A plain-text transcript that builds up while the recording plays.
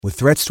With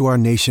threats to our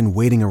nation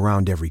waiting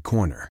around every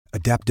corner,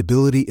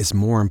 adaptability is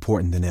more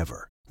important than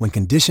ever. When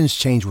conditions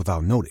change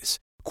without notice,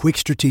 quick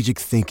strategic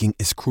thinking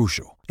is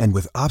crucial. And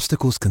with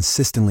obstacles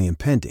consistently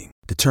impending,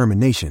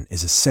 determination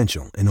is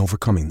essential in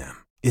overcoming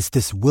them. It's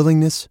this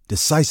willingness,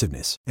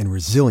 decisiveness, and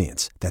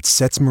resilience that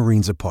sets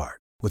Marines apart.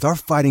 With our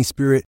fighting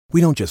spirit, we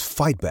don't just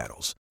fight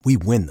battles, we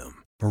win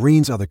them.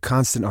 Marines are the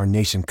constant our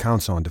nation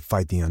counts on to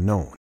fight the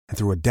unknown. And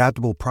through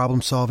adaptable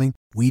problem solving,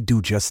 we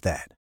do just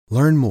that.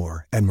 Learn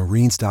more at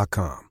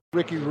marines.com.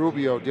 Ricky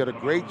Rubio did a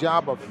great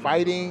job of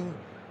fighting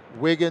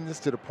Wiggins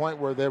to the point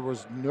where there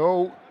was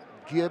no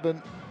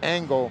given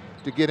angle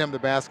to get him the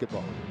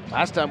basketball.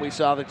 Last time we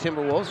saw the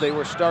Timberwolves, they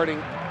were starting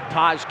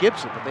Taj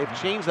Gibson, but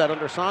they've changed that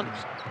under Saunders.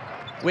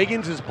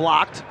 Wiggins is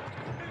blocked.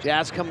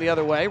 Jazz come the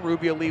other way.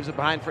 Rubio leaves it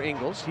behind for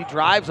Ingles. He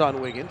drives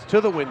on Wiggins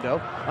to the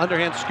window.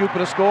 Underhand scoop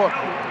and a score.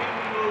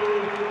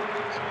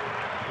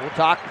 We'll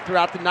talk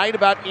throughout the night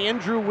about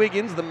Andrew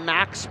Wiggins, the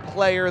max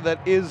player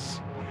that is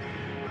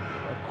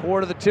a core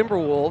to the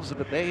Timberwolves,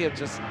 but they have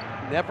just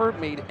never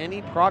made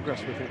any progress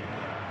with him.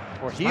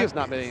 Or he has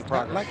not made any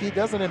progress. Like he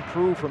doesn't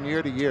improve from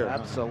year to year.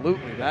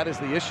 Absolutely, that is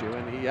the issue,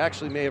 and he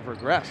actually may have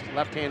regressed.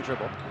 Left-hand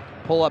dribble,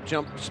 pull-up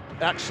jump,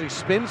 actually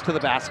spins to the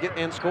basket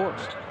and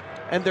scores.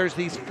 And there's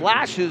these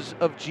flashes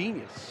of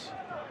genius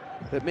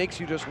that makes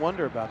you just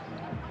wonder about them.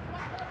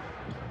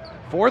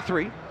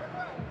 4-3.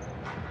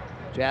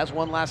 Jazz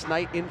won last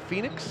night in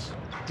Phoenix.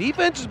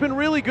 Defense has been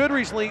really good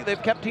recently.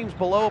 They've kept teams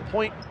below a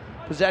point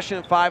possession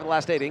in 5 of the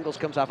last 8. Ingles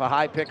comes off a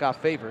high pick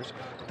off Favors.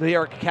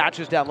 Derek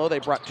catches down low. They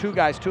brought 2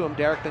 guys to him.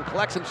 Derek then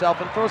collects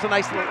himself and throws a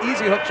nice little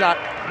easy hook shot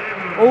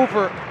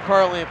over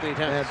Karl Anthony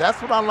Towns. And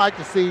that's what I like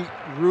to see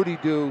Rudy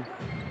do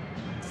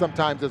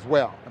sometimes as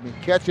well. I mean,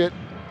 catch it,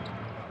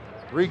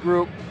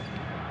 regroup.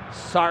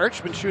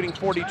 Sarge been shooting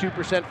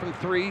 42% from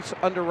 3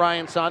 under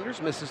Ryan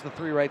Saunders. Misses the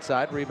 3 right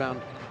side.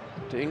 Rebound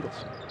to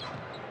Ingles.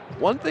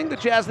 One thing the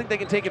Jazz think they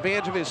can take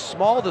advantage of is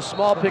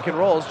small-to-small pick and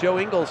rolls. Joe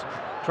Ingles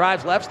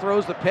drives left,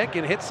 throws the pick,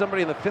 and hits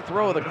somebody in the 5th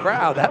row of the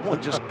crowd. That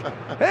one just,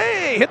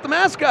 hey, hit the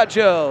mascot,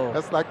 Joe.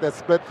 That's like that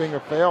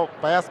split-finger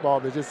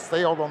fastball that just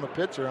sailed on the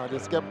pitcher and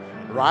just kept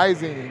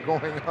rising and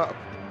going up.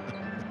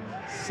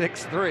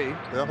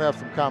 6-3. They'll have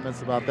some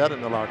comments about that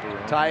in the locker room.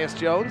 Tyus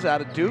Jones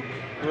out of Duke,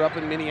 grew up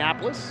in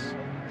Minneapolis.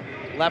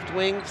 Left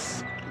wing,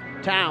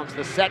 Towns,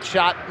 the set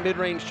shot,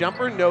 mid-range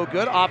jumper, no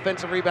good.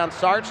 Offensive rebound,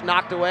 Sarge,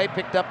 knocked away,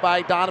 picked up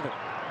by Donovan.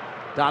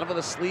 Donovan,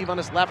 a sleeve on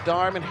his left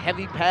arm and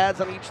heavy pads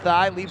on each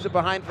thigh, leaves it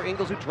behind for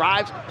Ingles, who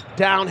drives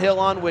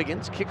downhill on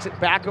Wiggins, kicks it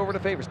back over to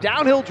Favors.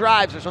 Downhill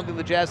drives are something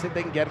the Jazz think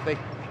they can get if they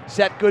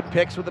set good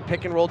picks with the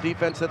pick-and-roll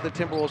defense that the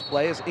Timberwolves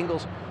play, as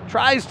Ingles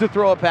tries to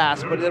throw a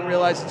pass, but then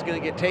realizes it's going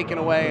to get taken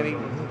away, and he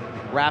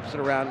wraps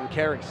it around and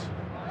carries.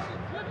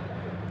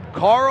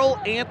 Karl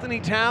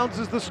Anthony Towns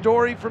is the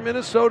story for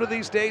Minnesota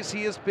these days.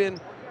 He has been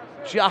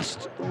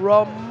just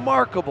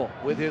remarkable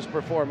with his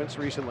performance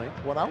recently.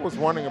 What I was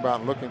wondering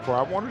about and looking for,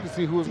 I wanted to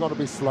see who was going to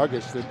be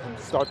sluggish to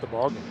start the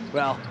ballgame.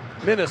 Well,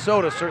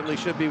 Minnesota certainly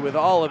should be with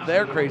all of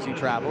their crazy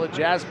travel.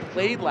 Jazz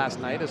played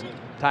last night as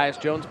Tyus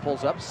Jones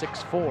pulls up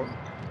 6-4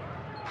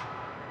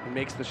 and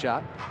makes the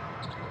shot.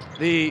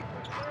 The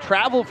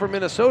travel for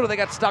Minnesota, they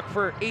got stuck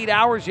for 8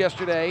 hours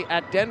yesterday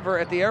at Denver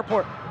at the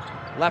airport.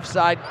 Left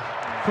side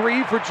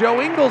 3 for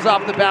Joe Ingles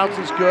off the bounce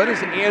is good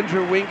as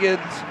Andrew Wiggins'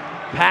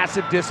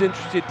 passive,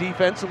 disinterested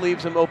defense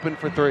leaves him open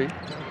for 3.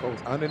 Goes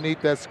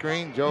underneath that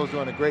screen. Joe's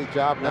doing a great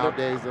job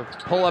nowadays of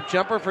pull-up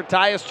jumper for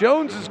Tyus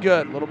Jones is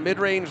good. Little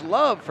mid-range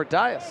love for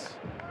Tyus.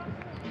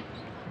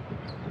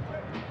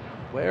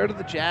 Where do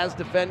the Jazz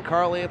defend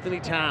Karl Anthony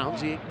Towns?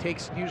 He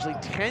takes usually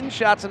 10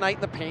 shots a night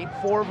in the paint,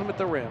 4 of them at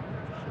the rim,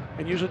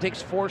 and usually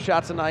takes 4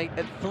 shots a night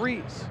at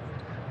threes.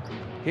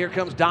 Here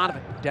comes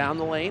Donovan down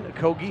the lane.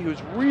 Okogie,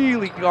 who's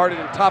really guarded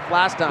and tough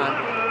last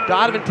time.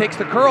 Donovan takes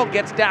the curl,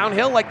 gets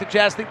downhill like the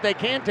Jazz think they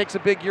can, takes a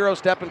big Euro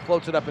step and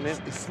floats it up and in.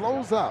 He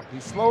slows up.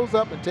 He slows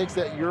up and takes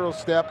that Euro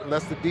step and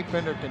lets the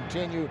defender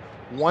continue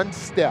one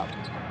step.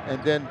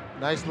 And then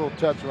nice little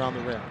touch around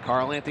the rim.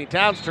 Karl Anthony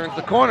Towns turns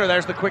the corner.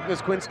 There's the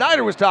quickness Quinn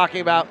Snyder was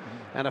talking about.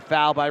 And a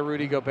foul by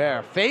Rudy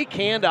Gobert. Fake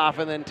handoff,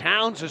 and then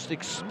Towns just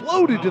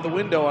exploded to the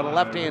window on a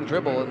left-hand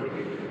dribble.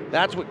 And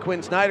that's what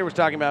Quinn Snyder was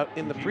talking about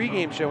in the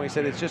pregame show. He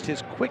said it's just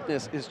his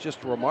quickness is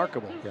just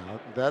remarkable. Yeah,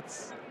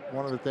 that's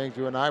one of the things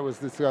you and I was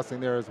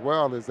discussing there as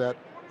well, is that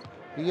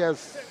he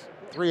has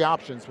 3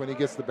 options when he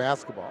gets the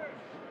basketball.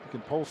 He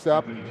can post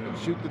up, he can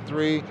shoot the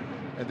 3,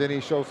 and then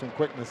he shows some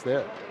quickness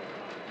there.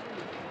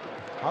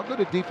 How good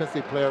a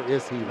defensive player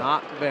is he?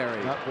 Not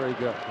very. Not very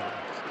good.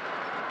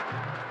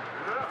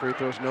 Free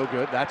throw's no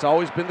good. That's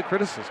always been the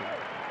criticism.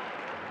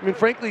 I mean,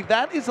 frankly,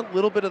 that is a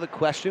little bit of the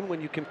question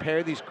when you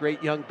compare these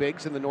great young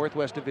bigs in the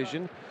Northwest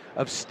Division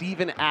of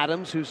Steven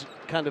Adams, who's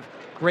kind of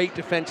great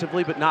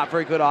defensively but not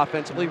very good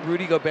offensively.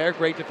 Rudy Gobert,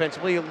 great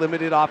defensively,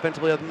 limited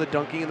offensively other than the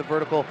dunking and the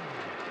vertical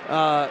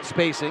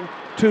spacing.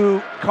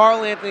 To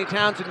Karl Anthony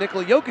Towns and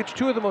Nikola Jokic,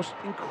 2 of the most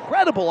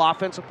incredible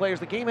offensive players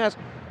the game has.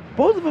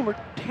 Both of them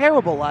are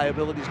terrible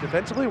liabilities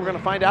defensively. We're going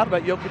to find out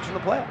about Jokic in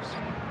the playoffs.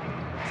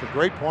 It's a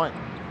great point.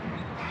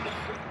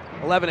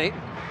 11-8.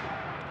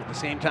 At the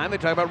same time, they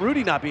talk about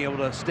Rudy not being able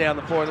to stay on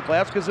the floor in the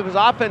playoffs because of his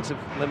offensive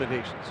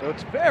limitations. So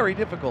it's very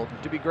difficult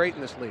to be great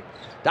in this league.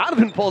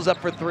 Donovan pulls up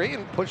for three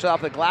and pushes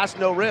off the glass,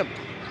 no rim.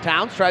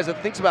 Towns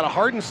thinks about a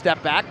Harden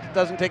step back,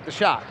 doesn't take the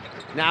shot.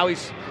 Now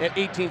he's at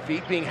 18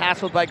 feet, being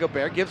hassled by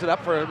Gobert, gives it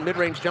up for a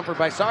mid-range jumper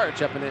by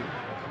Saric up and in.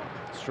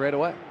 Straight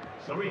away.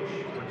 Now,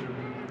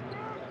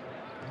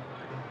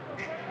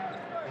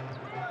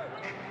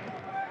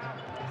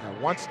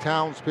 once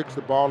Towns picks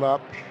the ball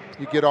up,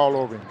 you get all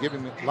over him, give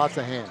him lots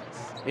of hands.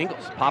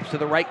 Ingles pops to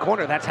the right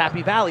corner. That's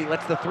Happy Valley.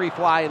 Lets the three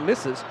fly and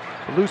misses.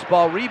 Loose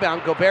ball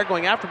rebound. Gobert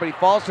going after, but he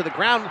falls to the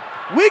ground.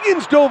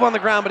 Wiggins dove on the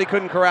ground, but he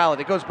couldn't corral it.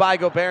 It goes by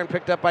Gobert and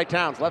picked up by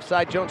Towns. Left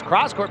side Jones.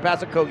 Cross-court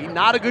pass to Kogi.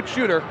 Not a good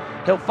shooter.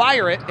 He'll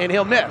fire it, and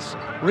he'll miss.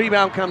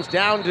 Rebound comes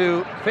down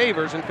to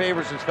Favors, and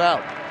Favors is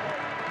fouled.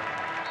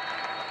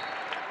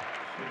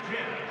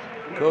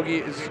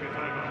 Kogi is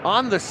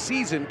on the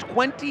season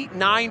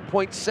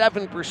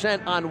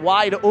 29.7% on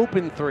wide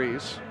open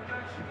threes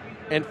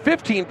and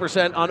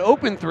 15% on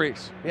open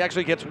threes. He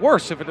actually gets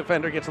worse if a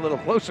defender gets a little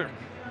closer.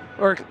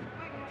 It's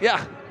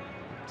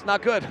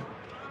not good.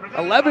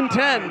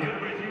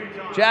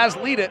 11-10. Jazz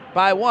lead it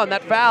by one.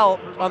 That foul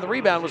on the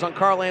rebound was on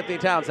Karl Anthony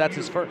Towns. That's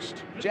his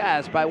first.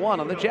 Jazz by one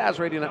on the Jazz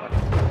Radio Network.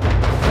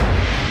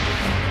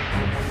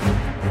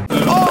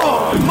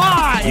 Oh,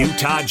 my!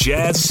 Utah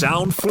Jazz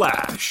Sound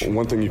Flash.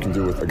 One thing you can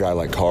do with a guy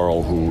like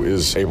Karl, who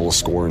is able to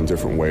score in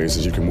different ways,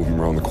 is you can move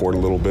him around the court a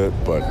little bit.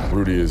 But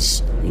Rudy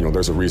is,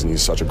 there's a reason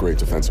he's such a great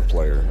defensive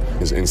player.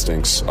 His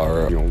instincts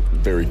are,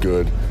 very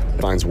good.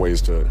 Finds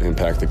ways to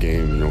impact the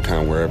game,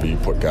 kind of wherever you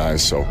put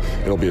guys. So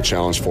it'll be a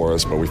challenge for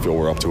us, but we feel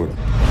we're up to it.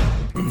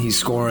 He's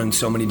scoring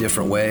so many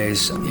different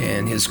ways,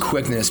 and his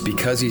quickness,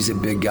 because he's a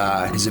big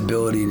guy, his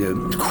ability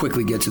to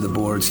quickly get to the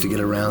boards, to get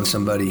around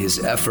somebody,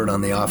 his effort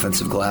on the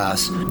offensive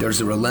glass,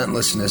 there's a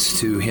relentlessness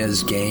to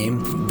his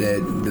game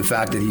that the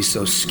fact that he's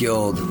so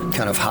skilled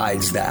kind of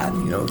hides that.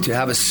 To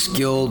have a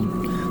skilled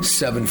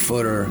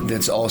 7-footer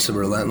that's also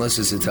relentless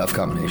is a tough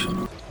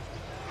combination.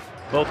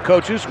 Both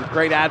coaches with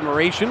great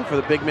admiration for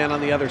the big men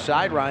on the other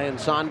side, Ryan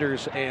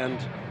Saunders and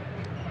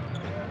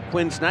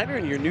Quinn Snyder,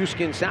 and your Nu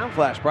Skin Sound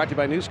Flash brought to you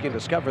by Nu Skin.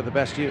 Discover the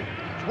best you.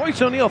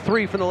 Royce O'Neal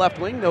three from the left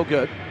wing, no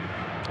good.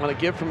 On a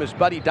give from his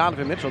buddy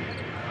Donovan Mitchell.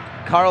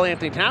 Karl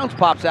Anthony Towns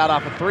pops out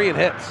off a three and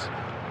hits.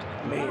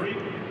 Man,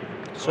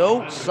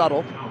 so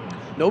subtle,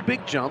 no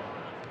big jump,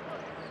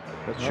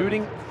 but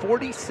shooting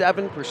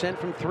 47%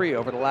 from three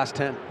over the last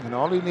 10. And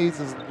all he needs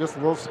is just a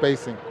little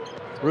spacing.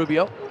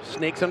 Rubio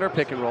snakes under a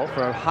pick and roll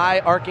for a high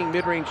arcing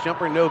mid-range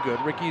jumper, no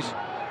good. Ricky's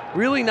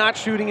really not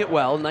shooting it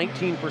well,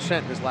 19%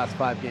 in his last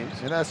 5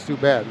 games. And that's too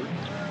bad.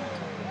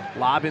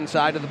 Lob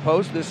inside of the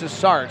post. This is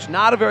Sarge.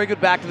 Not a very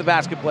good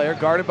back-to-the-basket player,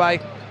 guarded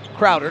by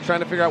Crowder, trying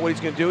to figure out what he's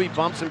going to do. He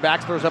bumps and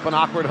backs, throws up an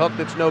awkward hook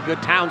that's no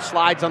good. Towns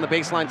slides on the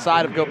baseline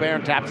side of Gobert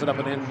and taps it up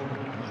and in.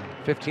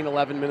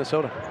 15-11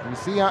 Minnesota. You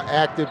see how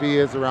active he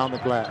is around the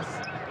glass.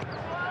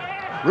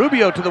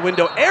 Rubio to the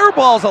window,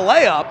 airballs a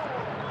layup,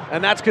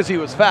 and that's because he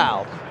was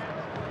fouled.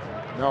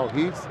 No,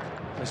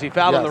 Is he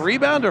fouled on the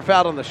rebound or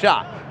fouled on the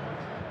shot?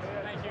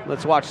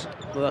 Let's watch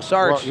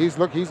Sarge. Well, he's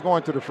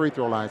going to the free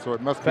throw line, so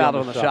it must be fouled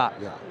on the shot.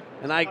 Yeah.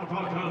 And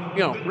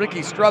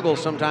Ricky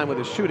struggles sometime with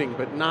his shooting,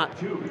 but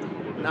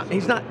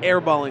he's not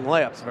airballing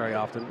layups very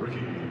often.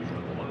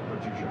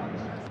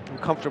 I'm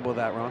comfortable with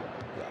that, Ron.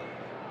 Yeah.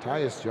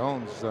 Tyus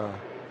Jones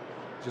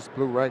just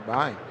blew right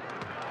by him.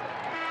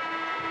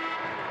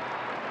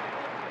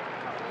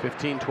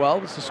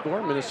 15-12 is the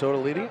score. Minnesota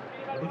leading.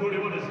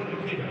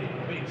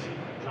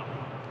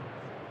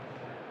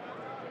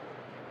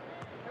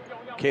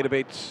 Keita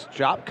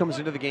Bates-Diop comes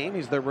into the game.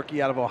 He's the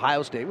rookie out of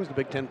Ohio State. Was the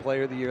Big Ten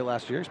Player of the Year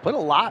last year. He's played a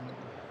lot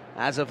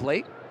as of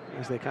late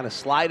as they kind of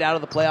slide out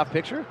of the playoff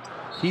picture.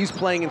 He's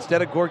playing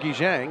instead of Gorgui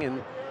Dieng,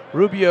 and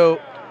Rubio's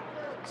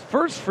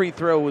first free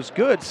throw was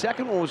good.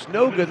 Second one was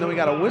no good. Then we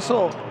got a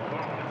whistle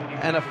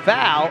and a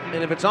foul.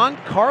 And if it's on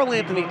Karl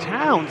Anthony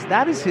Towns,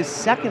 that is his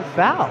second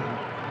foul.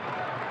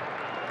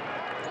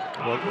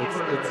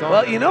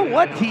 Well, you know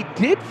what? He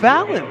did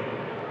foul him.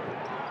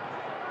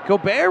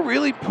 Gobert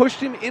really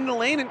pushed him in the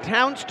lane, and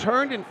Towns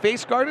turned and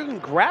face guarded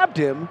and grabbed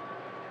him.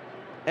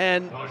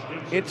 And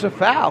it's a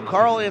foul.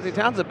 Karl Anthony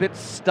Towns a bit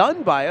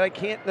stunned by it. I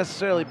can't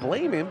necessarily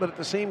blame him, but at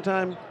the same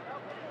time,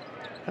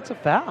 that's a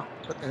foul.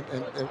 And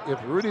if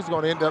Rudy's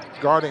going to end up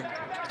guarding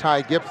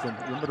Ty Gibson,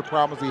 remember the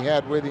problems he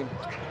had with him?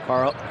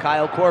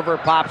 Kyle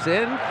Korver pops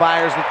in,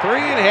 fires the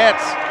three, and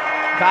hits.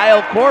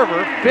 Kyle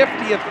Korver,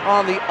 50th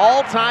on the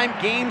all-time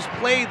games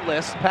played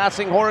list,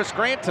 passing Horace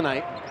Grant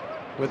tonight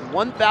with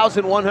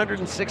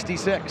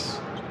 1,166.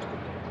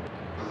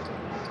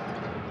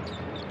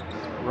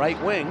 Right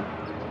wing.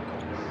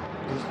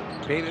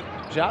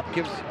 Bates-Diop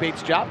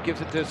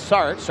gives it to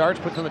Sarge. Sarge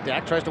puts on the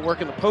deck, tries to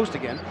work in the post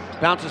again.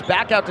 Bounces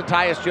back out to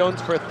Tyus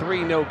Jones for a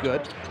three, no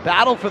good.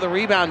 Battle for the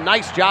rebound,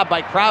 nice job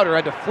by Crowder.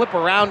 Had to flip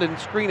around and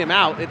screen him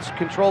out. It's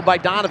controlled by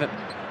Donovan.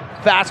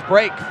 Fast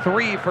break,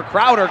 three for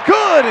Crowder.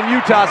 Good, and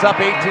Utah's up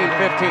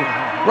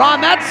 18-15.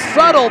 Ron, that's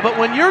subtle, but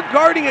when you're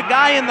guarding a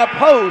guy in the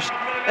post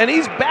and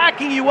he's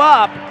backing you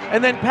up,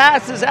 and then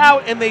passes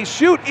out and they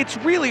shoot, it's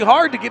really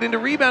hard to get into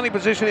rebounding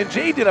position, and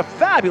Jay did a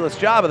fabulous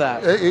job of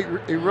that.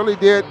 He really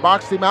did.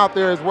 Boxed him out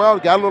there as well.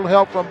 Got a little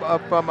help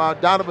from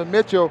Donovan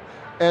Mitchell,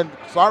 and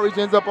Saric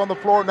ends up on the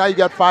floor. Now you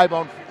got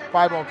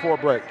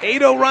 5-on-4 break.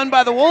 8-0 run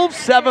by the Wolves,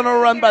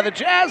 7-0 run by the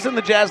Jazz, and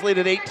the Jazz lead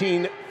at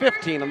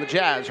 18-15 on the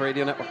Jazz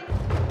Radio Network.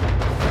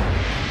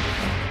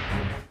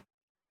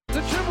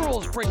 The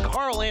Timberwolves bring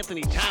Karl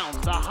Anthony Towns,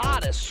 the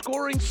hottest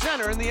scoring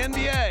center in the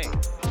NBA.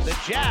 The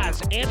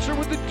Jazz answer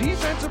with the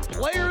Defensive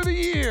Player of the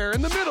Year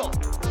in the middle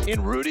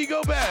in Rudy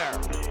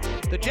Gobert.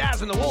 The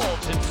Jazz and the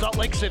Wolves in Salt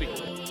Lake City.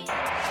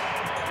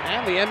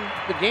 And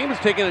the game has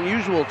taken an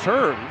unusual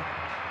turn,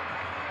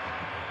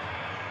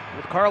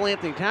 with Karl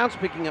Anthony Towns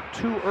picking up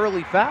 2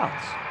 early fouls.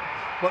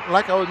 But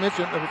like I was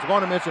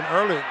going to mention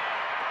earlier,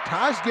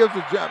 Taj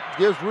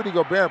gives Rudy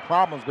Gobert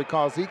problems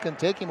because he can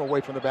take him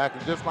away from the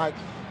basket, just like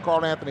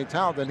Karl Anthony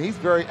Towns, and he's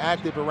very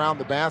active around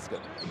the basket.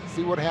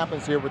 See what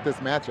happens here with this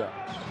matchup.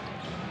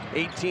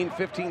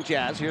 18-15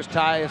 Jazz. Here's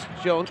Tyus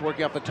Jones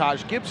working off the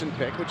Taj Gibson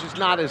pick, which is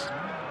not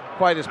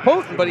quite as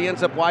potent, but he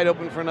ends up wide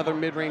open for another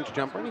mid-range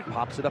jumper, and he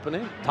pops it up and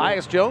in.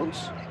 Tyus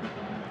Jones,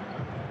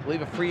 I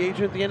believe a free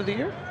agent at the end of the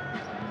year.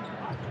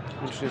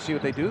 Interesting to see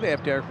what they do. They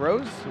have Derrick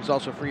Rose, who's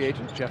also a free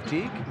agent. Jeff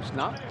Teague, who's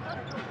not.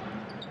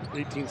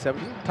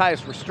 18-17.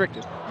 Tyus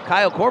restricted.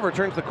 Kyle Korver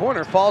turns the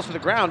corner, falls to the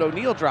ground.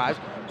 O'Neal drives,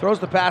 throws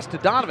the pass to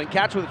Donovan.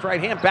 Catch with his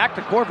right hand, back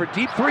to Korver.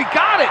 Deep three,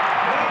 got it!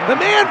 The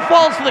man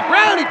falls to the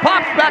ground. He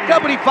pops back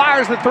up and he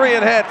fires the three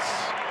and hits.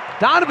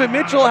 Donovan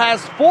Mitchell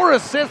has 4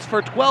 assists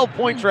for 12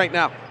 points right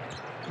now.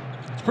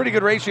 It's a pretty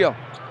good ratio.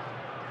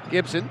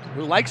 Gibson,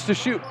 who likes to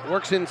shoot,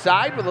 works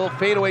inside with a little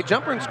fadeaway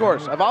jumper and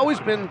scores. I've always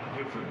been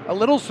a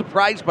little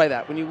surprised by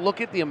that. When you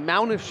look at the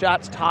amount of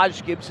shots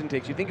Taj Gibson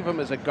takes, you think of him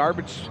as a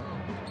garbage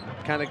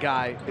kind of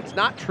guy. It's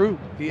not true.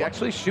 He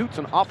actually shoots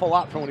an awful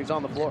lot from when he's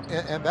on the floor.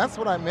 And that's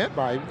what I meant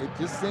by it. It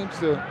just seems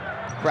to...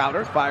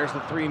 Crowder fires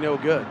the three, no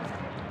good.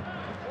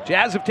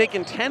 Jazz have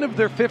taken 10 of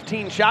their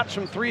 15 shots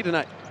from 3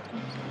 tonight.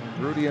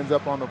 Rudy ends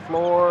up on the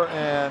floor,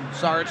 and...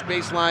 Saric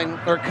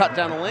baseline, or cut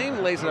down the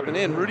lane, lays it up and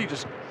in. Rudy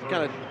just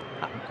kind of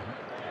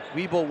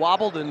weeble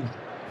wobbled and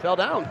fell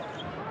down.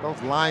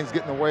 Those lines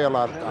getting away a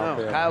lot out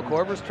there. Kyle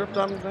Korver's tripped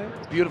on his name.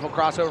 Beautiful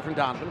crossover from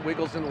Donovan.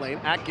 Wiggles in the lane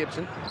at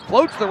Gibson.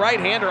 Floats the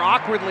right-hander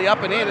awkwardly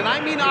up and in. And I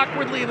mean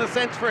awkwardly in the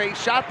sense for a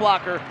shot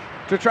blocker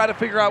to try to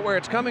figure out where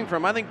it's coming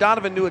from. I think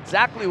Donovan knew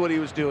exactly what he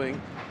was doing,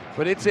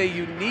 but it's a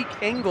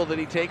unique angle that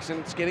he takes,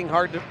 and it's getting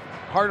harder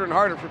and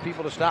harder for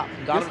people to stop.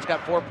 Donovan's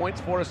got 4 points,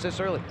 4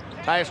 assists early.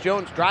 Tyus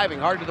Jones driving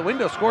hard to the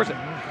window, scores it.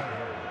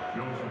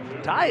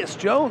 Tyus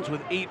Jones with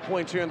 8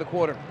 points here in the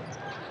quarter.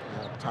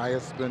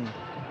 Tyus has been...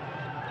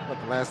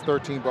 the last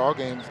 13 ball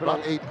games,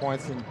 about 8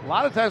 points. And a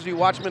lot of times you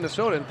watch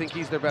Minnesota and think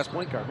he's their best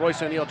point guard.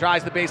 Royce O'Neal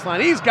drives the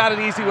baseline. He's got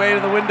an easy way to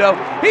the window.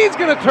 He's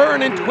going to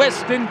turn and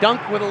twist and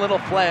dunk with a little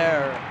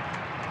flair.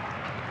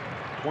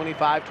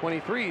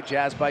 25-23,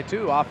 Jazz by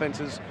 2.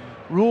 Offenses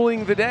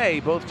ruling the day.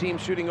 Both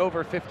teams shooting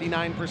over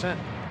 59%.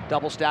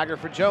 Double stagger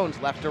for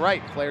Jones, left to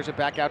right. Flares it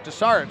back out to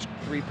Saric.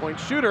 3-point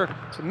shooter,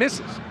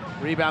 misses.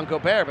 Rebound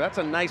Gobert, but that's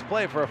a nice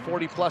play for a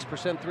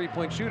 40+%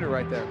 3-point shooter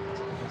right there.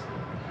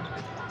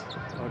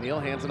 O'Neal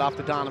hands it off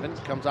to Donovan,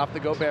 comes off the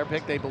Gobert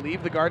pick. They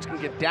believe the guards can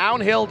get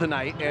downhill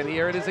tonight, and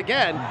here it is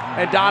again.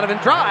 And Donovan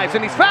drives,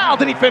 and he's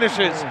fouled, and he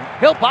finishes.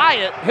 He'll buy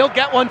it. He'll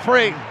get one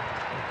free.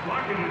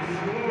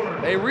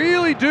 They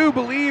really do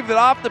believe that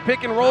off the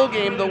pick and roll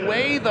game, the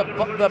way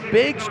the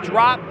bigs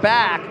drop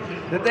back,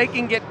 that they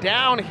can get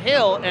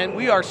downhill, and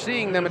we are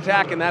seeing them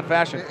attack in that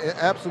fashion.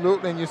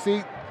 Absolutely, and you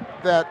see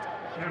that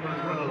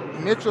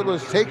Mitchell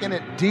is taking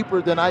it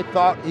deeper than I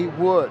thought he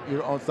would,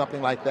 on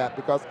something like that,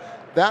 because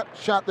that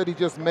shot that he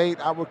just made,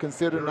 I would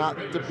consider not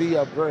to be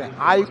a very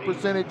high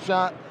percentage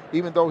shot,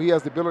 even though he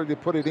has the ability to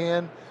put it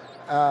in,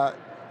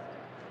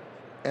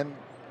 and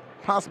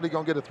possibly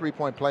going to get a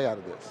 3-point play out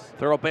of this.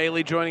 Thurl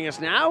Bailey joining us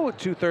now with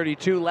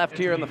 2:32 left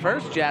here in the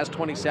first. Jazz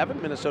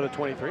 27, Minnesota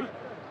 23.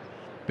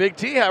 Big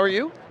T, how are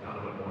you?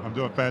 I'm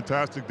doing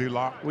fantastic,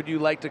 D-Lock. Would you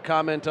like to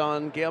comment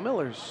on Gail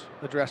Miller's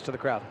address to the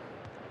crowd?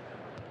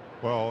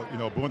 Well,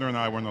 Booner and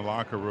I were in the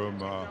locker room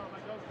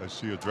as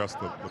she addressed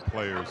the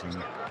players,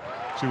 and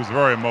she was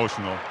very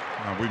emotional.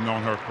 We've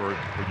known her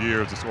for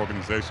years, this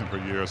organization for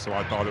years, so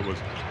I thought it was,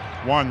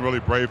 one, really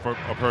brave of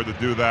her to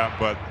do that,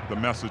 but the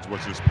message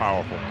was just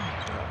powerful.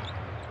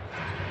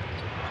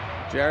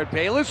 Jared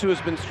Bayless, who has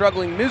been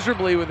struggling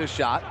miserably with his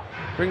shot,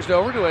 brings it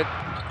over to a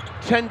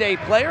 10-day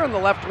player on the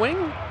left wing.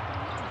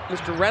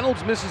 Mr.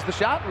 Reynolds misses the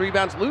shot,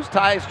 rebounds loose.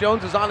 Tyus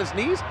Jones is on his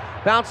knees,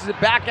 bounces it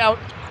back out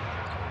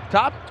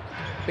top.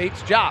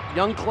 Bates Jop,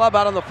 young club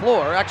out on the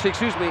floor. Actually,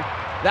 excuse me,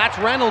 that's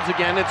Reynolds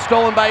again. It's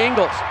stolen by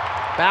Ingles.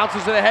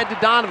 Bounces it ahead to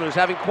Donovan, who's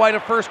having quite a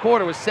first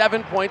quarter with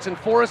 7 points and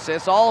 4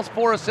 assists, all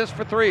 4 assists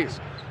for threes.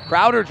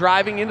 Crowder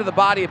driving into the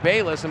body of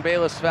Bayless, and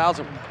Bayless fouls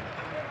him.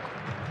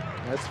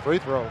 That's free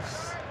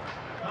throws.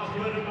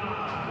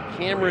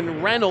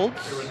 Cameron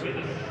Reynolds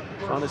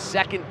on a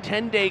second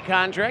 10-day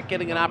contract,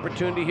 getting an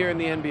opportunity here in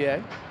the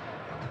NBA.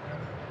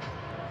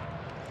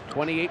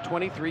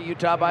 28-23,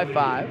 Utah by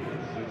 5.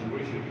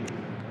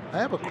 I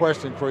have a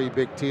question for you,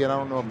 Big T, and I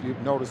don't know if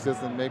you've noticed this,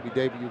 and maybe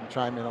David, you can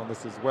chime in on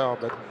this as well,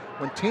 but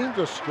when teams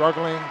are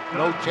struggling,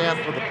 no chance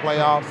for the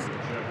playoffs,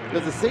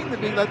 does it seem to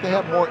be like they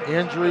have more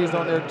injuries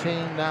on their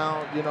team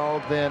now, you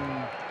know, than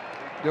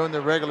during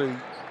the regular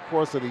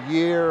course of the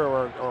year,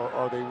 or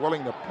are they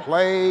willing to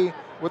play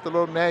with the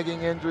little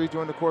nagging injuries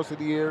during the course of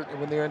the year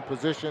when they're in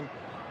position?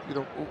 You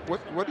know,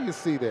 what do you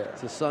see there?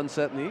 It's the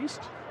sunset in the east.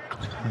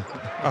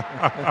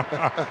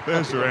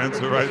 There's your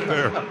answer right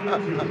there.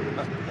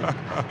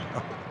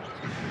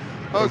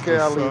 Okay,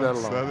 I'll leave that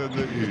alone. Sunset in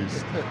the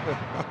east.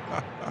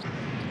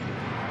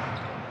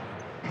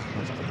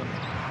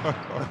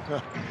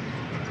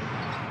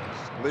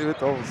 Leave it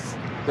those.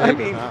 I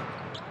mean,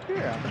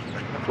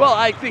 yeah. Well,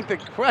 I think the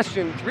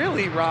question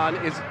really, Ron,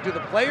 is do the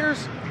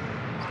players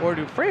or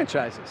do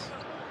franchises?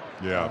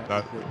 Yeah,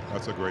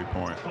 that's a great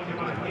point.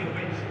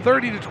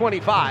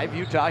 30-25,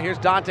 Utah. Here's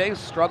Dante, who's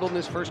struggled in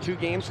his first 2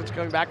 games since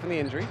coming back from the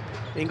injury.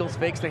 Ingles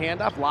fakes the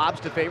handoff, lobs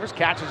to Favors,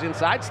 catches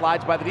inside,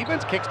 slides by the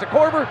defense, kicks to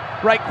Korver.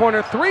 Right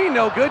corner 3,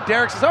 no good.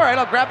 Derek says, all right,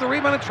 I'll grab the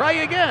rebound and try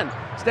you again.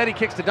 Steady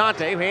kicks to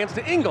Dante, who hands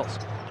to Ingles.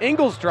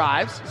 Ingles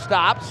drives,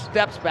 stops,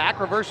 steps back,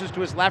 reverses to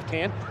his left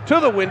hand,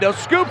 to the window,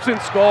 scoops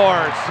and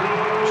scores.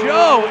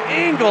 Joe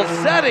Ingles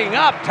setting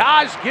up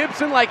Taj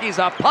Gibson like he's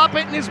a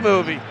puppet in his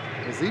movie.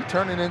 Is he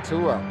turning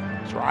into a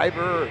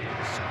driver,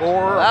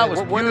 scorer? That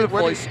was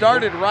beautiful. He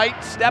started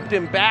right, stepped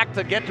him back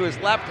to get to his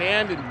left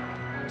hand,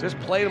 and just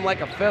played him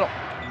like a fiddle.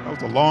 That was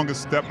the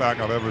longest step back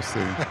I've ever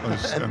seen,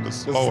 and the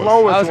slowest.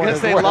 I was going to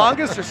say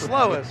longest or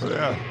slowest.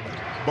 Yeah,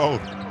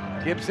 both.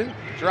 Gibson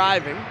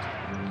driving,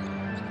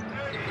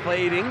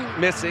 plating,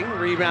 missing.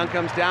 Rebound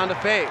comes down to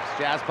Faves.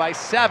 Jazz by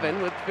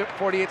 7 with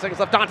 48 seconds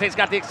left. Dante's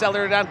got the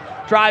accelerator down,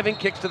 driving,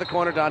 kicks to the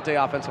corner. Dante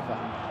offensive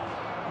foul.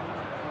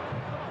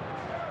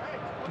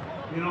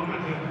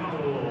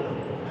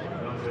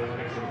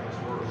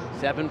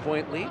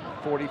 7-point lead,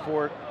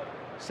 44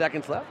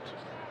 seconds left.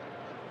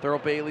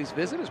 Thurl Bailey's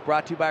visit is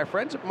brought to you by our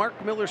friends at Mark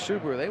Miller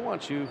Subaru. They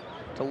want you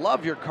to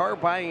love your car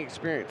buying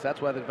experience.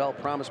 That's why they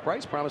developed Promise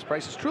Price. Promise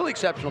Price is truly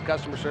exceptional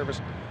customer service.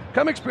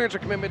 Come experience our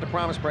commitment to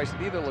Promise Price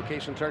at either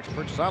location. Charge and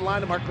purchase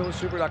online at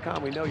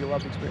markmillersubaru.com. We know you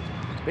love the experience.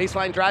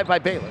 Baseline drive by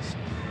Bayless.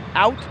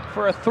 Out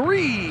for a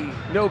 3.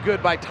 No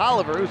good by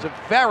Tolliver, who's a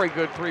very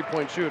good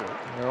 3-point shooter.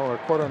 You know,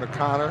 according to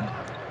Connor,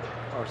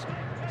 our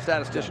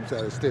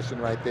statistician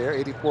right there,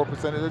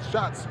 84% of his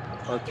shots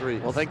are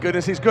 3s. Well, thank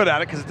goodness he's good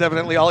at it, because it's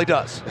evidently all he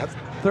does. That's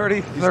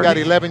 30. He's got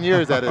 11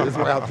 years at it as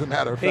well, as a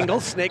matter of fact.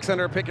 Ingles snakes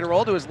under a pick and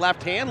roll to his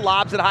left hand,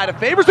 lobs it high to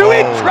Favors, who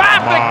in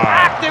traffic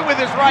packed it with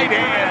his right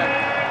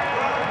hand.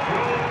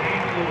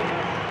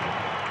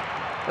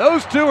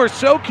 Those two are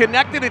so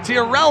connected, it's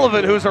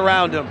irrelevant who's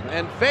around him.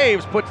 And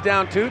Faves puts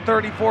down 2,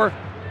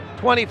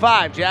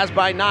 34-25. Jazz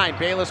by 9.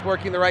 Bayless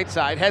working the right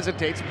side,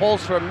 hesitates,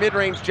 pulls for a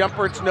mid-range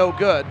jumper, it's no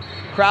good.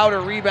 Crowder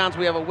rebounds,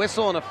 we have a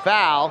whistle and a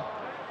foul.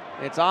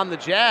 It's on the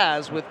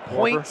Jazz with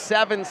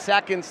 0.7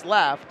 seconds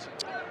left.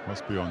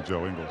 Must be on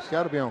Joe Ingles. It's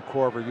got to be on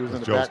Korver using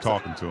the Joe's backside.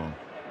 talking to him.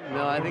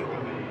 No, I think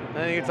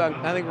it's on.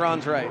 I think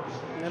Ron's right.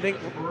 I think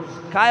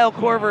Kyle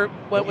Korver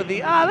went with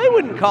the they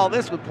wouldn't call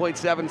this with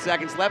 0.7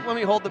 seconds left. Let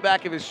me hold the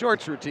back of his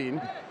shorts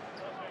routine,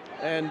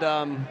 and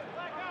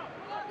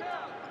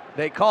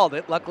they called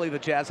it. Luckily, the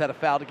Jazz had a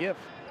foul to give.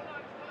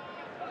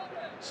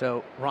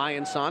 So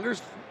Ryan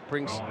Saunders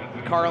brings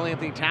Karl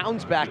Anthony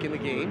Towns back in the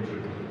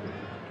game.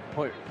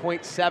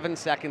 0.7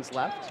 seconds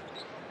left.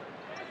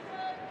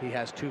 He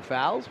has 2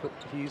 fouls, but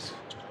he's,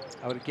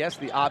 I would guess,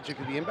 the object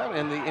of the inbound.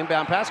 And the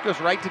inbound pass goes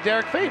right to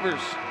Derek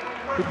Favors,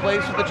 who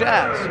plays for the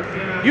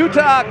Jazz.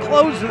 Utah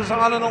closes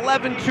on an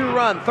 11-2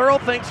 run. Thurl,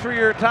 thanks for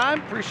your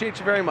time. Appreciate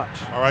you very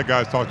much. All right,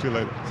 guys. Talk to you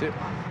later. See you.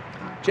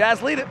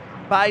 Jazz lead it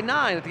by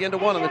 9 at the end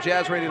of 1 on the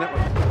Jazz Radio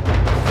Network.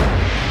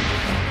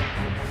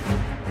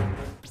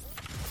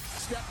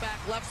 Step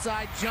back, left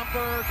side,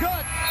 jumper,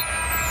 good.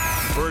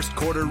 First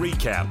quarter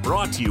recap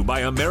brought to you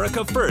by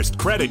America First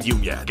Credit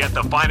Union. Get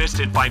the finest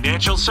in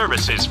financial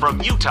services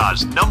from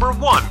Utah's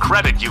 #1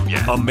 credit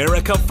union.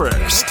 America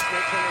First.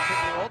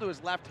 Roll to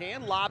his left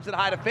hand, lobs it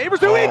high to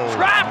Favors, who in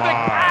traffic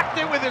packed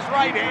it with his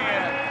right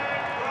hand.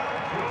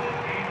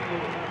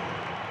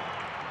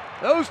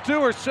 Those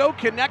two are so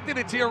connected,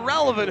 it's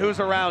irrelevant who's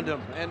around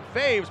him. And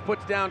Faves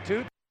puts down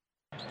 2.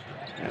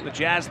 And the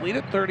Jazz lead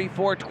it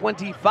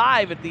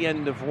 34-25 at the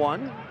end of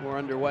 1. We're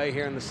underway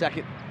here in the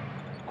second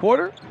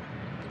quarter.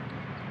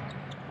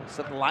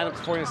 Set the lineups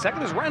for you in a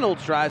second as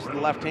Reynolds drives to the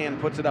left hand,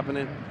 puts it up and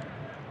in.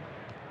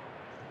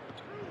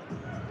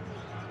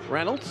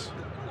 Reynolds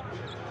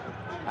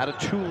out of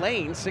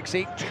Tulane,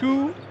 6'8",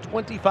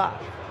 225.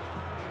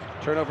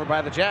 Turnover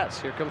by the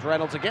Jazz. Here comes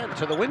Reynolds again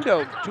to the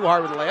window. Too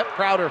hard with the layup.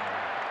 Crowder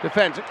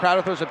defends it.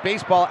 Crowder throws a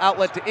baseball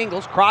outlet to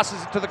Ingles,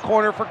 crosses it to the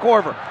corner for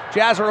Korver.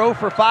 Jazz are 0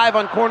 for 5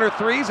 on corner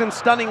threes and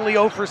stunningly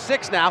 0 for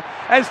 6 now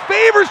as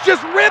Favors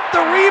just ripped the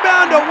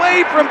rebound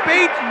away from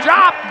Bates'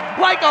 Jop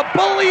like a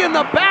bully in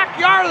the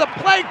backyard of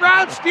the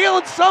playground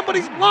stealing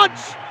somebody's lunch.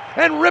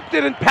 and ripped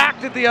it and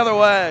packed it the other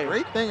way.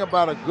 Great thing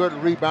about a good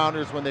rebounder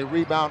is when they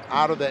rebound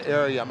out of the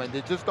area. I mean,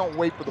 they just don't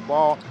wait for the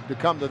ball to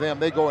come to them.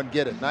 They go and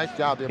get it. Nice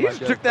job there. He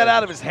just took that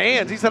out of his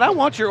hands. He said, I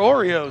want your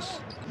Oreos.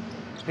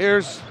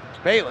 Here's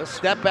Bayless.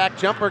 Step back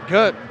jumper,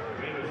 good.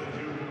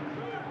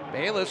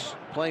 Bayless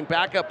playing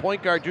backup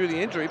point guard due to the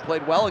injury.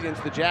 Played well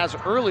against the Jazz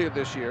earlier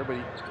this year, but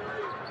he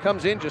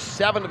comes in just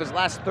 7 of his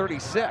last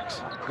 36.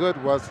 How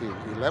good was he?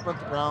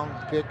 11th round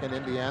pick in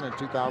Indiana in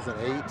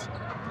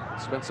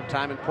 2008. Spent some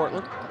time in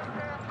Portland.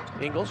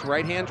 Ingles,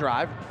 right-hand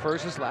drive,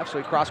 prefers his left, so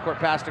he cross-court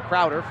pass to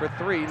Crowder for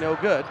 3, no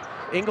good.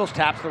 Ingles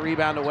taps the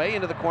rebound away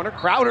into the corner.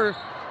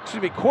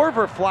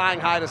 Korver flying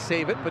high to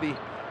save it, but he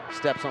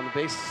steps on the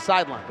base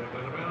sideline.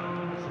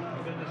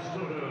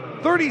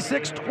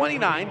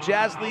 36-29,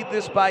 Jazz lead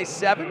this by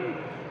 7.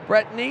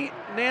 Brett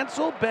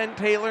Nansel, Ben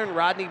Taylor, and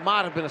Rodney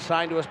Mott have been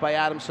assigned to us by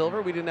Adam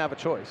Silver. We didn't have a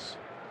choice.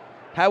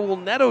 Howell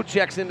Neto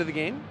checks into the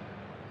game.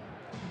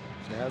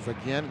 Jazz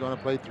again going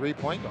to play 3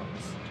 point guards.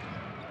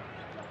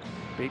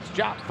 Bates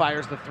Diop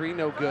fires the 3,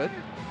 no good.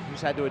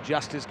 He's had to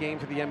adjust his game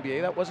for the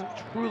NBA. That wasn't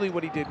truly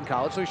what he did in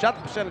college, so he shot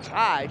the percentage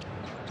high,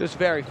 just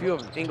very few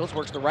of them. Ingles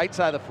works the right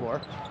side of the floor,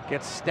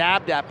 gets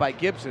stabbed at by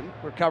Gibson,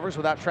 recovers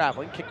without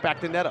traveling, kick back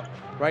to Neto.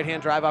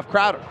 Right-hand drive off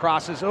Crowder,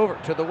 crosses over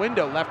to the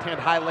window, left-hand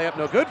high layup,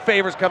 no good.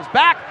 Favors comes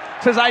back,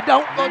 says, I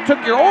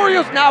took your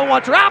Oreos, now I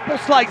want your apple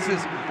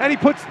slices, and he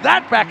puts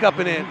that back up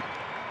and in.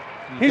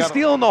 He's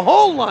stealing the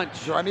whole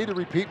lunch. Do I need to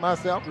repeat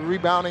myself?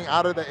 Rebounding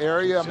out of the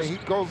area. I mean, he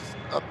goes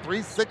a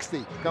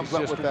 360. Comes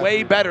up with that.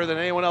 Way better than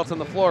anyone else on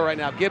the floor right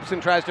now. Gibson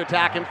tries to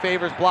attack him.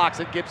 Favors blocks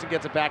it. Gibson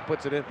gets it back,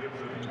 puts it in.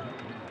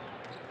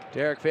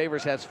 Derek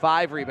Favors has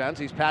 5 rebounds.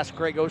 He's passed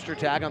Craig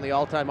Ostertag on the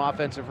all-time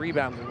offensive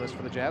rebounding list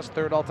for the Jazz.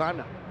 3rd all-time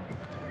now.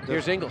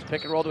 Here's Ingles.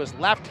 Pick and roll to his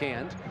left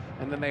hand,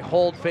 and then they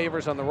hold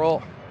Favors on the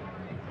roll.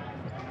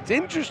 It's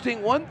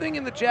interesting. One thing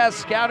in the Jazz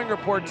scouting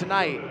report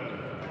tonight,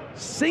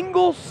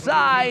 single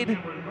side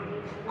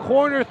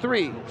corner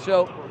 3.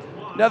 So,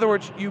 in other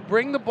words, you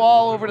bring the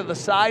ball over to the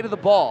side of the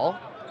ball,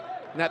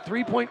 and that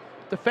 3-point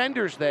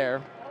defender's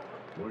there.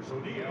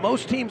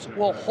 Most teams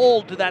will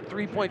hold to that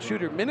 3-point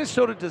shooter.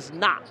 Minnesota does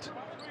not.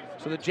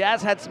 So the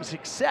Jazz had some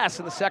success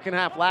in the second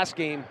half last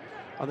game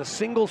on the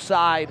single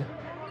side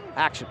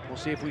action. We'll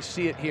see if we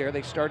see it here.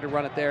 They started to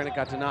run it there, and it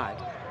got denied.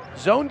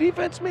 Zone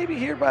defense maybe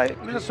here by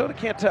Minnesota,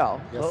 can't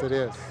tell. Yes, it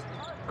is.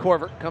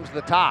 Korver comes to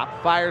the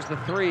top, fires the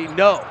 3,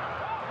 no.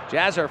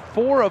 Jazz are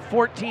 4 of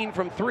 14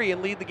 from 3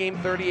 and lead the game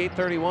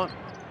 38-31.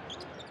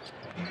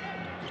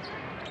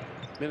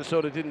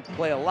 Minnesota didn't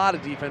play a lot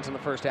of defense in the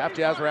first half.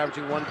 Jazz were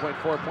averaging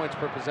 1.4 points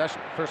per possession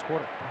first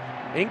quarter.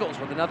 Ingles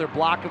with another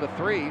block of a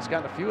 3. He's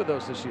gotten a few of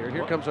those this year.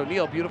 Here comes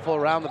O'Neal, beautiful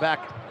around the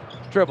back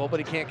dribble, but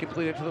he can't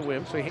complete it to the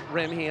rim, so he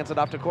hands it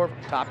off to Korver.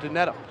 Top to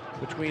Neto,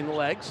 between the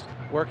legs,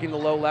 working the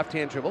low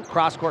left-hand dribble.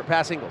 Cross-court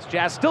pass Ingles.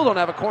 Jazz still don't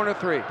have a corner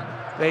 3.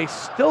 They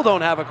still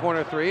don't have a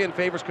corner 3, and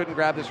Favors couldn't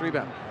grab this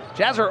rebound.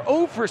 Jazz are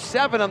 0 for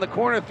 7 on the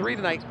corner 3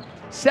 tonight.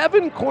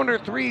 7 corner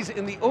 3s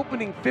in the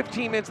opening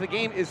 15 minutes of the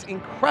game is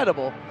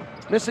incredible.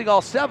 Missing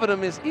all 7 of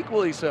them is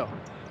equally so.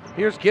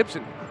 Here's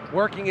Gibson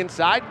working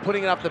inside,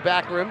 putting it off the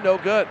back rim, no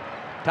good.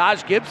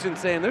 Taj Gibson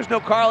saying, there's no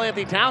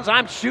Karl-Anthony Towns,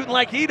 I'm shooting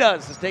like he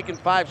does. Has taken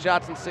 5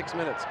 shots in 6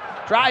 minutes.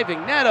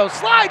 Driving, Neto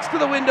slides to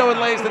the window and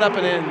lays it up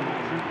and in.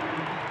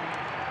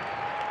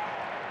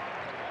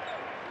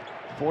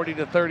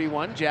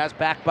 40-31, Jazz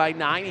back by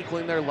 9,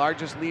 equaling their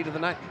largest lead of the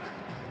night.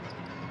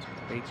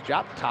 Bates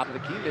Diop, top of the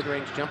key,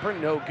 mid-range jumper,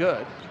 no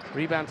good.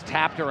 Rebounds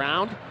tapped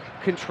around,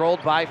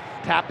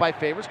 tapped by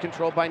Favors,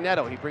 controlled by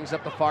Neto. He brings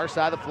up the far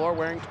side of the floor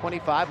wearing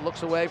 25,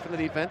 looks away from the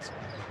defense,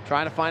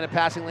 trying to find a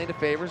passing lane to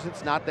Favors.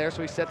 It's not there,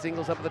 so he sets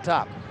Ingles up at the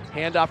top.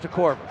 Hand off to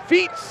Korver.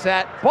 Feet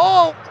set,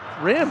 ball,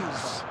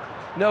 rims.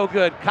 No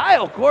good.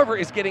 Kyle Korver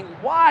is getting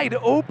wide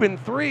open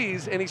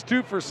 3s, and he's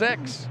 2 for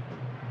 6.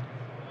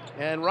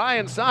 And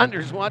Ryan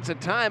Saunders wants a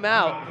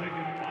timeout.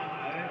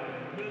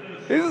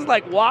 This is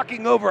like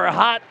walking over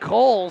hot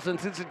coals, and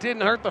since it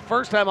didn't hurt the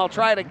first time, I'll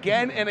try it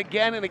again and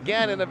again and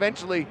again, and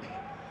eventually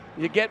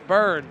you get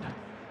burned.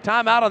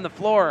 Timeout on the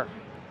floor.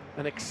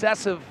 An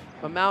excessive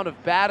amount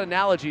of bad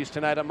analogies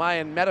tonight on my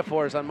end,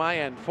 metaphors on my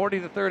end.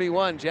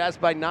 40-31, Jazz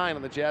by 9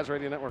 on the Jazz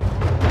Radio Network.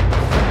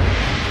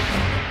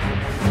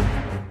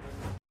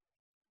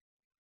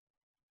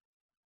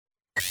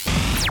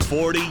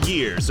 40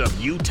 years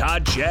of Utah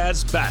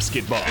Jazz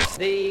basketball.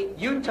 The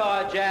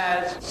Utah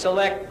Jazz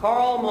select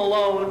Karl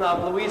Malone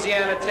of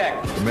Louisiana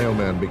Tech. The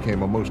mailman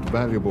became a most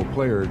valuable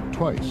player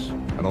twice,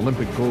 an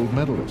Olympic gold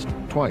medalist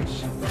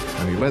twice,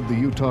 and he led the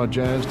Utah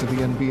Jazz to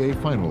the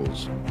NBA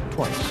Finals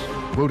twice.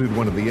 Voted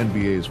one of the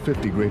NBA's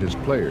 50 greatest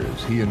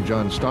players, he and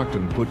John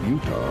Stockton put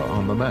Utah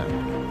on the map.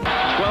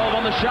 12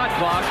 on the shot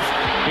clock.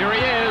 Here he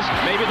is,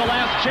 maybe the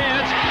last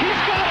chance.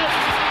 He's got it!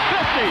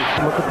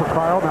 50! Looking for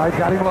Karl, now he's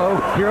got him low.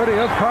 Here it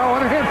is, Karl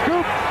underhand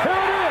scoop. Here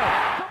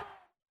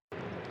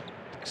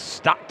it is!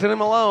 Stockton and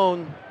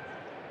Malone.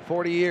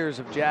 40 years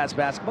of Jazz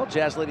basketball.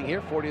 Jazz leading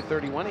here,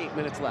 40-31, 8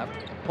 minutes left.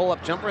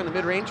 Pull-up jumper in the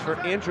mid-range for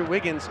Andrew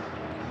Wiggins.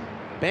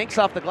 Banks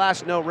off the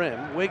glass, no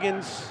rim.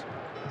 Wiggins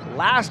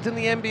Last in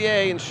the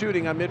NBA in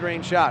shooting on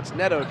mid-range shots.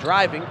 Neto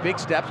driving, big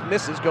steps,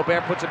 misses.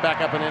 Gobert puts it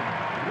back up and in.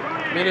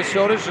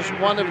 Minnesota's just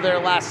one of their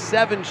last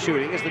 7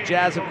 shooting as the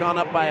Jazz have gone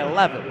up by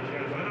 11.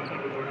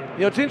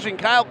 You know, it's interesting,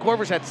 Kyle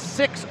Korver's had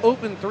 6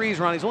 open threes,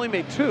 Ron. He's only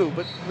made 2,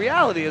 but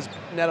reality is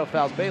Neto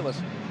fouls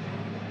Bayless.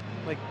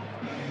 Like,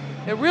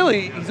 it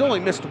really, he's only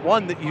missed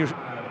 1 that you're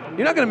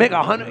not going to make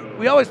 100.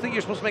 We always think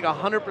you're supposed to make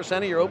 100%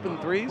 of your open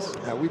threes.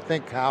 Yeah, we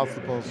think Kyle's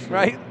supposed to.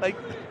 Right? Like,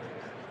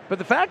 but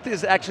the fact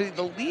is, actually,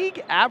 the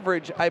league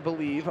average, I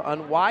believe,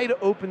 on wide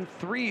open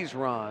threes,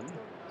 Ron,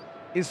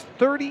 is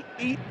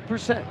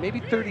 38%, maybe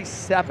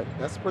 37.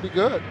 That's pretty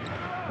good.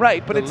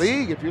 Right, but the it's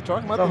league. If you're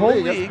talking about the the whole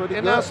league, league, that's pretty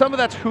and good. now some of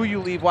that's who you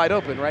leave wide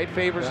open, right?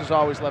 Favors is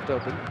always left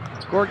open.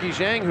 Gorgui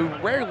Dieng, who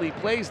rarely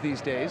plays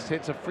these days,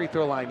 hits a free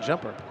throw line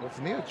jumper.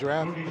 Wasn't he a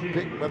draft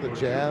pick by the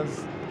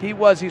Jazz? He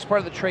was. He's part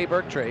of the Trey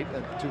Burke trade.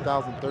 In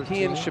 2013.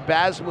 He and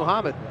Shabazz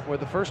Muhammad were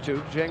the first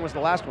 2. Dieng was the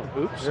last one.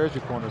 Oops. There's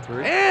your corner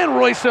 3. And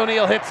Royce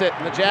O'Neal hits it,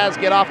 and the Jazz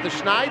get off the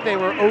schneid. They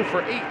were 0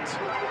 for 8,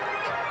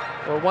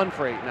 or 1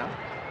 for 8 now.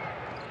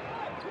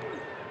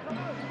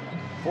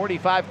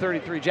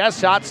 45-33. Jazz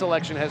shot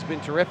selection has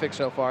been terrific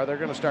so far. They're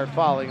going to start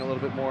falling a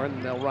little bit more,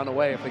 and they'll run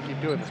away if they keep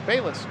doing this.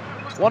 Bayless,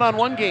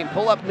 one-on-one game,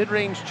 pull-up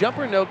mid-range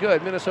jumper, no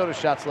good. Minnesota's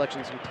shot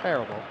selection's been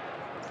terrible.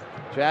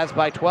 Jazz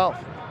by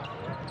 12.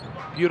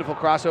 Beautiful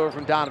crossover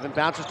from Donovan.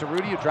 Bounces to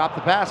Rudy, who dropped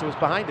the pass. It was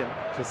behind him.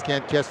 Just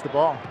can't catch the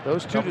ball.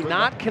 Those two do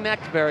not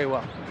connect very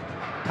well.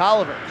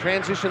 Tolliver,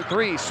 transition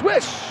 3,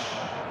 swish!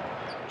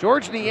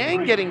 George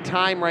Niang getting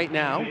time right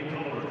now.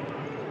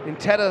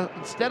 Instead of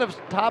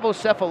Thabo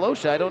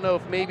Sefolosha. I don't know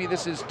if maybe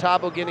this is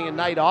Thabo getting a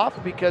night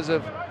off because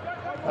of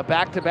a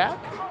back-to-back.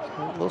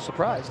 I'm a little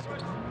surprised.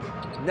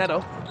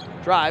 Neto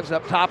drives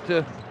up top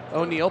to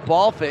O'Neal.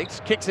 Ball fakes,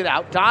 kicks it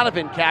out.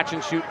 Donovan catch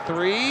and shoot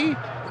 3.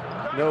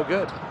 No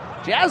good.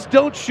 Jazz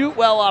don't shoot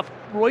well off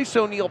Royce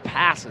O'Neal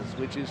passes,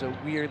 which is a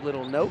weird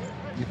little note.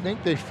 You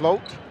think they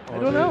float? I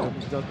don't know.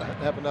 Doesn't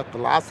have enough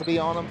velocity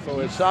on them.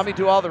 So You saw me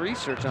do all the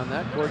research on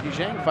that. Gorgui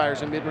Dieng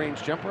fires a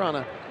mid-range jumper on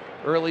a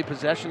early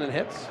possession and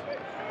hits.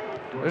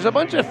 There's a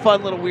bunch of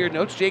fun little weird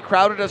notes. Jay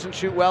Crowder doesn't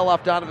shoot well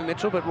off Donovan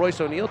Mitchell, but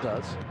Royce O'Neal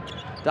does.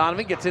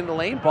 Donovan gets in the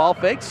lane, ball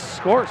fakes,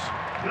 scores.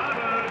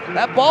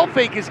 That ball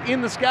fake is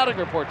in the scouting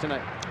report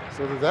tonight.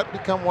 So does that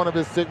become one of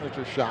his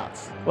signature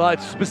shots? Well,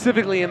 it's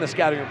specifically in the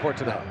scouting report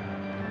tonight.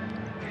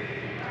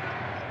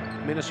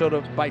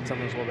 Minnesota bites on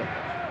those a little bit.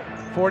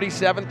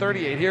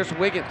 47-38. Here's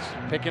Wiggins.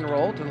 Pick and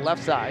roll to the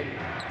left side.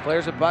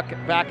 Flares it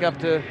back up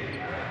to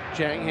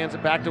Dieng, hands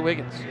it back to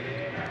Wiggins.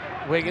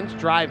 Wiggins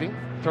driving,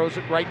 throws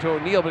it right to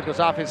O'Neal, but it goes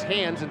off his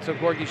hands, and so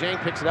Gorgui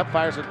Dieng picks it up,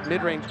 fires a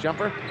mid-range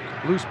jumper.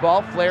 Loose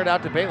ball, flared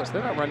out to Bayless.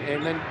 They're not running,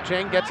 and then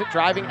Dieng gets it,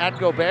 driving at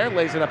Gobert,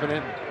 lays it up and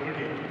in.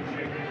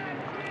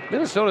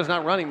 Minnesota's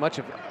not running much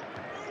of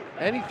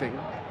anything.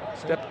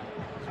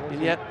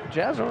 And yet,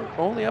 Jazz are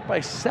only up by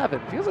 7.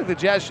 Feels like the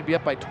Jazz should be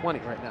up by 20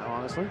 right now,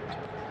 honestly.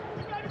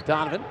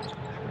 Donovan,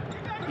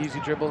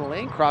 easy dribble in the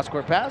lane,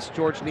 cross-court pass.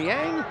 George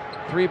Niang,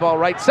 3-ball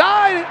right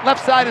side,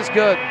 left side is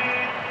good.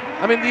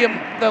 I mean,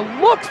 the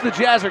looks the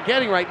Jazz are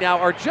getting right now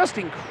are just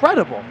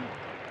incredible.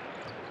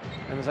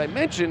 And as I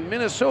mentioned,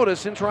 Minnesota,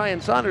 since Ryan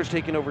Saunders,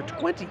 taken over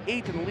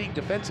 28th in the league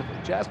defensively.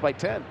 Jazz by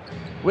 10.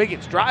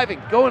 Wiggins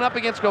driving, going up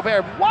against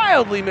Gobert,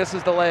 wildly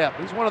misses the layup.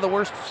 He's one of the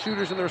worst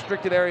shooters in the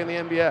restricted area in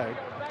the NBA.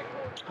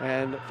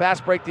 And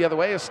fast break the other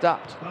way is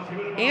stopped.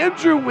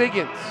 Andrew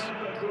Wiggins,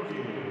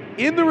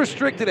 in the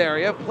restricted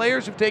area,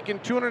 players who've taken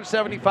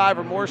 275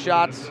 or more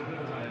shots,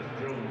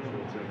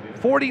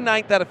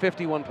 49th out of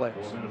 51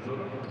 players.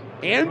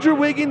 Andrew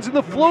Wiggins in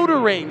the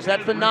floater range,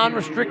 that's the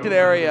non-restricted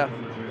area.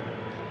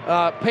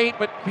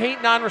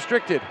 Paint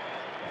non-restricted.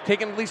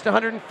 Taken at least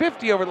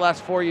 150 over the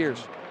last 4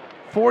 years.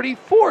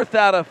 44th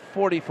out of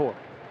 44.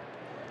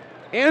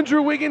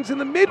 Andrew Wiggins in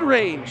the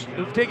mid-range,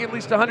 who've taken at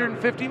least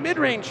 150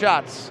 mid-range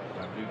shots.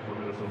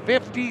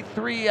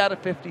 53 out of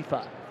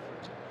 55.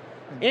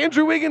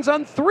 Andrew Wiggins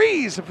on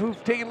threes,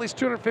 who've taken at least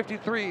 250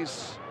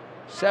 threes.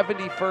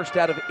 71st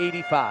out of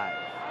 85.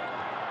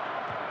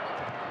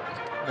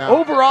 Now,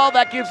 overall,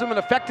 that gives them an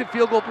effective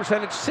field goal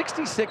percentage,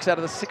 66 out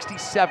of the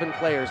 67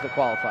 players that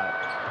qualified.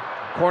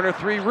 Corner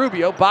 3,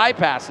 Rubio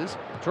bypasses,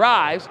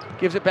 drives,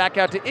 gives it back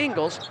out to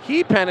Ingles.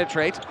 He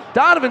penetrates.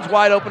 Donovan's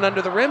wide open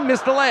under the rim,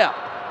 missed the layup.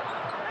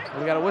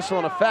 We got a whistle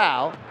and a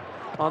foul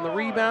on the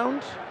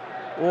rebound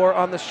or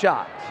on the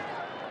shot.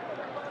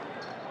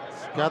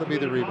 It's got to be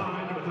the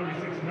rebound.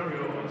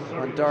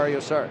 On Dario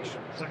Saric.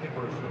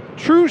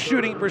 True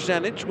shooting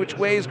percentage, which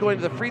way is going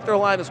to the free throw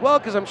line as well,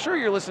 because I'm sure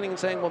you're listening and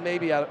saying, well,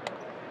 maybe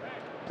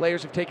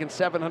players have taken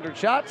 700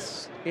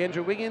 shots.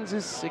 Andrew Wiggins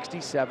is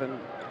 67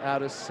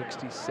 out of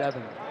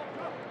 67.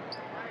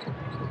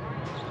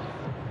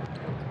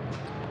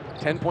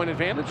 10-point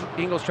advantage.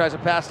 Ingles tries a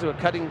pass to a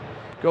cutting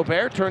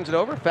Gobert, turns it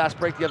over, fast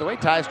break the other way.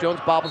 Tyus Jones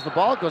bobbles the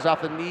ball, goes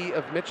off the knee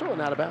of Mitchell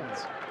and out of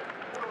bounds.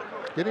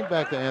 Getting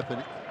back to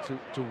Anthony,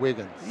 to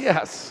Wiggins.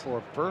 Yes.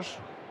 For first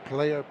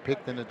player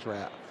picked in the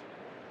draft,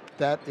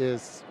 that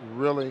is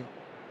really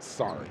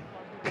sorry.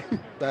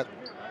 That,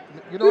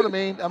 you know what I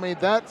mean? I mean,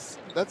 that's.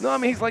 No, I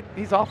mean,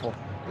 he's awful.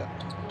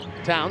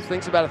 Towns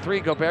thinks about a three.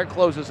 Gobert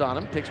closes on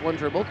him, takes one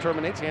dribble,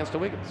 terminates, hands to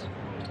Wiggins.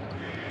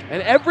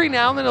 And every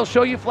now and then he'll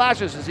show you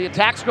flashes as he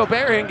attacks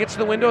Gobert and gets to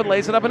the window and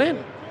lays it up and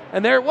in.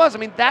 And there it was. I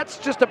mean, that's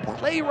just a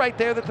play right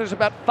there that there's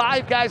about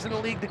 5 guys in the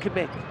league that could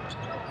make.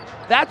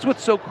 That's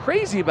what's so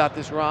crazy about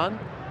this, Ron.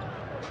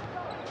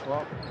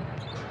 Well,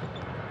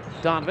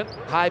 Donovan,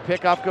 high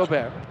pick off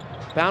Gobert.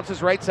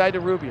 Bounces right side to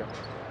Rubio.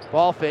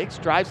 Ball fakes,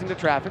 drives into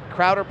traffic.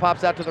 Crowder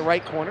pops out to the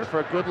right corner for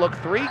a good look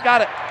three.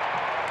 Got it.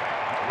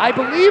 I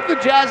believe the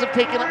Jazz have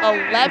taken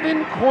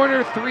 11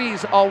 corner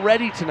threes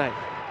already tonight.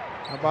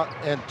 How about,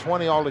 and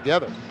 20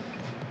 altogether.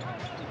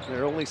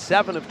 They're only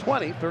 7 of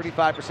 20,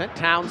 35%.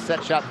 Towns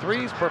set shot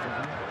threes,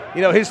 perfect.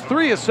 You know, his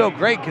three is so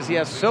great because he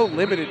has so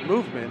limited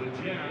movement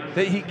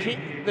that he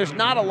can't, there's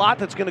not a lot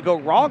that's going to go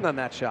wrong on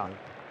that shot.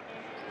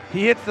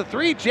 He hits the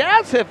three.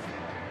 Jazz have,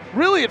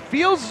 really it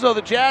feels as though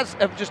the Jazz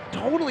have just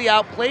totally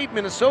outplayed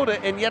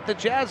Minnesota, and yet the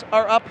Jazz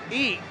are up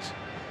 8.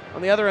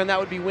 On the other end, that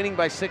would be winning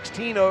by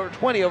 16 or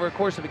 20 over the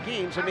course of a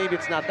game, so maybe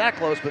it's not that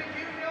close, but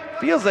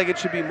feels like it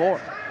should be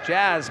more.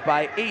 Jazz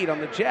by 8 on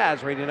the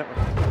Jazz Radio Network.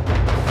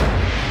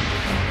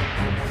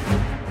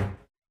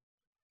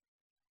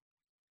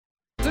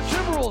 The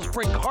Timberwolves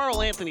bring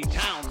Karl Anthony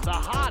Towns, the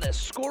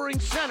hottest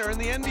scoring center in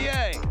the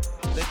NBA.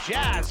 The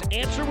Jazz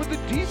answer with the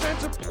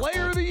Defensive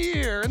Player of the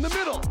Year in the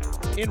middle,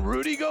 in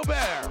Rudy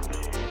Gobert.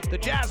 The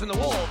Jazz and the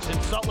Wolves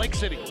in Salt Lake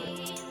City.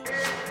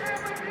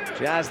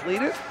 Jazz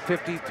lead it,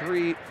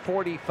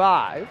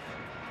 53-45.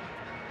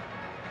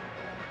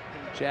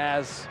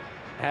 Jazz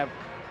have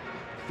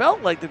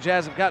felt like the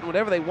Jazz have gotten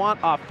whatever they want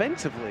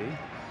offensively.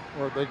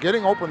 Well, they're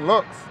getting open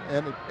looks,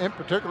 and in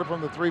particular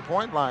from the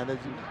three-point line. As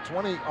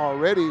 20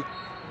 already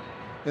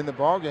in the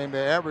ball game,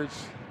 they average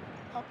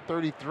up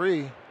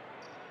 33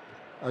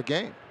 a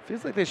game.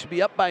 Feels like they should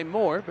be up by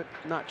more, but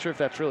not sure if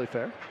that's really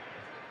fair.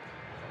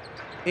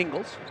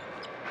 Ingles,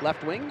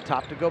 left wing,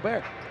 top to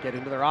Gobert. Get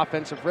into their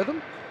offensive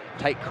rhythm.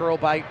 Tight curl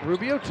by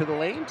Rubio to the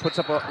lane, puts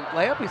up a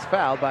layup. He's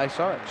fouled by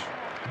Saric.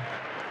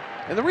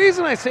 And the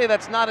reason I say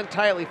that's not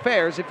entirely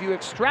fair is if you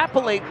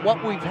extrapolate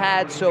what we've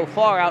had so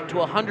far out to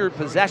 100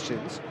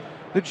 possessions,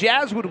 the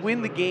Jazz would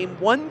win the game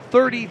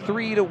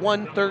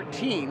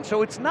 133-113.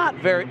 So it's not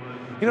very,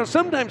 you know,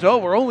 sometimes,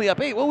 we're only up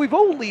 8. Well, we've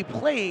only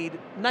played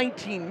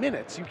 19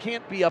 minutes. You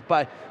can't be up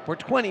by, or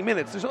 20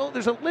 minutes.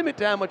 There's a limit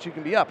to how much you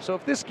can be up. So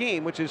if this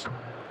game, which is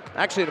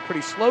actually at a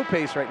pretty slow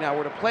pace right now,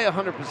 were to play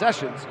 100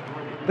 possessions,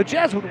 the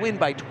Jazz would win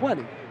by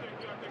 20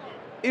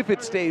 if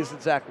it stays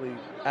exactly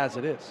as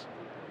it is.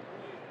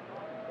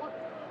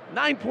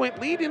 9-point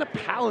lead in a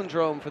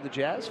palindrome for the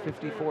Jazz,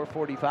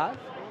 54-45.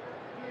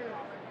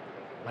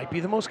 Might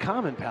be the most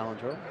common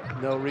palindrome.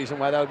 No reason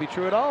why that would be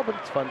true at all, but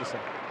it's fun to say.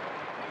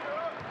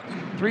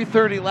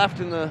 3:30 left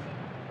in the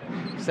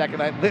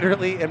second. I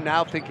literally am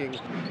now thinking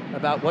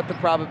about what the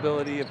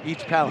probability of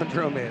each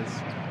palindrome is.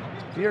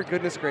 Dear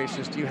goodness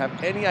gracious, do you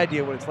have any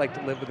idea what it's like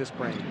to live with this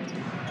brain?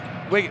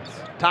 Wiggins,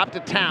 top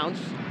to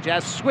Towns.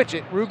 Jazz switch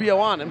it. Rubio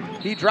on him.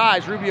 He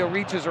drives. Rubio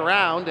reaches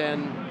around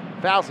and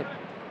fouls him.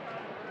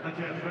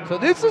 So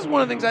this is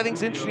one of the things I think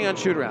is interesting on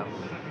shoot-around.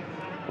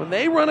 When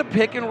they run a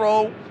pick and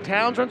roll,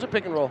 Towns runs a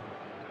pick and roll,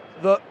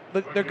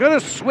 they're going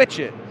to switch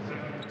it.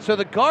 So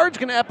the guard's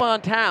going to up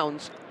on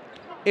Towns.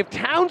 If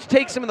Towns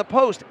takes him in the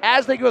post,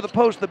 as they go to the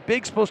post, the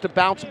big's supposed to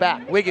bounce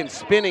back. Wiggins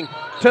spinning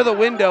to the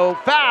window,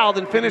 fouled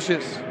and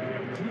finishes.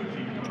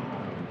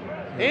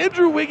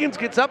 Andrew Wiggins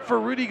gets up for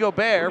Rudy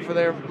Gobert for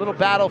their little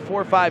battle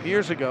 4 or 5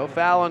 years ago.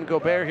 Foul on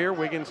Gobert here,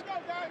 Wiggins.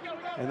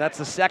 And that's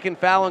the second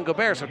foul on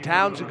Gobert. So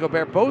Towns and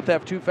Gobert both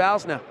have 2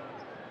 fouls now.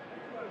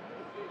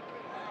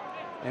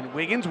 And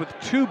Wiggins with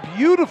 2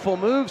 beautiful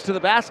moves to the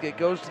basket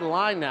goes to the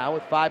line now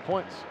with 5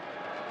 points.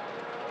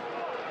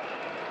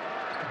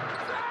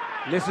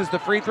 Misses the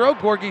free throw.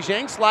 Gorgui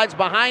Dieng slides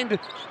behind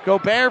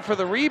Gobert for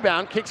the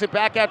rebound. Kicks it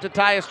back out to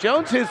Tyus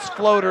Jones. His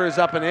floater is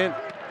up and in.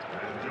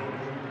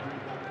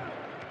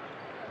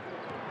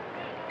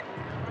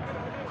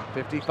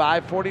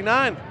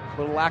 55-49. A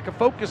little lack of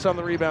focus on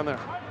the rebound there.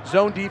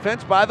 Zone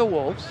defense by the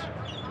Wolves.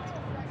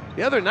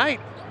 The other night,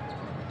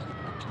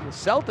 the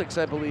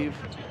Celtics, I believe,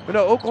 but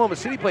no, Oklahoma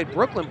City played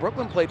Brooklyn.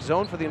 Brooklyn played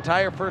zone for the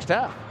entire first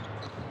half.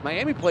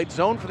 Miami played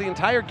zone for the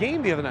entire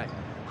game the other night.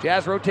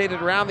 Jazz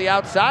rotated around the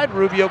outside.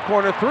 Rubio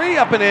corner 3,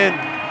 up and in.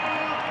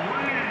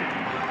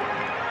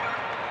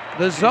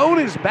 The zone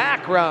is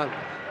back, Ron.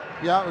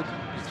 Yeah,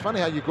 it's funny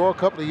how you go a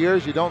couple of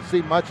years, you don't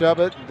see much of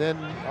it, and then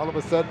all of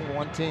a sudden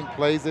one team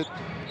plays it.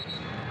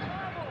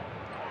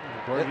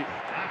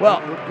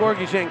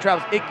 Gorgui Dieng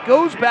travels. It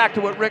goes back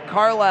to what Rick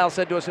Carlisle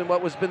said to us in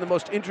what has been the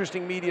most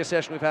interesting media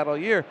session we've had all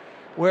year,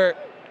 where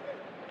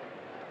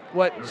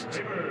what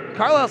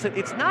Carlisle said,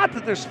 it's not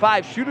that there's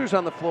 5 shooters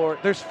on the floor,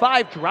 there's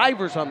 5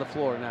 drivers on the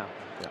floor now.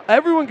 Yeah.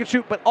 Everyone can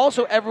shoot, but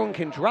also everyone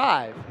can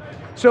drive.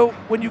 So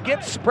when you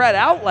get spread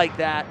out like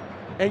that,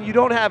 and you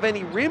don't have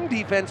any rim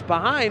defense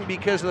behind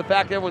because of the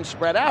fact that everyone's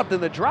spread out,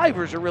 then the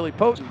drivers are really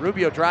potent.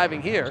 Rubio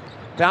driving here,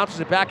 bounces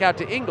it back out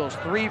to Ingles.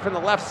 3 from the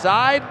left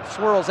side,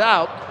 swirls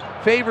out.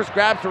 Favors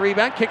grabs the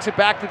rebound, kicks it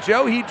back to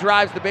Joe. He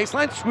drives the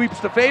baseline, sweeps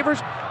to Favors,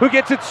 who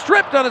gets it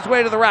stripped on his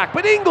way to the rack.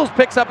 But Ingles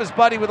picks up his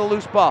buddy with a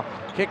loose ball.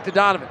 Kick to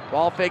Donovan.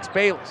 Ball fakes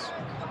Bayless.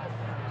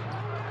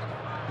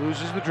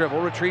 Loses the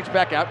dribble, retreats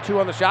back out. 2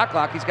 on the shot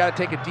clock. He's got to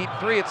take a deep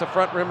 3. It's a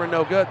front rimmer,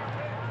 no good.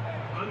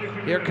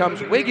 Here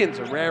comes Wiggins,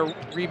 a rare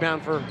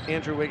rebound for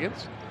Andrew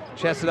Wiggins.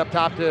 Chests it up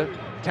top to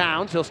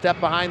Towns. He'll step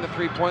behind the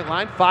three-point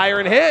line, fire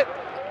and hit.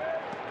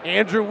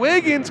 Andrew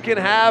Wiggins can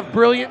have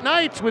brilliant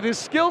nights with his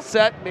skill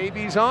set.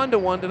 Maybe he's on to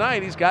one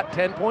tonight. He's got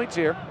 10 points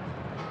here.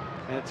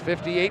 And it's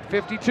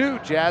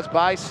 58-52, Jazz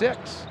by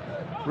 6.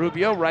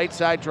 Rubio, right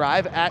side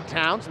drive at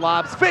Towns,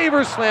 lobs,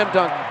 Favors, slam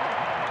dunk.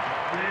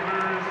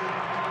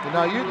 You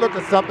know, you look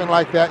at something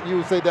like that, you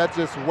would say that's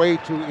just way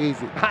too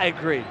easy. I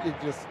agree.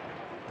 Just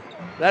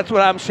That's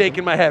what I'm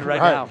shaking my head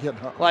right now. You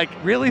know. Like,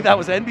 really? That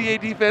was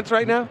NBA defense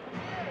right now?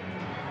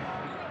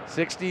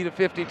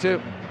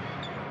 60-52.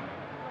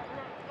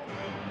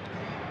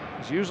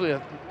 It's usually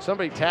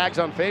somebody tags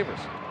on Favors.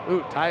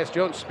 Ooh, Tyus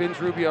Jones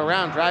spins Rubio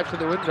around, drives to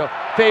the window.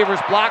 Favors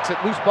blocks it.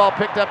 Loose ball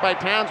picked up by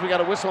Towns. We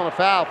got a whistle and a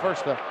foul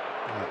first, though.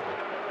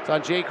 It's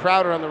on Jay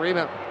Crowder on the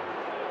rebound.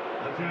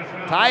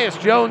 Tyus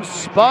Jones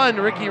spun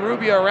Ricky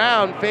Rubio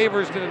around.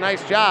 Favors did a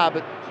nice job,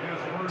 but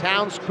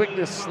Towns'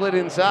 quickness slid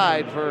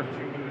inside for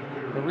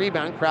the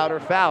rebound. Crowder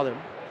fouled him.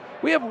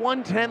 We have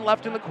 1:10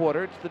 left in the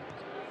quarter. It's the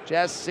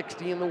Jazz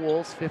 60 and the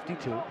Wolves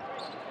 52.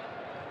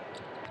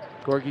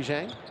 Gorgui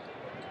Dieng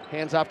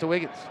hands off to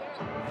Wiggins.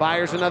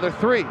 Fires another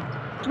 3.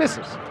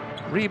 Misses.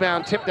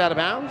 Rebound tipped out of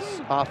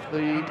bounds off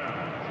the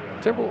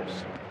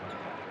Timberwolves.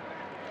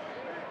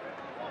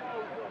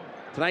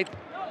 Tonight,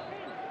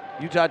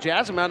 Utah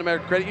Jazz and Mount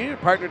America Credit Union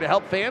partner to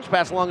help fans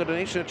pass along a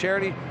donation to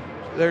charity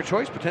their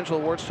choice. Potential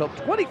awards total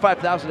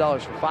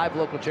 $25,000 for 5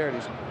 local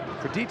charities.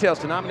 For details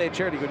to nominate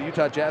charity, go to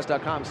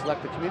utahjazz.com,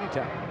 select the community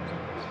tab.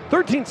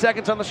 13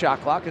 seconds on the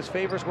shot clock as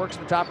Favors works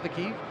at the top of the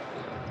key.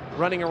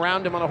 Running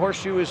around him on a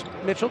horseshoe is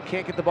Mitchell.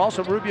 Can't get the ball,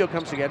 so Rubio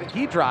comes to get it.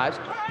 He drives,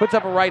 puts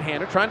up a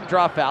right-hander, trying to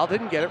draw a foul.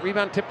 Didn't get it.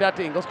 Rebound tipped out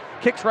to Ingles.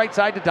 Kicks right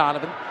side to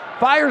Donovan.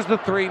 Fires the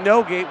 3.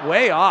 No gate.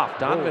 Way off.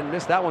 Donovan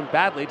missed that one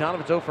badly.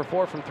 Donovan's 0 for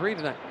 4 from 3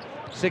 tonight.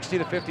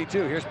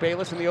 60-52. Here's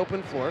Bayless in the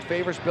open floor.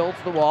 Favors builds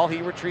the wall.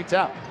 He retreats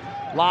out.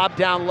 Lob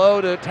down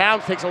low to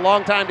Towns. Takes a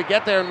long time to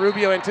get there, and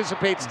Rubio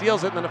anticipates,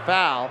 steals it, and then a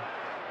foul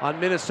on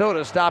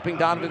Minnesota, stopping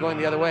Donovan going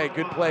the other way.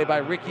 Good play by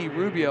Ricky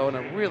Rubio, and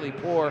a really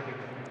poor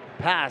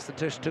pass that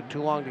just took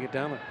too long to get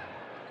down there.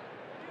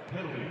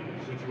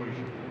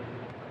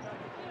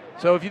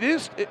 So if you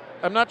did,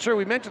 I'm not sure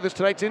we mentioned this,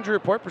 tonight's injury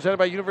report presented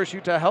by University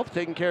of Utah Health,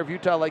 taking care of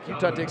Utah like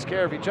Utah takes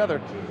care of each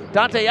other.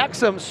 Dante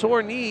Exum,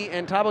 sore knee,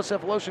 and Thabo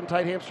Sefolosha,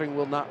 tight hamstring,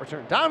 will not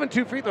return. Donovan,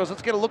 2 free throws.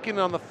 Let's get a look in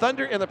on the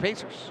Thunder and the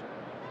Pacers.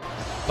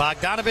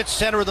 Bogdanovich,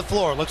 center of the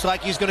floor. Looks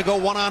like he's going to go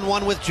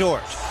one-on-one with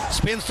George.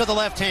 Spins to the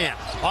left hand.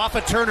 Off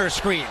a Turner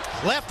screen.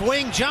 Left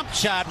wing jump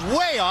shot.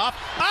 Way off.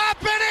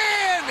 Up and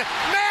in!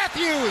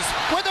 Matthews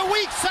with a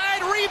weak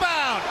side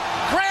rebound.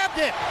 Grabbed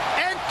it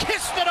and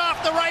kissed it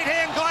off the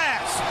right-hand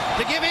glass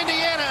to give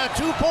Indiana a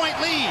 2-point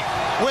lead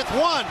with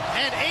 1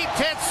 and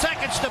 8/10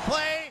 seconds to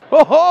play.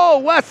 Oh,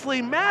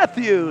 Wesley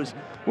Matthews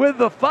with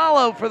the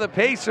follow for the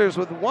Pacers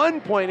with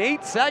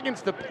 1.8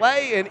 seconds to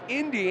play in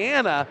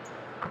Indiana.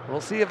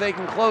 We'll see if they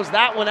can close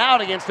that one out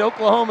against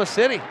Oklahoma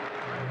City.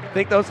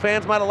 Think those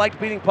fans might have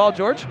liked beating Paul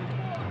George?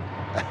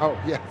 Oh,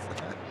 yes.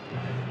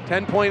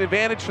 10-point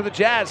advantage for the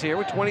Jazz here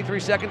with 23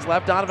 seconds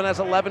left. Donovan has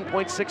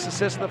 11.6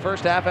 assists in the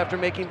first half after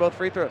making both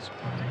free throws.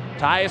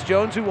 Tyus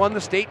Jones, who won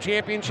the state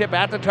championship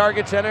at the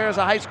Target Center as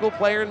a high school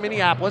player in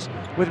Minneapolis,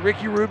 with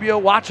Ricky Rubio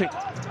watching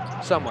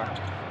somewhere.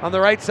 On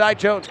the right side,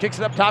 Jones kicks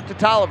it up top to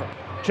Tolliver.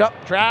 Jump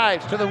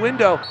drives to the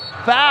window,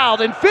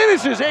 fouled, and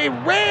finishes a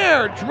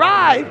rare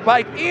drive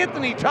by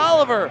Anthony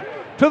Tolliver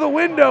to the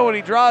window, and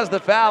he draws the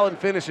foul and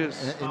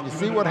finishes. And you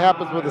see what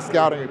happens with the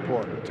scouting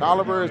report.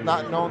 Tolliver is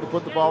not known to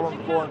put the ball on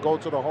the floor and go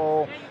to the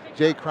hole.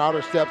 Jay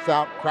Crowder steps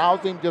out,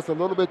 crowds him just a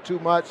little bit too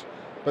much,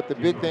 but the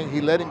big thing,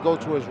 he let him go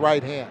to his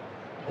right hand,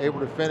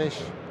 able to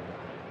finish.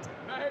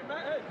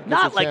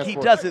 Not like he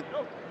doesn't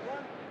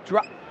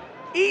drop.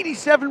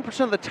 87%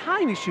 of the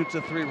time he shoots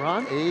a 3,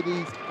 Ron.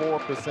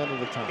 84% of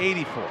the time.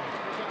 84.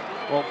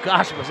 Well,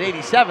 gosh, if it was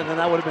 87, then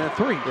that would have been a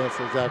 3. That's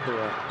exactly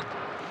right.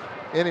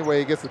 Anyway,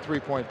 he gets a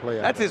 3-point play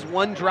out. That's his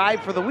one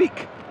drive for the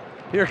week.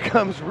 Here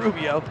comes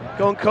Rubio,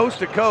 going coast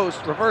to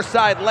coast. Reverse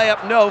side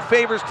layup, no.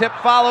 Favors tip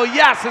follow,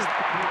 yes.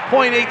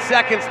 0.8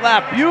 seconds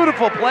left.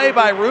 Beautiful play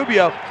by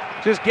Rubio.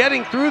 Just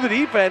getting through the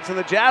defense, and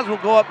the Jazz will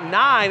go up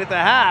 9 at the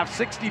half,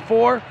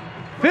 64-55.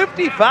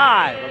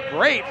 A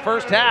great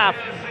first half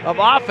of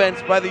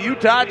offense by the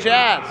Utah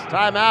Jazz.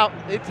 Timeout,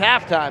 it's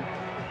halftime.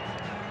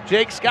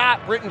 Jake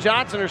Scott, Britton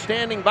Johnson are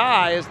standing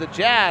by as the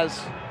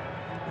Jazz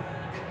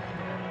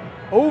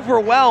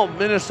overwhelm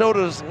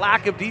Minnesota's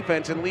lack of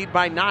defense and lead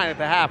by 9 at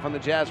the half on the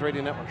Jazz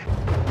Radio Network.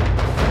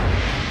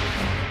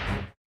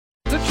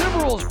 The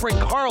Timberwolves bring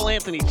Karl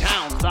Anthony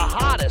Towns, the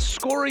hottest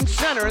scoring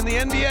center in the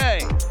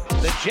NBA.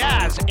 The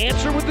Jazz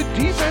answer with the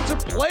Defensive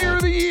Player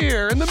of the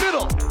Year in the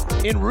middle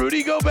in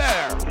Rudy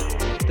Gobert.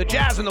 The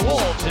Jazz and the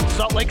Wolves in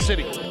Salt Lake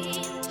City.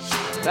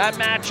 That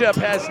matchup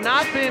has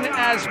not been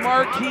as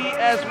marquee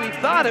as we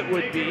thought it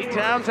would be.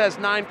 Towns has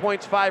 9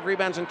 points, 5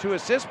 rebounds, and 2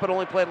 assists, but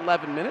only played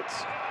 11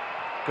 minutes.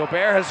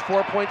 Gobert has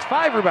 4 points,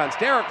 5 rebounds.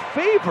 Derek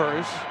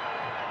Favors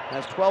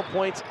has 12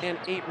 points and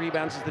 8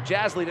 rebounds as the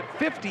Jazz lead at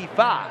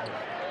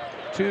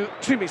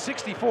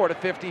 64 to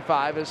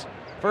 55 as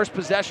first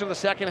possession of the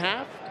second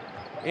half.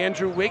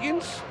 Andrew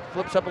Wiggins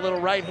flips up a little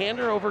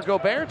right-hander over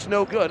Gobert. It's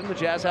no good, and the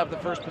Jazz have the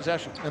first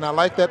possession. And I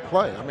like that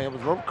play. I mean, it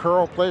was a little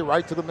curl play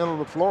right to the middle of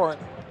the floor,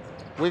 and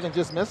Wiggins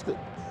just missed it.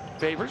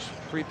 Favors,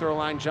 free throw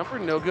line jumper,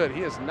 no good.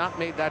 He has not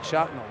made that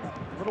shot in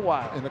a little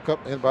while. In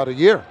about a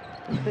year.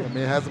 I mean,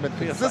 it hasn't been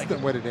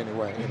consistent with it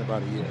anyway in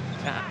about a year.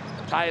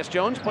 Tyus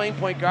Jones playing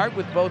point guard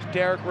with both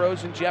Derrick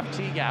Rose and Jeff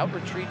Teague out.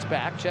 Retreats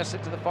back, chests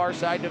it to the far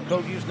side.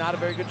 Okogiyu's not a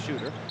very good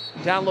shooter.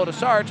 Down low to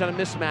Sarge on a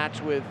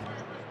mismatch with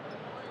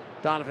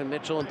Donovan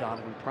Mitchell, and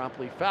Donovan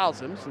promptly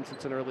fouls him since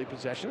it's an early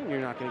possession and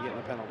you're not going to get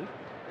in a penalty.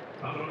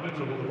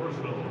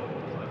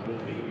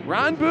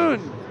 Ron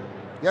Boone.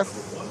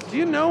 Yes. Do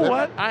you know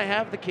what I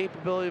have the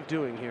capability of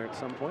doing here at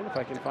some point, if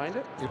I can find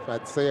it? If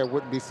I'd say I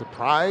wouldn't be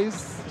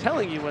surprised.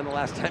 Telling you when the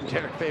last time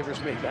Derek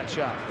Favors made that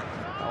shot.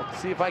 I'll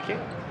see if I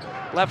can.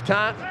 Left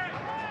time,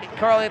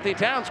 Karl Anthony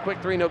Towns,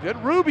 quick three, no good.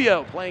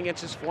 Rubio playing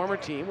against his former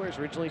team where he's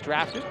originally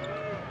drafted.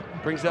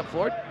 Brings up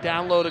floor,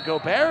 down low to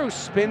Gobert, who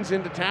spins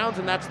into Towns,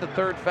 and that's the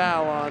third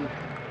foul on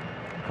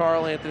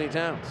Karl Anthony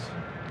Towns.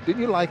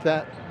 Didn't you like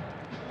that?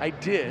 I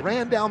did.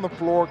 Ran down the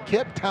floor,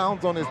 kept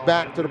Towns on his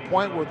back to the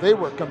point where they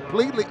were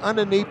completely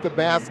underneath the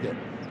basket.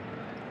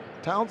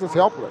 Towns is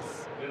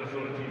helpless.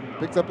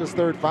 Picks up his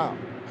third foul.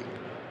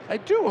 I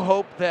do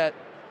hope that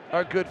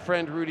our good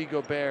friend Rudy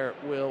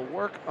Gobert will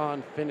work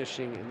on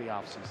finishing in the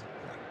offseason.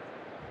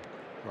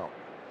 Well,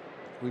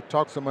 we've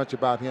talked so much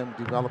about him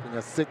developing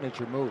a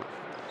signature move.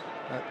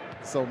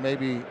 So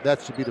maybe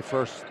that should be the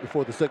first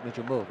before the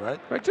signature move, right?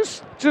 Right,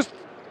 just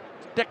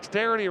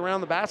dexterity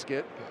around the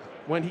basket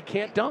when he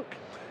can't dunk.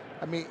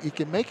 I mean, he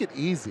can make it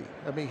easy.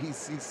 I mean, he's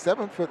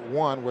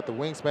 7'1" with the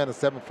wingspan of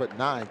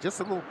 7'9". Just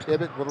a little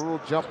pivot with a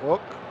little jump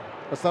hook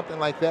or something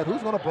like that.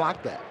 Who's going to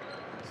block that?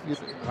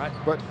 Right.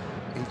 But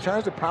he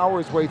tries to power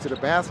his way to the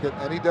basket,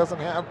 and he doesn't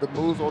have the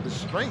moves or the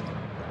strength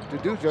to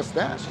do just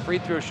that. His free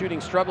throw shooting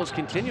struggles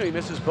continue. He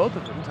misses both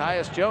of them.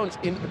 Tyus Jones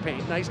into the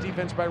paint. Nice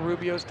defense by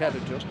Rubio's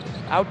tethered to him.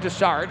 Out to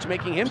Sarge,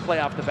 making him play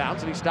off the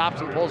bounce, and he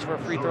stops and pulls for a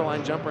free throw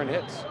line jumper and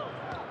hits.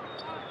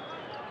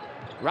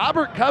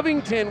 Robert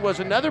Covington was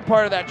another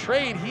part of that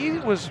trade. He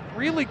was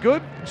really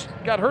good.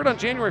 Got hurt on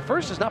January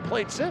 1st, has not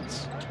played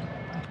since.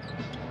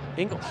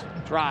 Ingles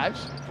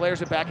drives,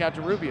 flares it back out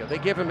to Rubio. They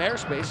give him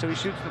airspace, so he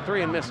shoots the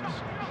three and misses.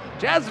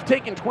 Jazz have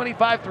taken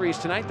 25 threes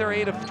tonight. They're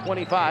 8 of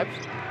 25.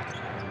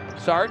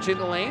 Sarge in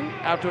the lane,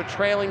 out to a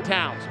trailing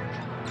Towns.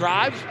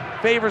 Drives,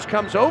 Favors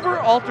comes over,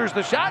 alters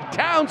the shot.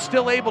 Towns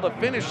still able to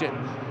finish it.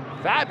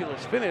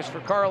 Fabulous finish for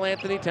Karl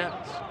Anthony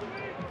Towns.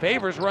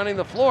 Favors running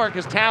the floor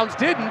because Towns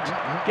didn't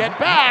get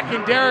back,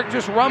 and Derek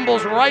just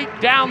rumbles right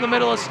down the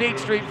middle of State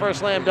Street for a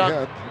slam dunk.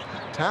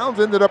 Yeah, Towns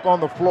ended up on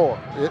the floor,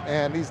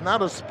 and he's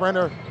not a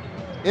sprinter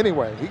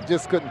anyway. He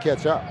just couldn't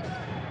catch up.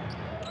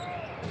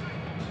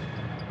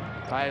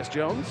 Tyus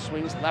Jones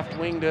swings left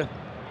wing to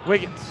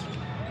Wiggins.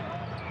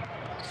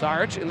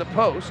 Sarge in the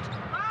post,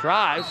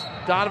 drives.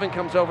 Donovan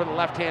comes over the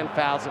left hand,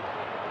 fouls him.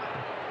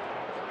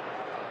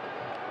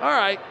 All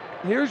right,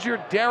 here's your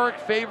Derek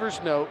Favors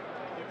note.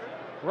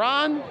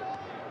 Ron,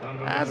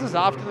 as is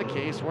often the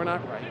case, we're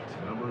not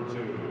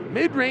right.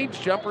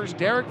 Mid-range jumpers,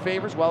 Derek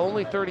Favors, while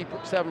only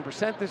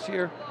 37% this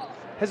year,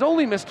 has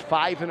only missed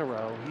 5 in a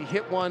row. He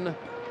hit one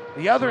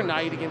the other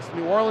night against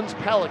New Orleans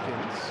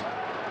Pelicans.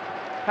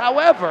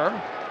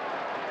 However,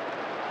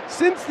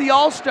 since the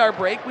All-Star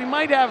break, we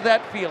might have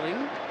that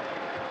feeling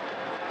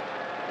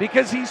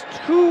because he's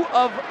 2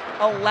 of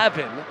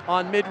 11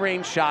 on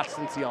mid-range shots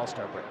since the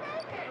All-Star break.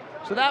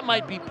 So that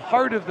might be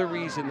part of the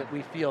reason that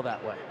we feel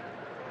that way.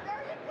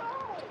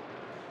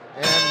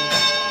 And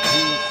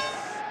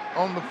he's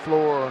on the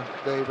floor,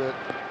 David.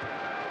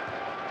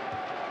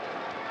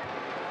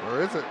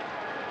 Where is it?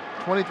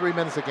 23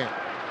 minutes a game.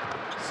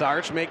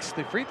 Sarge makes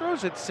the free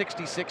throws at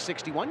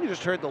 66-61. You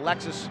just heard the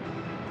Lexus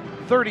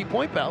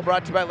 30-point bell,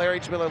 brought to you by Larry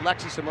H. Miller,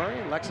 Lexus & Murray,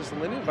 and Lexus &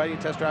 Linden, inviting you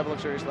to test drive a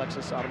luxurious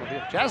Lexus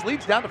automobile. Jazz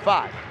leads down to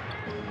 5.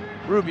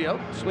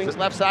 Rubio swings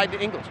left side to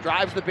Ingles,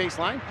 drives the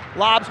baseline,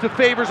 lobs to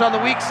Favors on the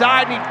weak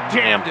side, and he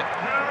jammed it.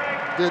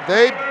 Did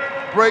they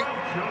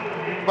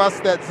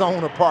bust that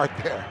zone apart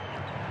there?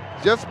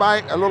 Just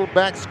by a little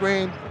back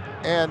screen,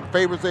 and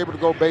Favors able to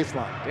go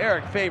baseline.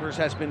 Derek Favors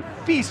has been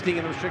feasting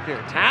in the restricted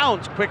area.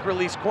 Towns quick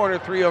release corner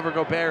three over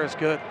Gobert is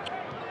good.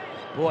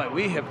 Boy,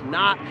 we have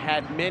not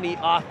had many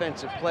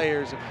offensive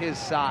players of his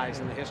size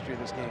in the history of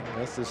this game.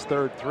 That's his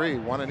third three,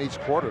 one in each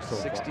quarter so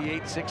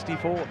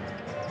 68-64.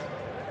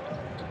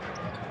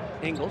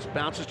 Ingles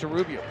bounces to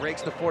Rubio,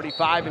 breaks the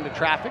 45 into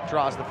traffic,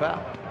 draws the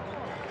foul.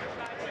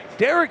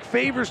 Derek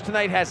Favors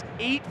tonight has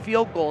 8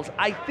 field goals.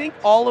 I think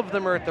all of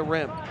them are at the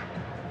rim.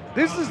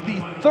 This is the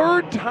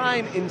third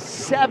time in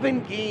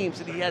 7 games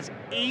that he has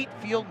 8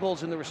 field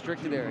goals in the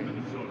restricted area.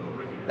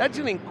 That's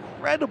an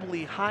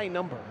incredibly high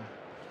number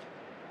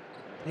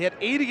He had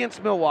 8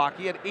 against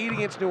Milwaukee, he had 8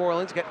 against New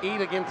Orleans, got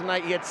 8 again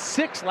tonight. He had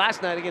 6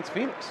 last night against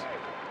Phoenix.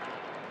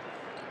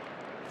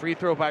 Free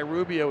throw by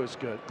Rubio is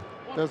good.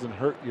 Doesn't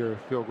hurt your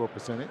field goal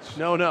percentage.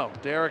 No.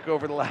 Derek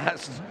over the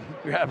last,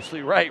 you're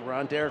absolutely right,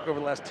 Ron. Derek over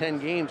the last 10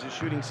 games is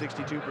shooting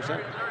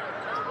 62%.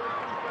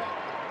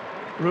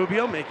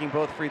 Rubio making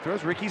both free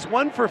throws. Ricky's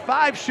 1 for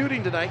 5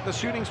 shooting tonight. The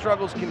shooting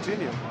struggles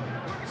continue.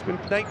 It's been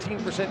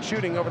 19%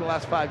 shooting over the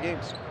last 5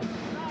 games.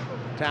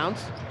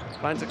 Towns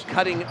finds a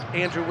cutting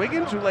Andrew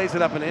Wiggins, who lays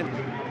it up and in.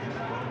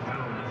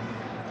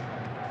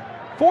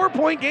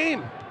 4-point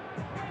game.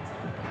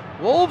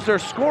 Wolves are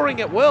scoring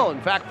at will.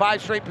 In fact,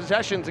 5 straight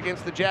possessions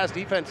against the Jazz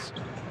defense.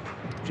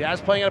 Jazz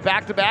playing on a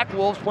back-to-back,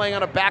 Wolves playing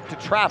on a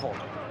back-to-travel,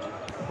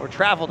 or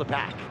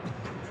travel-to-back.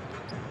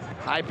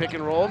 High pick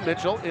and roll,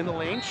 Mitchell in the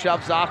lane,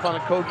 shoves off on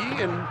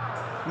Okogie and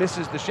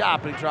misses the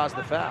shot, but he draws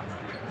the foul.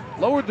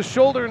 Lowered the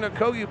shoulder, and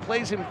Okogie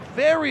plays him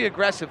very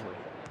aggressively.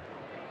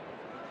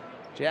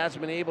 Jazz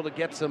have been able to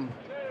get some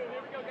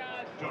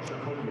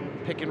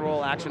pick and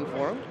roll action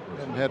for him.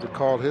 Haven't had to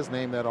call his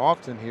name that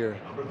often here.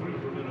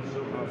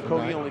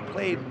 Okogie only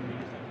played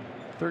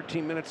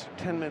 13 minutes,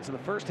 10 minutes in the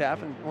first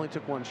half and only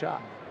took 1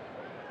 shot.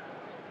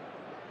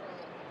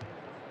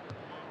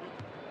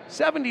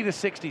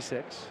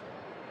 70-66.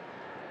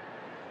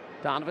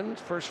 Donovan's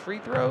first free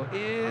throw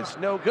is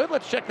no good.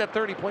 Let's check that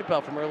 30-point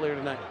bell from earlier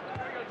tonight.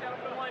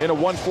 In a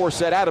 1-4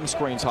 set, Adams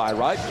screens high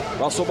right.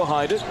 Russell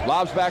behind it.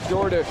 Lobs back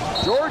door to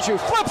George, who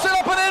flips it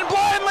up and in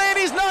blindly, and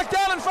he's knocked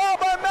down and fouled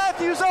by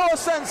Matthews. Oh, a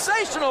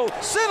sensational,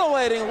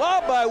 scintillating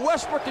lob by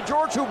Westbrook to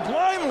George, who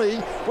blindly,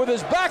 with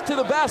his back to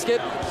the basket,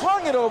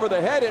 flung it over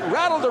the head. It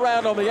rattled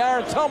around on the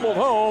iron, tumbled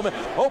home,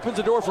 opens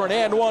the door for an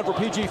and one for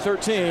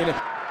PG-13.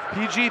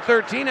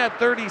 PG-13 had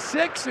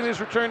 36 in his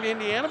return to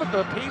Indiana, but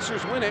the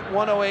Pacers win it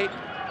 108-106.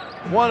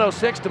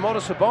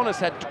 Domantas Sabonis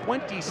had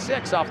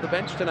 26 off the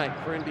bench tonight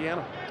for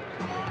Indiana.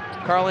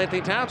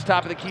 Karl-Anthony Towns,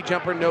 top of the key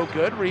jumper, no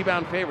good.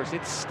 Rebound favors.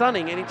 It's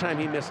stunning anytime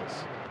he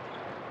misses.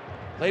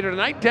 Later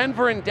tonight,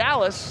 Denver and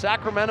Dallas.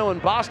 Sacramento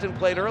and Boston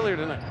played earlier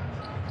tonight.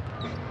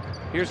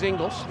 Here's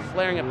Ingles,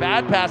 flaring a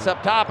bad pass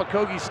up top.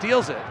 Okogie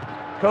steals it.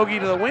 Okogie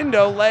to the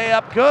window,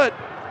 layup good.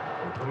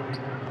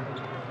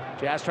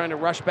 Jazz trying to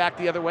rush back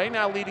the other way,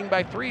 now leading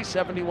by 3,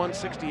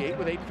 71-68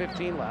 with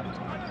 8:15 left.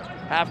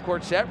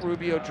 Half-court set,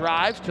 Rubio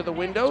drives to the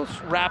windows,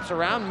 wraps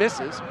around,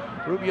 misses.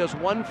 Rubio's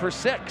 1 for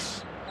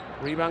 6.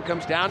 Rebound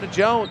comes down to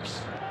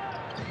Jones.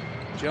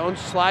 Jones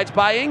slides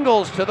by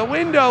Ingles to the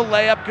window,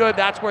 layup good.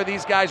 That's where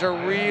these guys are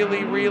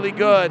really, really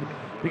good,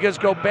 because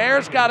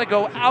Gobert's got to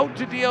go out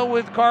to deal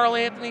with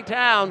Karl-Anthony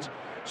Towns.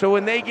 So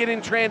when they get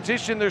in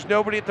transition, there's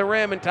nobody at the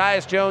rim, and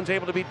Tyus Jones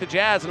able to beat the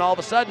Jazz, and all of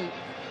a sudden,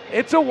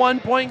 it's a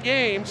 1-point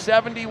game,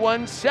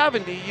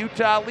 71-70.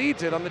 Utah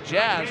leads it on the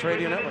Jazz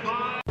Radio Network.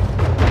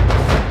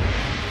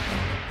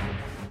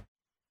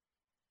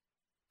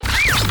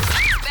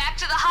 Back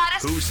to the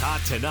hottest. Who's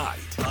hot tonight?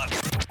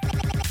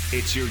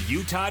 It's your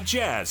Utah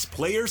Jazz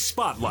Player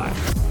Spotlight.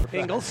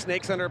 Ingles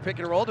snakes under a pick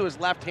and roll to his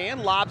left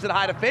hand, lobs it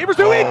high to Favors,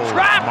 who in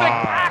traffic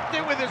packed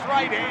it with his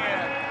right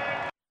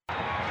hand.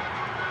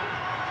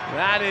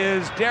 That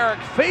is Derek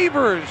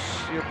Favors,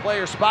 your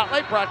Player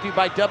Spotlight, brought to you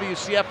by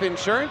WCF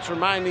Insurance,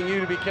 reminding you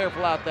to be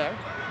careful out there.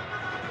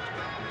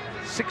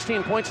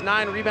 16 points,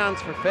 9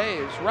 rebounds for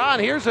Faves. Ron,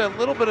 here's a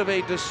little bit of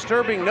a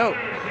disturbing note.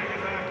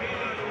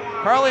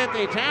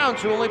 Karl-Anthony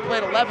Towns, who only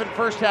played 11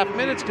 first-half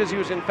minutes because he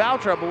was in foul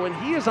trouble, when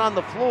he is on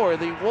the floor,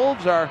 the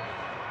Wolves are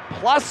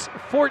plus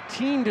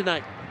 14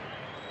 tonight.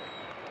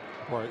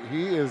 Boy,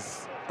 he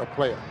is a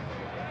player.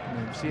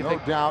 I mean, no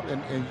doubt,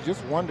 and you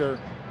just wonder,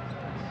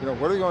 you know,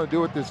 what are they going to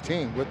do with this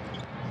team? With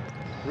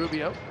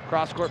Rubio,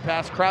 cross-court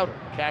pass, Crowder.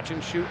 Catch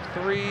and shoot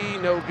 3,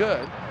 no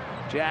good.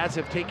 Jazz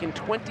have taken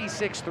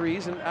 26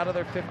 threes and out of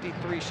their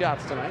 53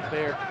 shots tonight.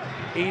 They're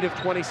 8 of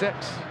 26.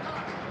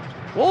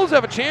 Wolves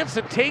have a chance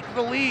to take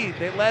the lead.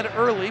 They led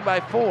early by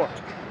 4.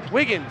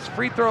 Wiggins,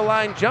 free throw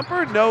line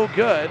jumper, no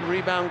good.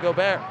 Rebound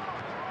Gobert.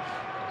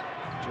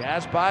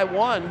 Jazz by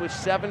 1 with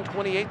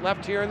 7:28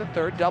 left here in the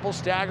third. Double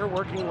stagger,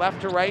 working left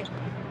to right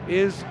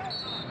is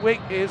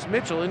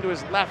Mitchell into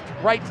his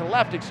right to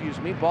left,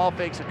 Ball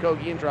fakes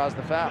Okogie and draws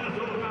the foul.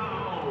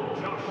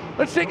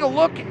 Let's take a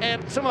look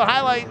at some of the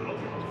highlight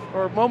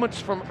or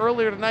moments from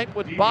earlier tonight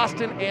with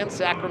Boston and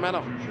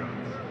Sacramento.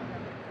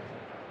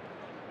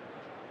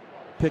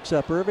 Picks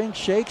up Irving,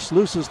 shakes,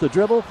 looses the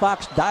dribble.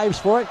 Fox dives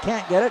for it,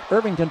 can't get it.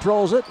 Irving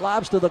controls it,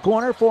 lobs to the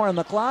corner, 4 on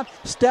the clock.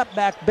 Step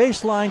back,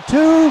 baseline,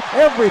 2.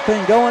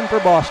 Everything going for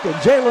Boston.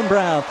 Jaylen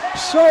Brown,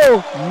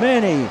 so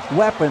many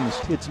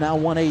weapons. It's now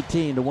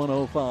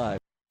 118-105.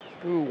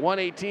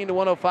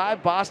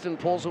 118-105. Boston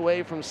pulls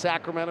away from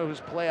Sacramento,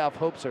 whose playoff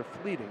hopes are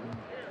fleeting.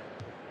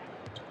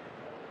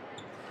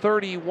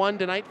 31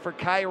 tonight for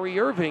Kyrie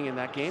Irving in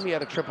that game. He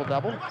had a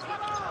triple-double.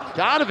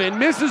 Donovan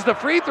misses the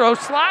free throw,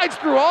 slides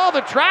through all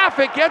the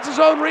traffic, gets his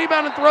own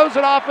rebound and throws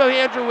it off of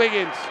Andrew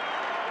Wiggins.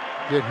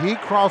 Did he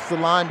cross the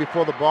line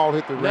before the ball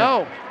hit the rim?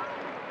 No.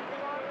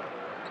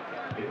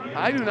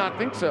 I do not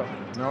think so.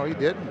 No, he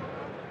didn't.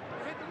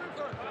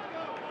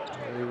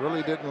 He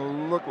really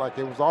didn't look like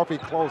it was awfully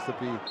close.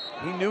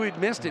 He knew he'd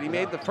missed it. He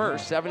made the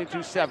first,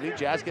 72-70.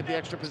 Jazz get the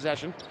extra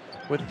possession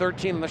with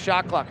 13 on the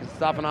shot clock.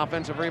 It's off an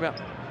offensive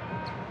rebound.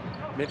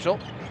 Mitchell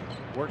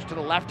works to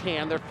the left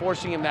hand. They're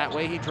forcing him that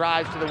way. He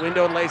drives to the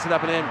window and lays it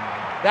up and in.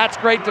 That's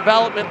great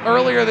development.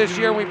 Earlier this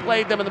year, we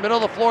played them in the middle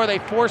of the floor. They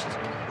forced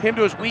him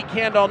to his weak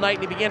hand all night,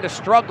 and he began to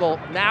struggle.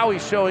 Now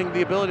he's showing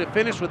the ability to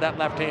finish with that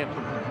left hand.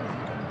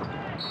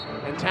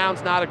 And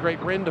Towns not a great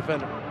rim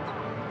defender.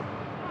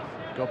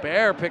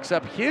 Gobert picks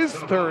up his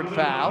third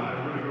foul.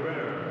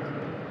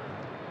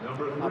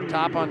 Up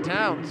top on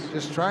Towns.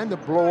 Just trying to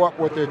blow up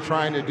what they're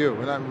trying to do.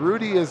 And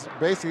Rudy is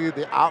basically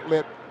the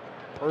outlet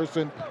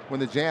person when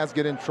the Jazz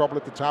get in trouble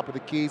at the top of the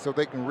key so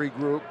they can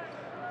regroup.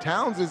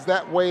 Towns is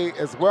that way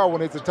as well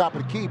when it's the top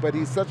of the key, but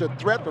he's such a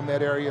threat from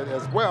that area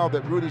as well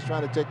that Rudy's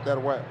trying to take that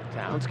away.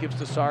 Towns gives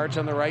to Sarge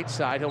on the right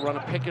side. He'll run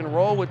a pick and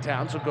roll with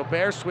Towns, so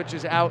Gobert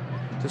switches out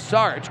to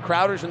Sarge.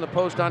 Crowder's in the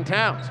post on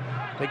Towns.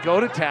 They go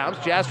to Towns.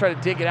 Jazz try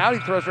to dig it out. He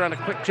throws around a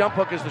quick jump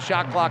hook as the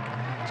shot clock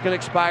is going to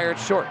expire.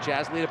 It's short.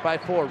 Jazz lead it by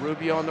 4.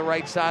 Rubio on the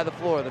right side of the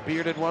floor. The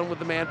bearded one with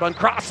the man bun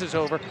crosses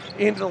over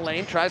into the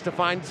lane, tries to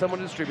find someone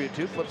to distribute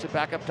to, flips it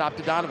back up top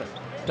to Donovan.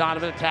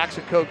 Donovan attacks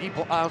Okogie,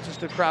 bounces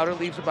to Crowder,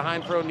 leaves it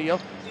behind for O'Neal,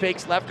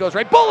 fakes left, goes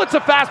right, bullets a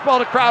fastball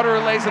to Crowder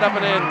and lays it up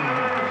and in.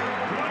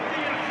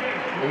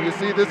 And you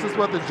see, this is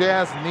what the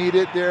Jazz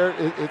needed there.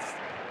 It's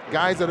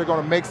guys that are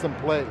going to make some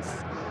plays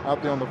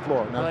out there on the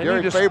floor. Now,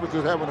 Gary Favors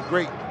is having a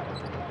great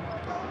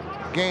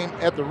game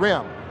at the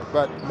rim,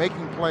 but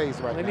making plays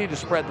right now. They need to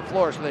spread the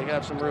floor so they can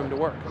have some room to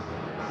work.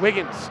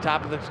 Wiggins,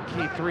 top of the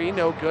key three,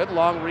 no good.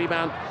 Long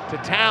rebound to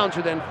Towns,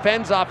 who then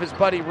fends off his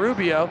buddy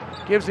Rubio,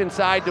 gives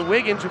inside to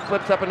Wiggins, who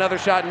flips up another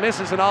shot and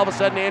misses, and all of a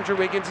sudden Andrew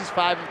Wiggins is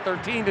 5 of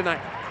 13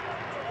 tonight.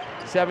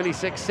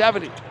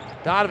 76-70.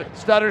 Donovan,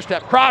 stutter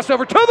step,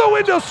 crossover to the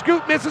window,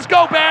 scoop, misses,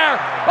 Gobert!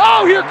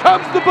 Oh, here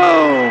comes the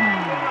boom!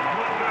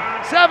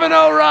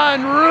 7-0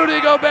 run,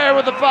 Rudy Gobert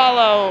with the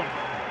follow.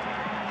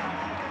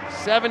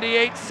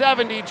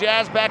 78-70,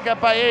 Jazz back up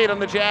by 8 on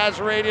the Jazz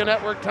Radio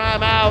Network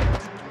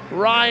timeout.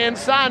 Ryan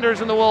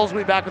Saunders and the Wolves will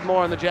be back with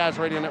more on the Jazz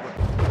Radio Network.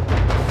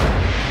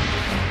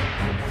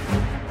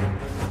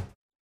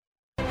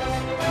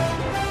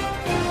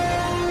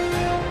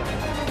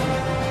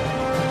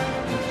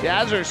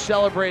 Jazz are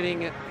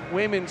celebrating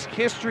Women's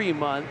History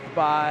Month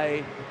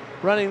by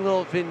running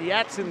little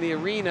vignettes in the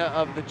arena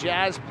of the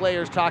Jazz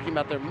players talking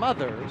about their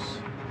mothers.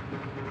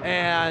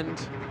 And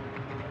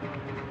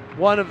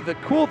one of the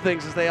cool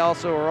things is they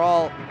also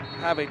all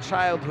have a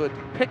childhood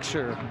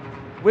picture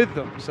with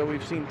them. So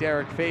we've seen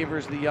Derek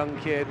Favors, the young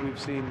kid. We've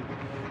seen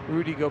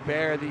Rudy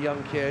Gobert, the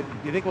young kid.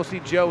 You think we'll see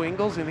Joe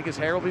Ingles? You think his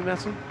hair will be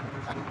messy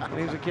when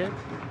he was a kid?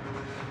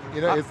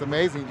 You know, it's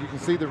amazing. You can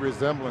see the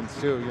resemblance,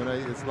 too. You know,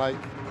 it's like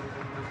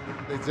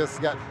they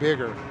just got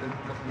bigger.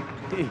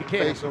 You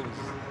can.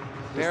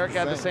 Derek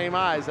had the same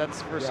eyes,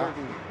 that's for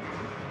certain.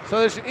 So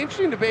there's an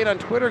interesting debate on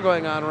Twitter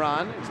going on,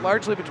 Ron. It's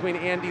largely between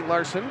Andy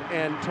Larson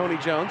and Tony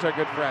Jones, our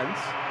good friends.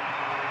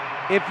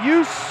 If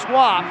you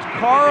swapped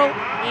Karl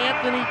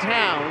Anthony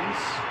Towns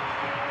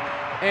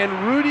and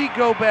Rudy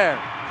Gobert,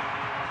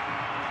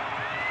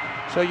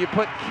 so you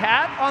put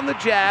Cat on the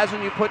Jazz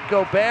and you put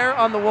Gobert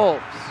on the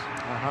Wolves,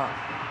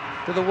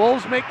 do the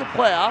Wolves make the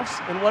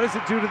playoffs, and what does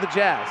it do to the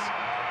Jazz?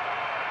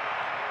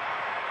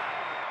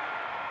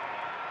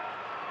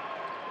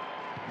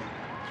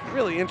 It's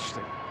really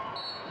interesting.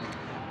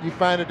 You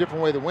find a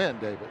different way to win,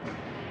 David.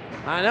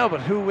 I know,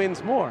 but who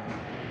wins more?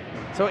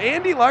 So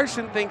Andy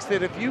Larson thinks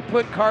that if you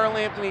put Karl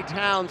Anthony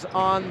Towns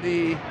on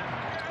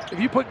if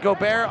you put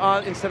Gobert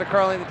on instead of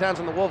Karl Anthony Towns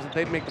on the Wolves, that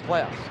they'd make the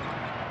playoffs.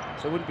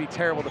 So it wouldn't be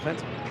terrible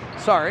defensively.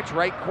 Sarge,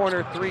 right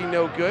corner three,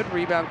 no good.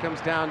 Rebound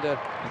comes down to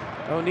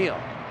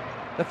O'Neal.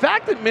 The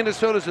fact that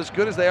Minnesota's as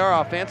good as they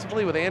are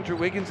offensively with Andrew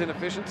Wiggins'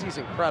 inefficiency is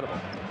incredible.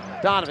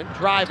 Donovan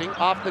driving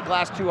off the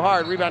glass too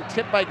hard. Rebound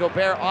tipped by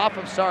Gobert off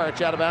of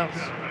Sarge, out of bounds.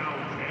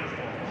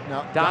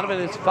 Now, Donovan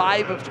is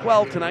 5 of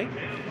 12 tonight.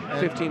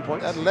 15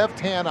 points. That left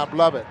hand, I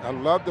love it. I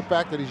love the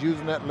fact that he's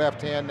using that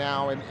left hand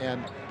now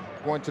and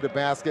going to the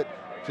basket.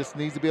 Just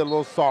needs to be a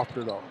little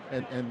softer, though.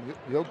 And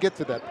he'll get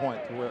to that point.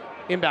 Where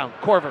inbound,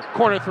 Korver,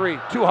 corner three,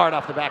 too hard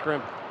off the back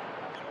rim.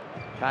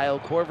 Kyle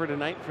Korver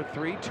tonight for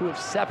 3, 2 of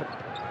 7.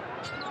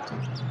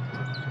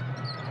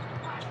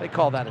 They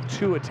call that a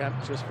 2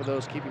 attempt, just for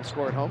those keeping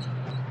score at home.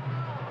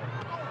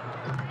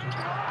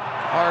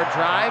 Hard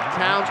drive,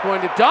 Towns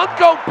going to dunk,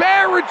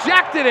 Gobert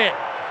rejected it.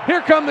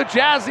 Here come the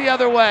Jazz the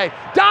other way.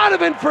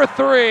 Donovan for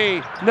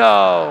 3.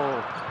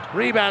 No.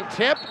 Rebound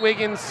tipped.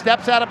 Wiggins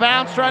steps out of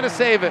bounds trying to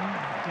save it.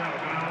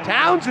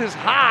 Towns is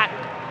hot.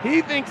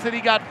 He thinks that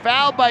he got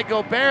fouled by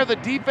Gobert. The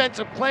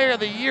defensive player of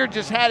the year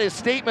just had his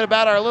statement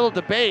about our little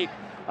debate.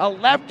 A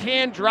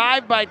left-hand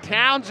drive by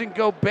Towns, and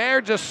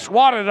Gobert just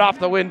swatted it off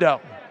the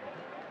window.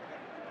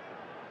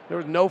 There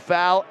was no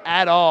foul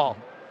at all.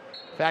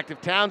 In fact,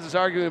 if Towns is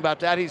arguing about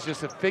that, he's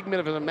just a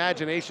figment of his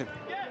imagination.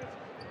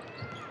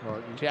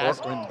 Jazz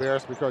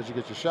embarrassed because you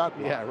get your shot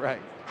blocked. Yeah,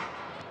 right.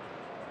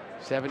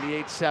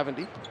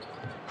 78-70.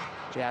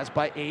 Jazz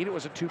by 8. It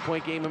was a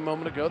 2-point game a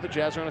moment ago. The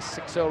Jazz are on a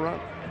 6-0 run.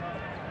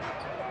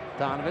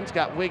 Donovan's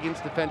got Wiggins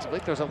defensively.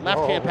 Throws a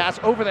left-hand pass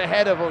over the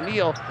head of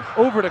O'Neal,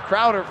 over to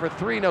Crowder for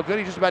 3. No good.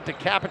 He just about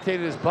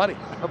decapitated his buddy.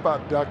 How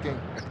about ducking?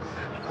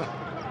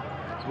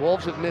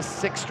 Wolves have missed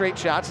 6 straight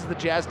shots as the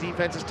Jazz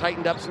defense has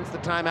tightened up since the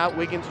timeout.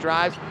 Wiggins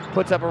drives,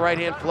 puts up a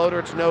right-hand floater.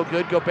 It's no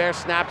good. Gobert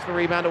snaps the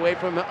rebound away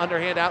from him.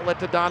 Underhand outlet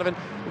to Donovan.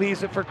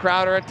 Leaves it for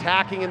Crowder,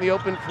 attacking in the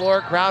open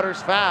floor.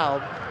 Crowder's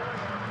fouled.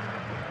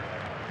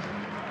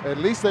 At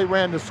least they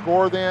ran the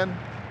score then.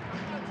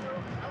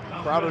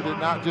 Crowder did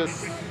not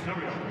just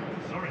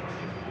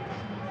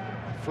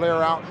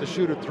flare out to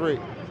shoot a 3.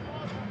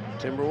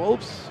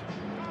 Timberwolves,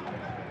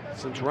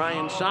 since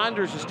Ryan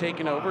Saunders has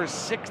taken over, is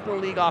 6th in the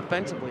league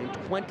offensively and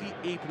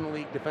 28th in the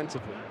league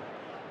defensively.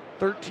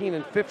 13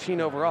 and 15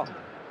 overall.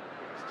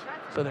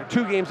 So they're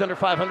 2 games under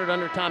 500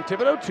 under Tom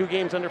Thibodeau, 2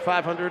 games under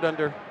 500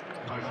 under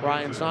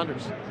Ryan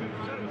Saunders.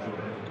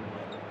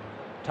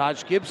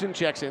 Taj Gibson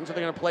checks in, so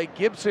they're going to play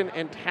Gibson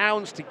and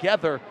Towns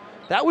together.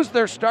 That was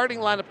their starting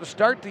lineup to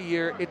start the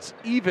year. It's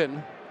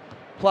even,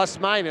 plus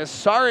minus.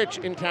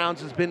 Saric in Towns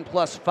has been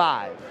plus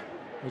 5.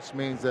 Which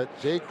means that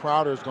Jay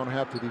Crowder is going to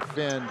have to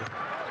defend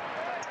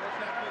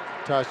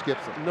Taj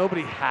Gibson.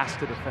 Nobody has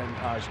to defend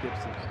Taj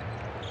Gibson.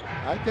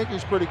 I think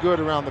he's pretty good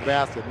around the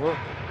basket.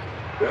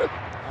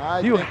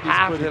 You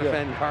have to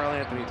defend Karl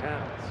Anthony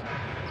Towns.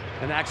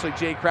 And actually,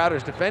 Jay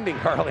Crowder's defending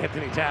Karl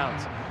Anthony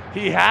Towns.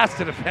 He has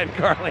to defend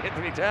Karl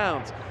Anthony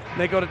Towns. And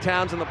they go to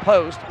Towns in the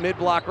post,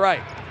 mid-block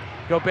right.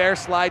 Gobert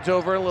slides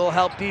over, a little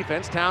help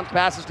defense. Towns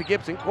passes to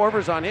Gibson.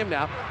 Korver's on him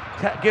now.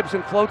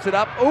 Gibson floats it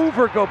up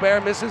over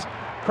Gobert, misses.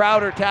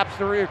 Korver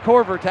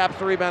taps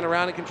the rebound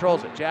around and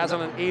controls it. Jazz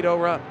on an 8-0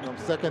 run.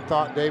 Second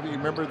thought, David, you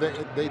remember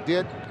they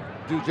did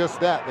do just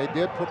that. They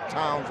did put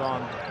Towns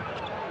on,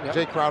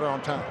 Jay Crowder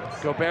on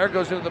Towns. Gobert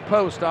goes into the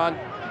post on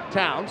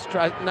Towns,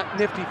 tries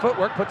nifty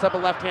footwork, puts up a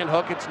left-hand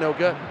hook. It's no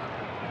good.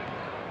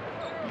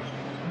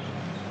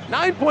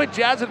 9-point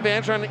Jazz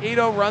advantage on an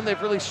 8-0 run.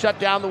 They've really shut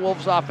down the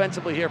Wolves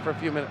offensively here for a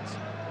few minutes.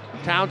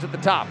 Towns at the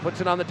top, puts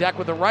it on the deck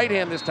with the right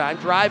hand this time,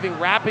 driving,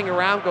 wrapping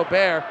around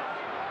Gobert,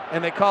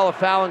 and they call a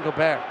foul on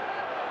Gobert.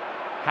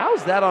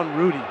 How's that on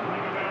Rudy?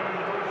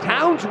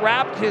 Towns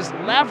wrapped his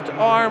left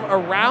arm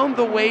around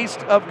the waist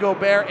of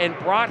Gobert and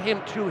brought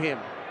him to him.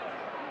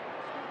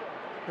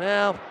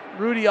 Well,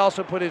 Rudy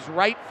also put his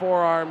right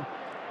forearm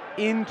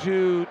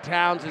into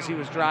Towns as he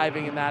was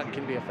driving, and that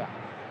can be a foul.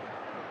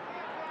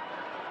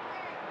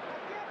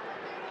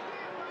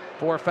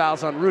 4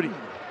 fouls on Rudy.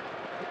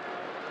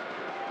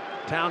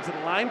 Towns at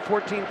the line,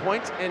 14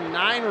 points and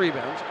 9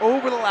 rebounds.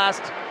 Over the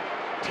last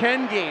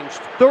 10 games,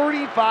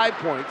 35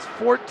 points,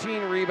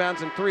 14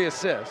 rebounds, and 3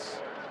 assists.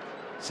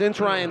 Since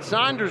Ryan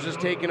Saunders has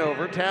taken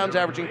over, Towns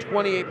averaging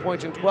 28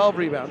 points and 12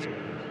 rebounds.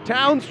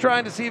 Towns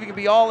trying to see if he can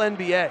be all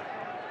NBA.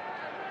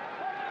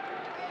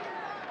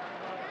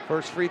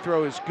 First free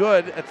throw is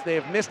good. They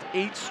have missed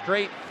 8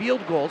 straight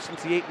field goals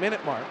since the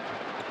 8-minute mark.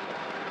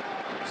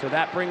 So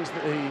that brings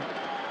the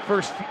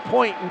first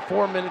point in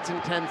 4 minutes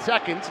and 10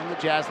 seconds, and the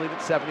Jazz lead at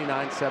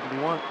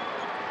 79-71.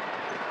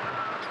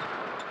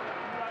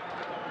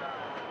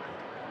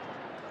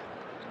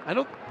 I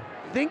don't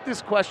think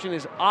this question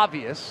is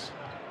obvious.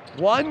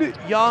 One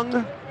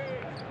young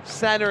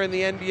center in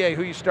the NBA.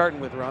 Who are you starting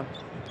with, Ron?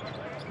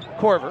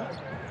 Korver.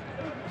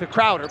 To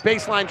Crowder.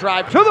 Baseline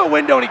drive to the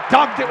window, and he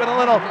dunked it with a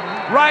little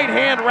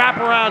right-hand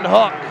wraparound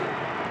hook.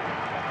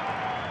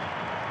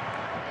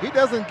 He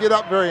doesn't get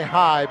up very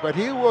high, but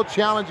he will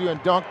challenge you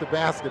and dunk the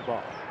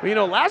basketball. Well, you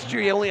know, last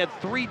year he only had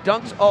 3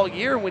 dunks all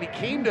year. When he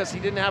came to us, he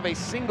didn't have a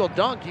single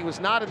dunk. He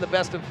was not in the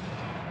best of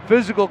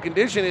physical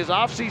condition. His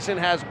offseason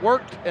has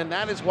worked, and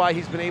that is why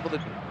he's been able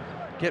to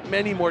get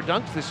many more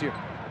dunks this year.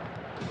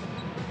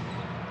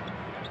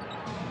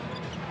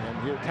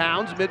 And here,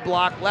 Towns,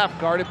 mid-block left,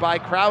 guarded by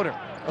Crowder.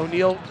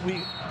 O'Neal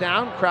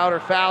down, Crowder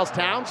fouls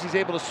Towns. He's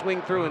able to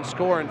swing through and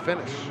score and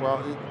finish.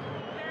 Well,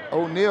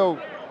 O'Neal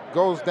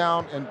goes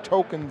down and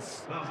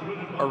tokens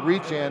a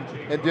reach in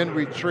and then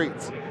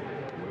retreats.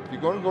 If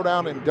you're going to go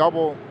down and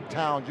double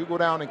Towns, you go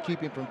down and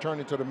keep him from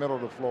turning to the middle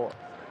of the floor.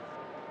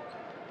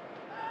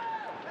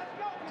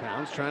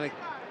 Towns trying to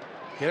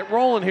get it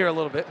rolling here a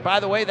little bit. By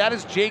the way, that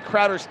is Jay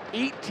Crowder's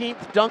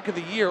 18th dunk of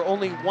the year.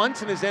 Only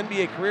once in his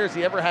NBA career has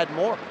he ever had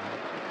more.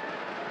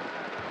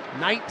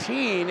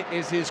 19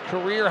 is his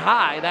career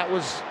high. That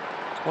was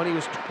when he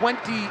was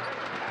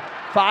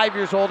 25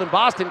 years old in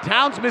Boston.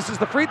 Towns misses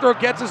the free throw,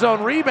 gets his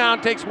own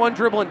rebound, takes 1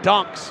 dribble and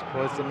dunks.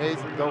 Well, it's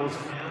amazing. Those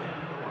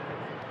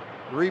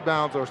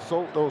rebounds are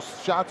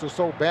those shots are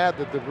so bad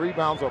that the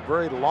rebounds are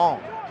very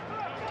long.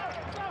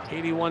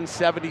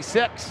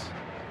 81-76.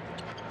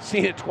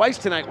 Seen it twice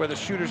tonight where the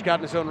shooter's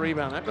gotten his own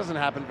rebound. That doesn't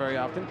happen very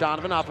often.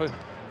 Donovan off a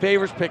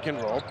Favors pick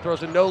and roll,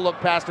 throws a no-look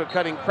pass to a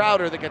cutting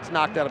Crowder that gets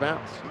knocked out of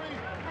bounds.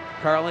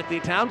 Karl Anthony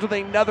Towns with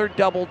another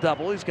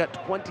double-double. He's got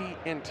 20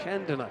 and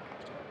 10 tonight.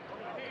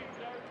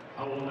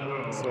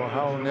 So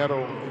how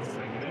Neto is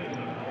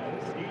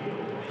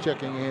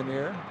checking in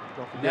here.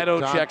 Neto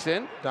checks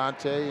in.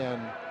 Dante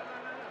and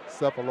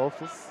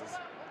Cephalopoulos.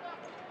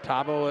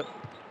 Tabo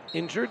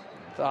injured.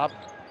 Up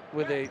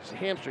with a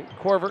hamstring.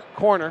 Korver,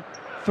 corner,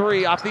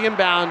 3 off the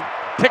inbound,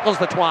 tickles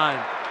the twine.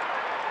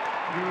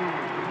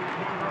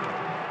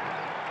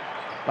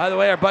 By the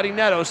way, our buddy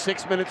Neto,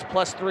 6 minutes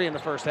plus 3 in the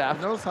first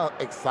half. Notice how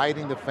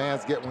exciting the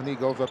fans get when he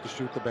goes up to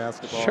shoot the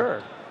basketball.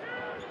 Sure.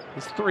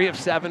 He's 3 of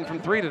 7 from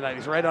 3 tonight.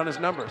 He's right on his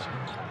numbers.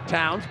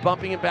 Towns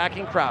bumping and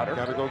backing Crowder.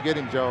 Got to go get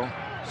him, Joe.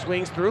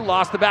 Swings through,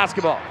 lost the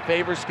basketball.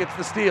 Favors gets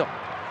the steal.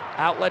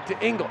 Outlet to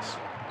Ingles.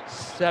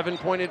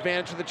 7-point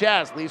advantage for the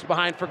Jazz. Leaves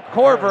behind for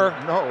Korver.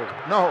 No.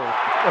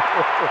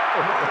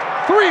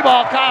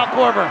 3-ball, Kyle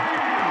Korver.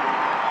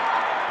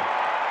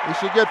 He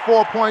should get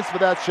 4 points for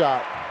that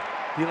shot.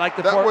 Do you like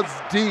the that 4? Was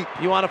deep.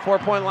 You want a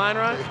 4-point line,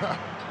 Ron?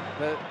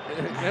 Then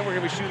we're going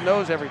to be shooting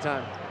those every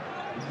time.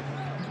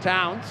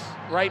 Towns,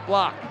 right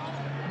block.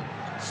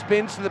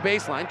 Spins to the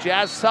baseline.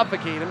 Jazz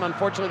suffocate him.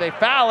 Unfortunately, they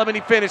foul him, and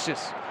he finishes.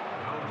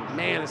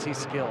 Man, is he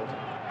skilled.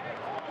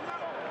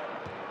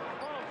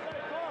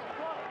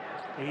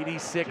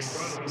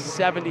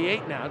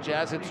 86-78 now.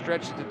 Jazz had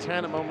stretched to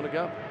 10 a moment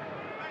ago.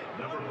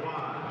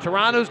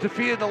 Toronto's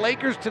defeated the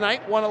Lakers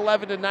tonight,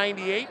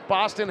 111-98.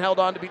 Boston held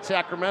on to beat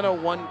Sacramento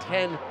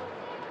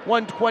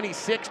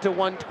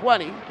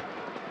 126-120.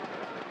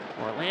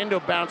 Orlando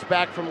bounced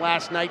back from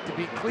last night to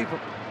beat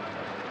Cleveland.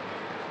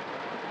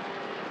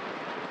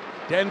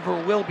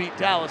 Denver will beat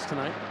Dallas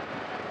tonight.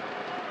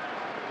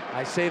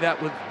 I say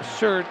that with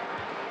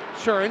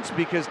assurance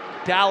because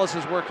Dallas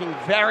is working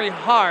very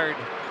hard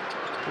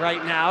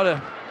right now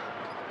to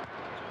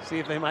see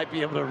if they might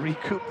be able to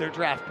recoup their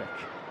draft pick.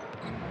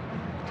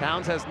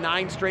 Towns has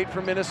 9 straight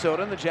for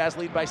Minnesota, and the Jazz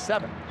lead by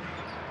 7.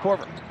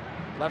 Korver,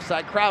 left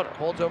side Crowder,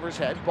 holds over his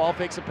head, ball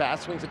fakes a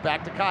pass, swings it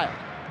back to Kyle.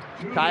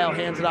 Kyle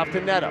hands it off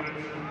to Neto.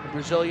 The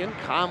Brazilian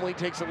calmly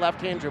takes a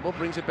left-hand dribble,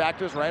 brings it back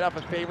to his right off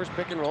a Favors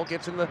pick and roll,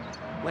 gets in the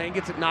lane,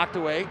 gets it knocked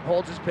away,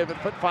 holds his pivot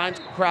foot, finds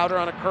Crowder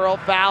on a curl,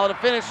 foul, and a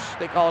finish.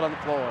 They call it on the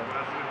floor.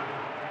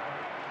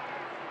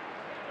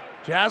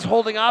 Jazz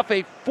holding off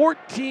a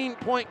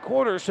 14-point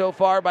quarter so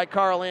far by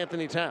Karl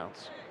Anthony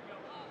Towns.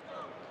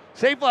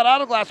 Safelite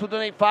Auto Glass will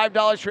donate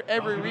 $5 for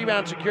every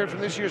rebound secured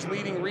from this year's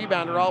leading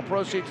rebounder. All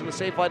proceeds from the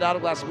Safelite Auto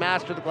Glass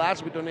Master the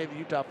Glass will be donated to the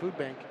Utah Food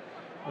Bank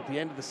at the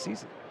end of the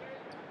season.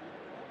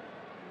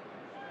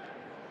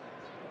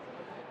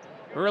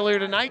 Earlier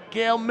tonight,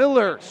 Gail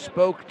Miller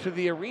spoke to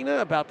the arena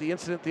about the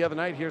incident the other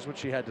night. Here's what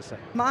she had to say.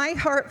 My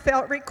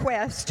heartfelt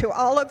request to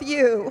all of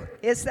you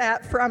is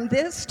that from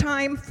this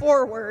time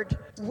forward,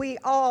 we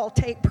all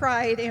take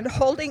pride in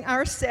holding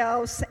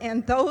ourselves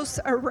and those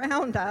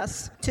around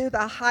us to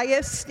the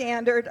highest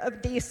standard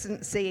of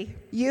decency.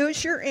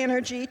 Use your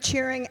energy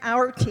cheering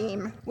our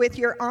team with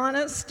your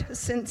honest,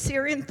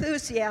 sincere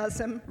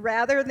enthusiasm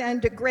rather than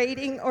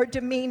degrading or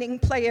demeaning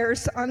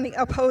players on the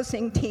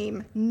opposing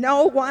team.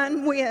 No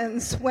one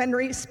wins when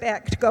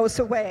respect goes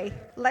away.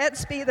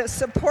 Let's be the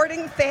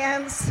supporting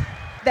fans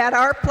that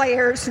our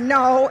players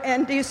know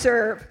and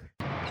deserve.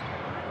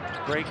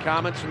 Great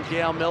comments from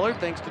Gail Miller.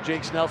 Thanks to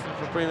Jake Snelson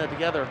for putting that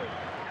together.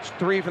 It's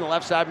 3 from the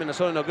left side,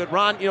 Minnesota, no good.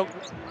 Ron,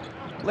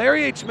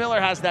 Larry H.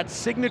 Miller has that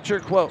signature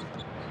quote.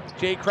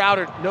 Jay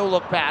Crowder, no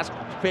look pass.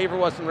 Favor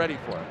wasn't ready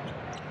for it.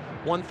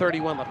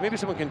 1:31 left. Maybe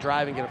someone can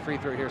drive and get a free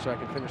throw here so I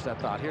can finish that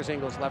thought. Here's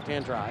Ingles,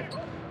 left-hand drive.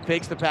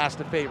 Fakes the pass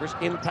to Favors.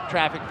 In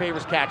traffic,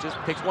 Favors catches.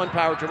 Takes one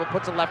power dribble,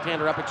 puts a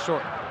left-hander up, it's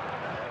short.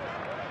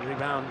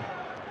 Rebound,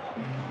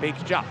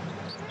 Bates Job.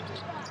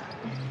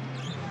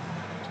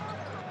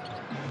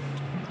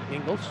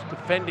 Ingles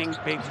defending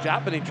Bates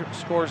Job, but he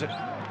scores it.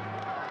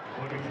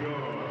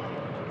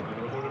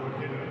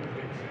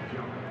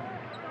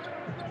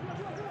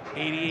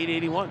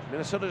 (88-81).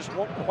 Minnesota just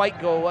won't quite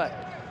go away.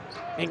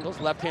 Ingles,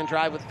 left-hand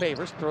drive with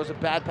Favors, throws a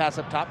bad pass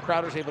up top.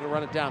 Crowder's able to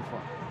run it down for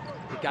him.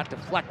 It got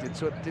deflected,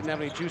 so it didn't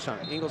have any juice on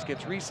it. Ingles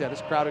gets reset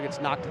as Crowder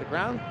gets knocked to the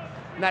ground.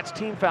 And that's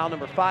team foul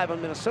number 5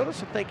 on Minnesota,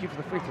 so thank you for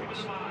the free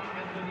throws.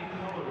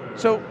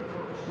 So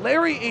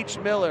Larry H.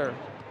 Miller,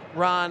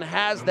 Ron,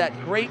 has that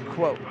great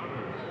quote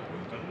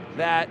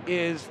that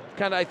is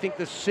kind of, I think,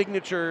 the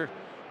signature,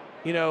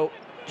 he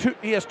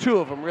has 2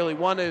 of them, really.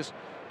 One is,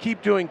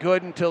 keep doing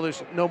good until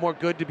there's no more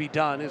good to be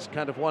done, is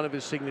kind of one of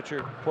his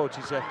signature quotes,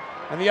 he said.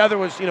 And the other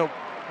was, the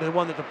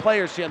one that the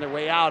players see on their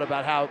way out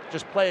about how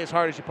just play as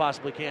hard as you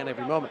possibly can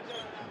every moment.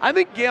 I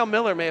think Gail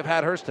Miller may have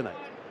had hers tonight.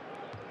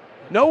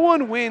 No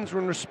one wins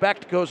when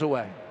respect goes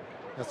away.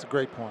 That's a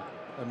great point.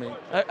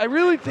 I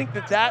really think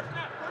that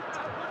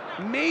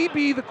may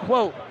be the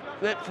quote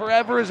that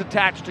forever is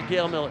attached to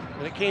Gail Miller,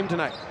 and it came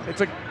tonight.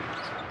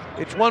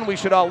 It's one we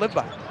should all live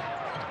by.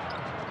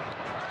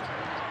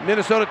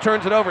 Minnesota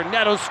turns it over.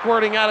 Neto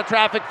squirting out of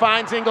traffic,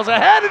 finds Ingles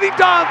ahead, and he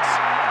dunks!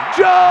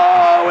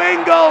 Joe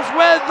Ingles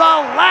with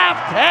the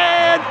left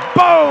hand,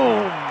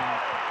 boom!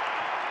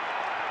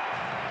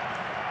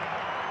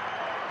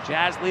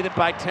 Jazz lead it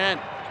by 10.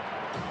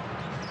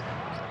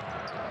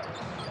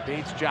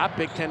 Bates Job,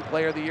 Big Ten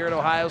Player of the Year at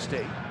Ohio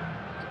State.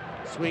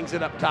 Swings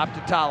it up top to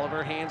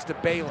Tolliver, hands to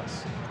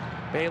Bayless.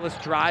 Bayless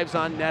drives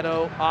on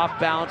Neto, off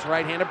balance,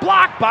 right-hander,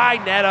 blocked by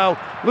Neto.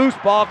 Loose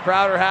ball,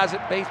 Crowder has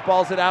it,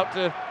 baseballs it out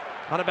to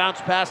On a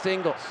bounce past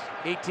Ingles.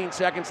 18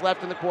 seconds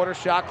left in the quarter.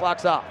 Shot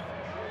clock's off.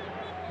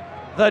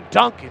 The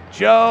Duncan,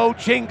 Joe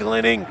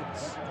Chinglin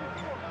Ingles,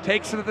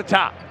 takes it at the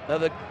top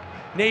of the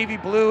navy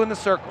blue in the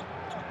circle.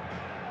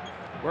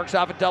 Works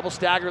off a double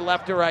stagger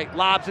left to right.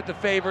 Lobs it to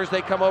Favors.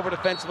 They come over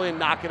defensively and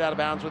knock it out of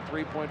bounds with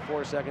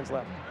 3.4 seconds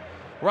left.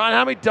 Ron,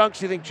 how many dunks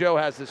do you think Joe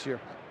has this year?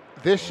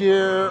 This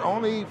year,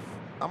 only,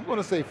 I'm going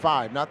to say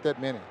 5, not that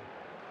many.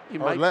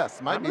 Or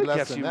less. Might I'm be gonna less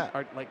guess than you that.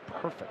 are like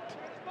perfect.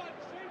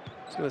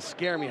 It's going to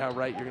scare me how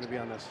right you're going to be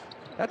on this.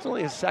 That's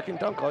only his second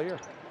dunk all year.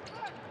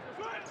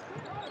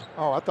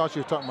 Oh, I thought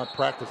you were talking about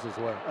practice as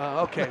well.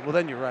 Okay, well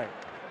then you're right.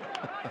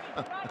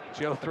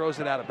 Joe throws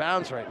it out of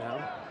bounds right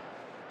now.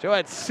 Joe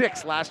had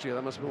 6 last year.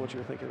 That must have been what you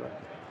were thinking about.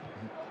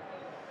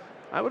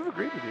 I would have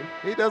agreed with you.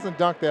 He doesn't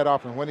dunk that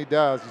often. When he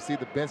does, you see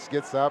the bench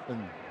gets up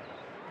and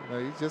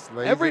he just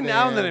lays Every it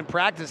now and in. then in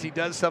practice, he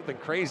does something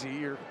crazy.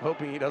 You're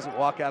hoping he doesn't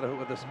walk out of it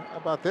with this How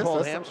about this?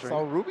 pulled I hamstring.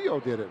 saw Rubio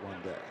did it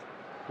one day.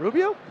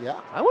 Rubio? Yeah.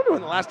 I wonder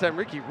when the last time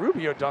Ricky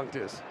Rubio dunked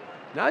is.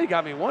 Now you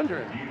got me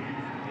wondering.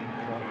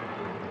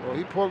 Well,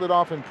 he pulled it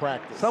off in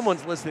practice.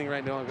 Someone's listening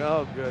right now and go,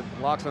 oh, good.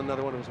 Locks on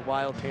another one of his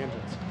wild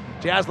tangents.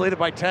 Jazz lead it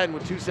by 10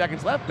 with 2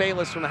 seconds left.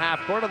 Bayless from the half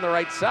court on the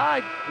right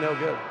side. No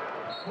good.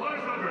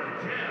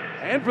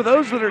 And for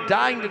those that are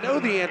dying to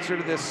know the answer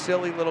to this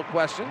silly little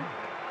question,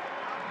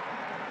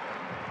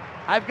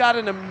 I've got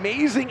an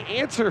amazing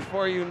answer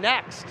for you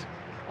next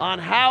on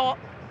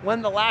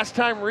when the last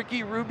time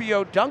Ricky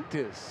Rubio dunked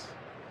is.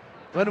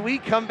 When we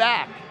come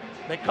back,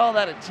 they call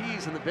that a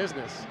tease in the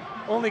business,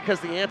 only because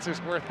the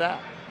answer's worth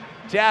that.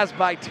 Jazz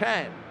by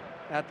 10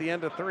 at the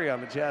end of 3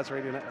 on the Jazz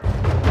Radio Network.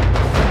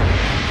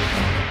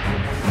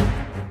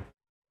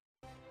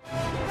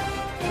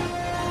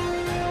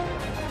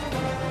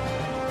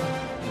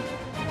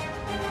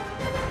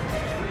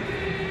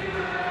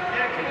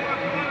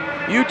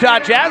 Utah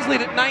Jazz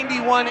lead at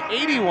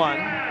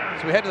 91-81.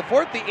 So we head to the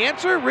fourth. The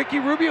answer, Ricky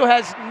Rubio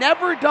has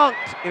never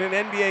dunked in an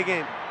NBA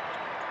game.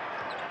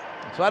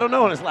 So I don't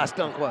know when his last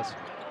dunk was.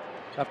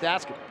 I'll have to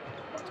ask him.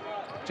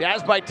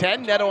 Jazz by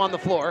 10, Neto on the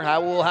floor.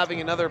 Howell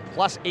having another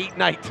 +8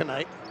 night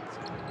tonight.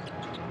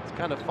 It's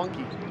kind of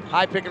funky.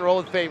 High pick and roll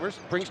with Favors.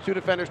 Brings 2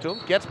 defenders to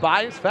him. Gets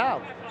by, is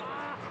fouled.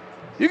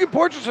 You can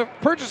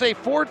purchase a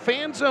Ford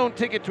Fan Zone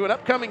ticket to an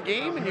upcoming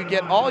game, and you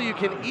get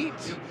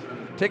all-you-can-eat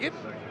ticket.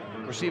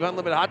 Receive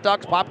unlimited hot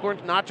dogs, popcorn,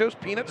 nachos,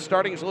 peanuts,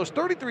 starting as low as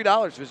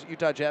 $33. Visit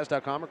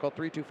UtahJazz.com or call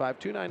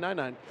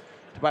 325-2999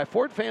 to buy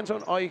Ford Fan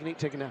Zone all-you-can-eat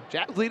ticket now.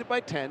 Jazz lead it by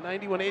 10,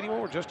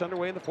 91-81. We're just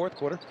underway in the fourth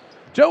quarter.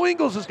 Joe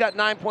Ingles has got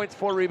 9 points,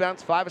 4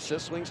 rebounds, 5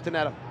 assists, swings to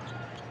Neto.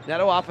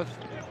 Neto off of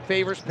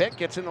Favors pick,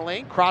 gets in the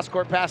lane,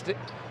 cross-court past it.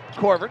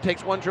 Korver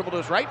takes 1 dribble to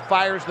his right,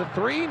 fires the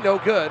 3, no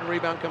good.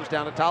 Rebound comes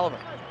down to Tolliver.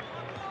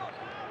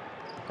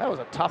 That was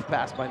a tough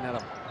pass by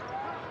Neto.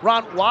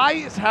 Ron, why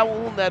is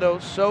Howell Neto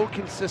so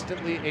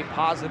consistently a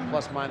positive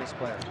plus-minus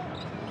player?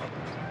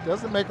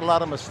 Doesn't make a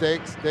lot of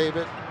mistakes,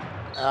 David.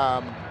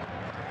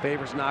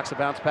 Favors knocks a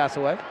bounce pass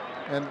away.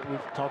 And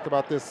we've talked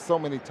about this so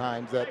many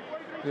times that,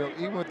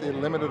 even with the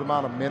limited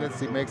amount of minutes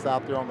he makes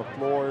out there on the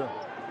floor,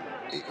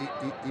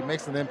 he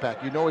makes an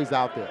impact. You know he's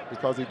out there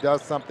because he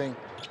does something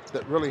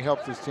that really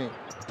helps his team.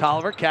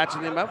 Tolliver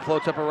catching him up,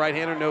 floats up a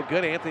right-hander, no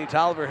good. Anthony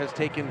Tolliver has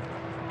taken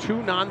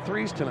 2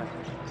 non-threes tonight.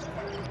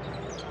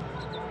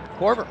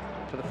 Korver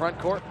to the front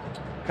court.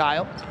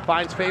 Kyle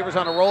finds Favors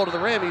on a roll to the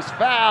rim. He's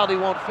fouled. He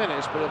won't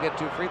finish, but he'll get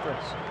 2 free throws.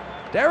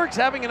 Derek's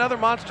having another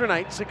monster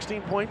night,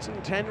 16 points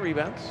and 10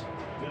 rebounds.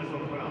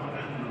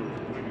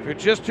 If you're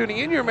just tuning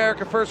in, your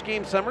America First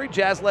game summary.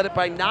 Jazz led it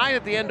by 9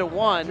 at the end of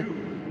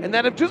 1, and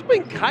that have just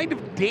been kind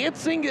of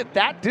dancing at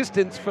that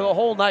distance for the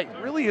whole night.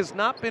 Really has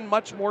not been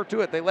much more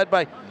to it. They led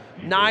by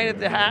 9 at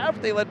the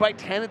half. They led by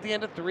 10 at the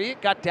end of 3.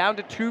 It got down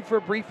to 2 for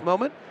a brief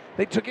moment.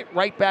 They took it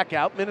right back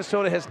out.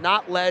 Minnesota has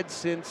not led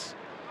since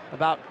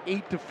about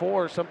 8-4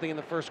 or something in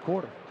the first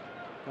quarter.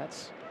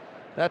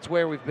 That's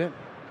where we've been.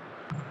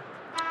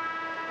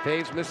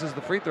 Faves misses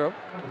the free throw.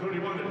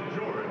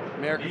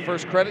 America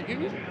First Credit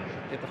Union.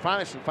 Get the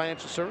finest in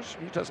financial service.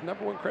 Utah's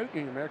 #1 credit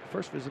union, America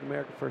First. Visit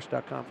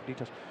AmericaFirst.com for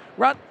details.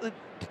 Rod, the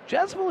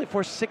Jazz have only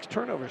forced 6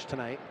 turnovers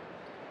tonight.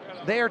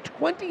 They are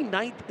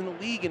 29th in the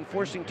league in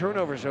forcing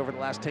turnovers over the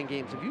last 10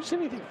 games. Have you seen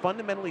anything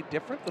fundamentally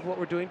different with what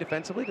we're doing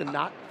defensively to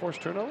not force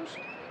turnovers?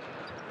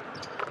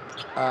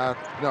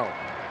 No.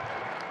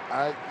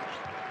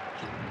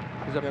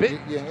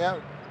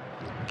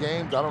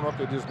 Games, I don't know if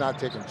they're just not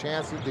taking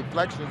chances.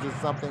 Deflections is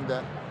something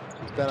that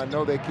I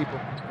know they keep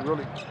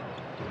really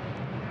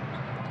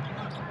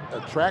a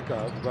track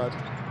of, but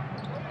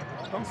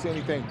I don't see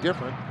anything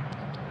different.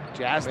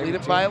 Jazz lead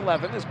it by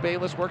 11 as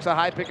Bayless works a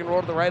high pick and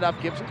roll to the right off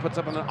Gibson, puts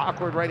up an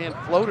awkward right-hand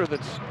floater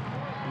that's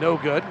no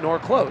good nor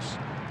close.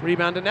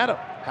 Rebound to Neto.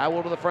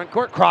 Howell to the front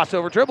court,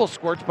 crossover dribble,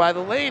 squirts by the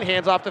lane,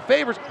 hands off to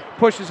Favors,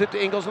 pushes it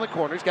to Ingles in the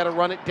corner. He's got to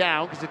run it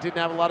down because it didn't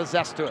have a lot of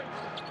zest to it.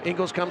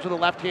 Ingles comes with a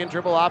left-hand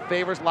dribble off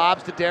Favors,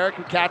 lobs to Derek,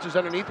 who catches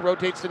underneath,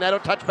 rotates to Neto,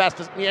 touch pass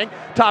to Niang,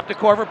 top to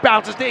Korver,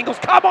 bounces to Ingles.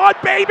 Come on,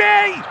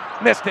 baby!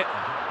 Missed it.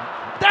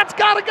 That's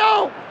got to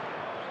go.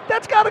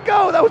 That's got to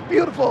go. That was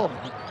beautiful.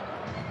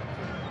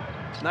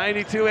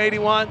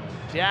 92-81.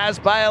 Jazz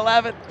by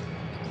 11.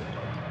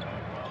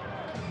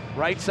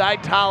 Right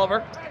side,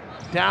 Tolliver.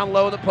 Down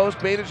low in the post,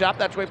 Bader Diop.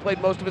 That's where he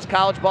played most of his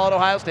college ball at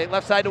Ohio State.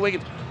 Left side to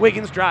Wiggins.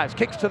 Wiggins drives,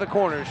 kicks to the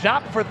corner.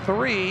 Diop for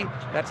three.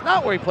 That's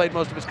not where he played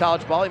most of his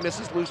college ball. He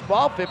misses. Loose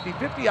ball,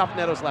 50-50 off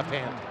Neto's left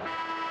hand.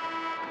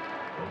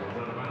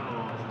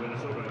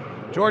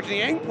 Georges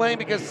Niang playing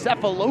because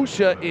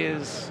Sefolosha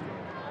is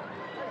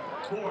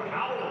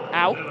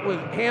out with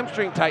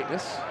hamstring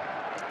tightness.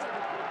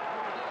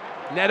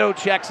 Neto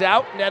checks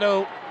out.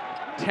 Neto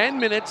 10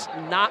 minutes,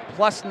 not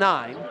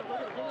 +9.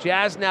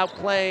 Jazz now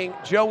playing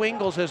Joe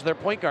Ingles as their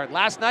point guard.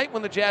 Last night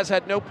when the Jazz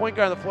had no point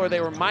guard on the floor,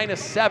 they were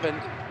 -7,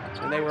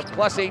 and they were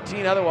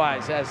 +18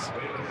 otherwise as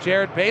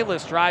Jared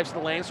Bayless drives the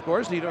lane,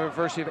 scores, the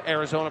University of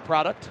Arizona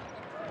product.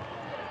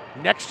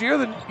 Next year,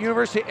 the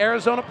University of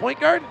Arizona point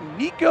guard,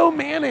 Nico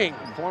Manning,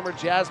 former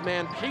Jazz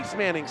man Pace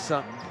Manning's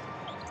son.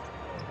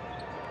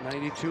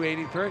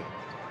 92-83.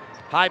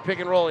 High pick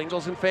and roll,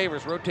 Ingles in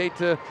favors, rotate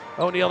to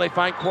O'Neal. They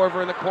find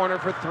Korver in the corner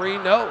for three,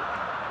 no.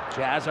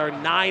 Jazz are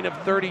 9 of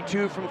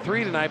 32 from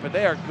three tonight, but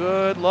they are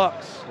good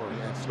looks.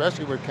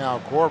 Especially with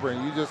Kyle Korver,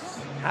 and you just...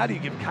 How do you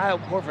give Kyle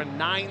Korver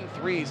 9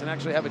 threes and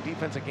actually have a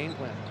defensive game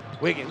plan?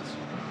 Wiggins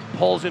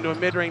pulls into a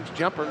mid-range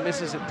jumper,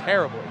 misses it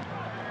terribly.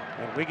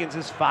 And Wiggins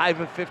is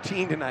 5 of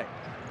 15 tonight.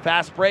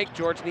 Fast break,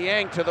 Georges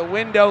Niang to the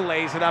window,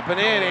 lays it up and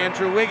in.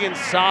 Andrew Wiggins,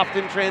 soft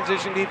in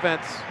transition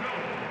defense.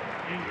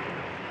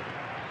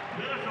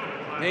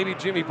 Maybe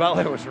Jimmy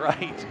Butler was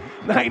right.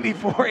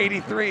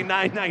 94-83,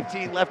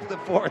 9:19 left in the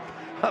fourth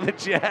on the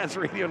Jazz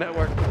Radio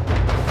Network.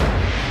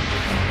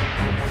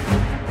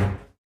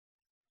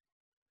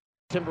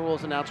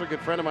 Timberwolves announcer, a good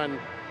friend of mine,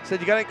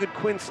 said you got any good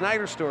Quinn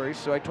Snyder stories.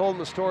 So I told him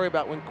the story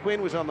about when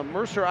Quinn was on the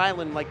Mercer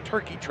Island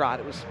turkey trot.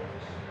 It was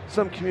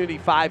some community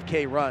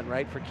 5K run,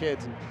 right, for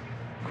kids. And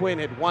Quinn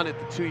had won it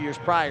the 2 years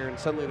prior, and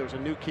suddenly there was a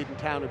new kid in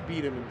town who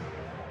beat him. And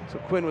so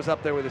Quinn was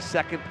up there with a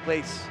second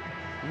place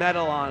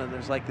medal on, and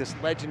there's this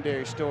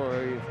legendary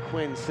story of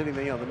Quinn sitting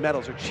there. The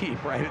medals are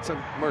cheap, right? It's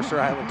a Mercer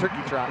Island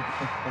turkey trot.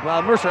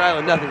 Well, Mercer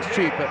Island, nothing's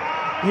cheap, but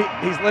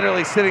he's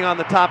literally sitting on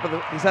the top of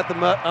he's at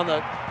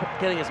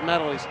getting his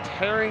medal. He's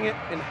tearing it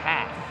in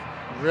half.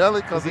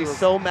 Really? Because he's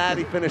so mad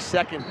he finished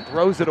second,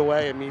 throws it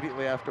away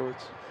immediately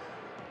afterwards.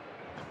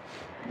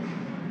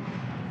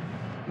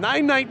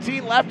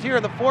 9:19 left here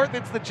in the fourth.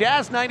 It's the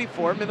Jazz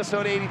 94,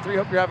 Minnesota 83.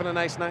 Hope you're having a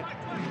nice night.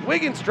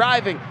 Wiggins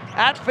driving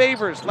at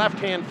Favors. Left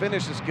hand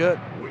finish is good.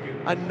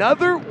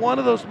 Another one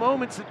of those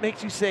moments that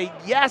makes you say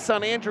yes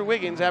on Andrew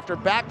Wiggins after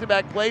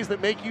back-to-back plays that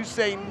make you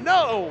say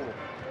no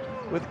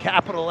with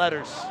capital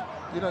letters.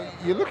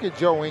 You look at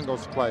Joe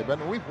Ingles play,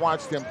 but we've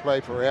watched him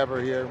play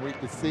forever here, and we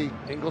can see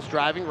Ingles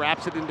driving,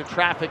 wraps it into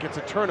traffic. It's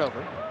a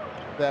turnover.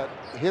 That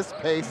his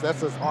pace,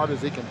 that's as hard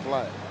as he can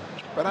play.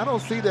 But I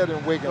don't see that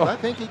in Wiggins. I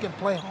think he can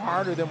play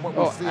harder than what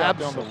we see out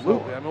there on the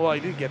floor. Absolutely.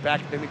 He did get back.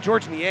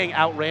 Georges Niang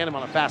outran him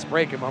on a fast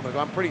break a moment ago.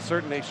 I'm pretty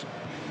certain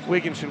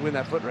Wiggins should win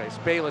that foot race.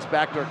 Bayless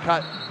backdoor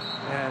cut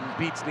and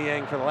beats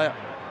Niang for the layup.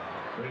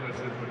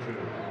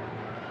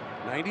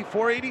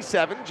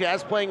 94-87.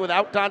 Jazz playing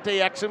without Dante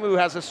Exum, who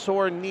has a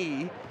sore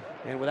knee,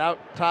 and without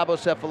Thabo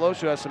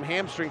Sefolosha, who has some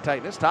hamstring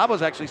tightness.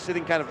 Tabo's actually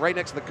sitting kind of right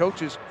next to the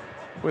coaches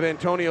with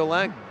Antonio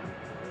Lang.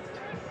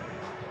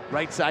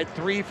 Right side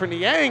three for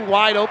Niang,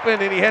 wide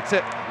open, and he hits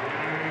it.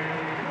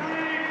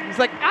 He's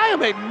like, I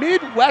am a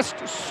Midwest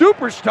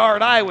superstar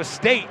at Iowa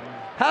State.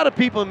 How do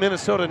people in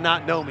Minnesota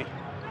not know me?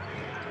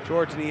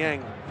 Georges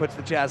Niang puts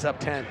the Jazz up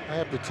 10. I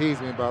have to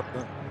tease me about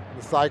the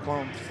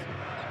Cyclones.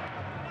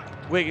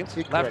 Wiggins,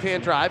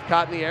 left-hand drive,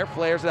 caught in the air,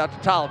 flares it out to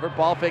Tolliver.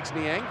 Ball fakes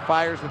Niang,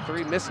 fires the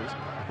three, misses.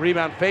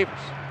 Rebound Favors.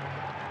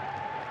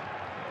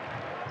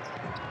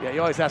 Yeah, you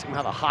always ask him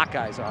how the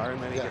Hawkeyes are,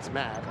 and then he gets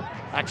mad.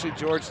 Actually,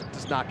 George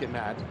does not get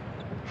mad.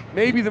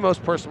 Maybe the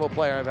most personable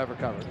player I've ever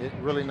covered.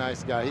 Really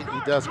nice guy.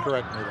 He does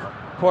correct me, though.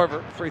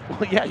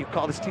 Korver, you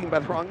called his team by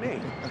the wrong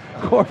name.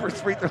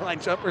 Korver's free throw line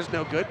jumper is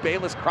no good.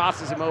 Bayless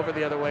crosses him over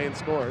the other way and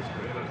scores.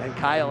 And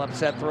Kyle,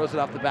 upset, throws it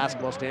off the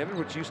basketball standard,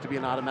 which used to be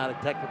an automatic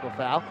technical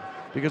foul.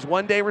 Because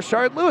one day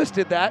Rashard Lewis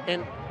did that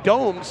and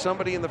domed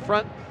somebody in the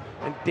front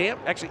and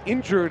actually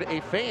injured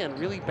a fan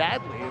really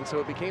badly. And so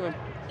it became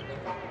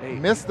He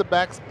missed the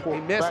back. He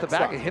missed the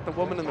back. He hit the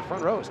woman in the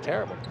front row. It was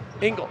terrible.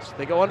 Ingles,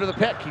 they go under the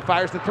pick. He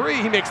fires the three.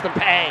 He makes them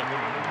pay.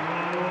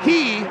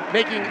 He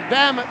making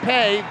them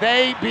pay.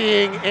 They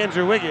being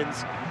Andrew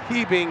Wiggins.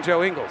 He being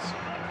Joe Ingles.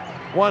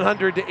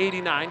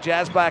 100-89.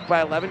 Jazz back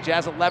by 11.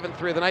 Jazz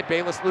 11-3 of the night.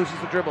 Bayless loses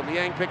the dribble.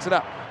 Niang picks it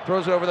up.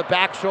 Throws it over the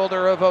back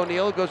shoulder of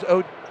O'Neal. It goes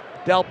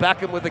Odell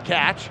Beckham with the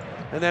catch.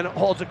 And then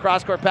holds a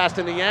cross-court pass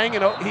to Niang.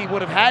 And he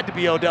would have had to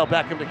be Odell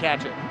Beckham to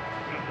catch it.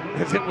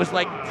 Because it was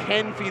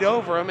 10 feet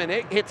over him, and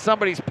it hit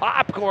somebody's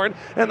popcorn,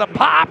 and the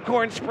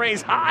popcorn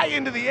sprays high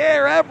into the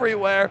air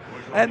everywhere,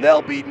 and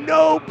there'll be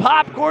no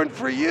popcorn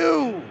for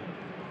you.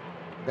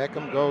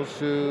 Beckham goes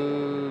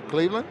to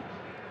Cleveland?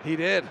 He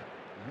did.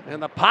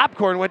 And the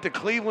popcorn went to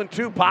Cleveland,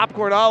 too.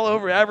 Popcorn all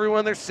over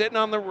everyone. They're sitting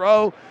on the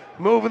row,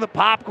 moving the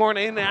popcorn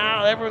in and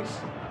out. Everyone's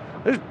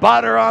There's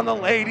butter on the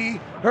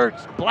lady. Her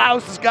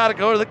blouse has got to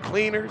go to the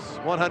cleaners.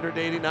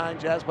 189,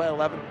 Jazz by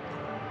 11.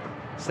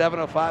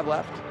 7:05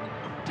 left.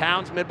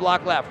 Towns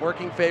mid-block left,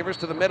 working Favors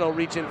to the middle,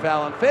 reach-in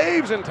foul on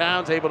Faves, and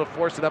Towns able to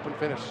force it up and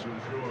finish.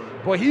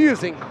 Boy, he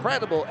is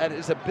incredible at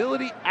his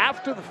ability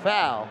after the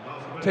foul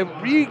to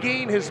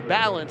regain his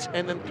balance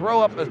and then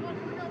throw up a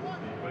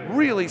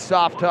really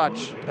soft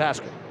touch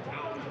basket.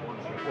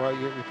 Well,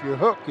 if you're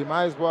hooked, you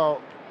might as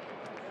well.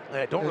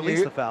 Yeah, don't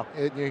release the foul.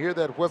 And you hear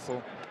that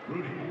whistle.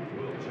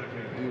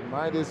 You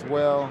might as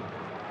well.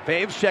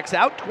 Faves checks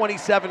out,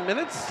 27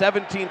 minutes,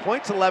 17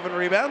 points, 11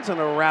 rebounds, and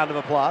a round of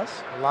applause.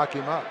 Lock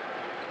him up.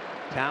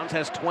 Towns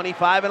has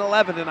 25 and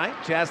 11 tonight.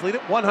 Jazz lead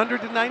it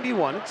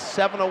 100-91. It's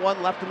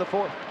 7:01 left in the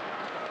fourth.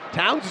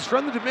 Towns is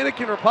from the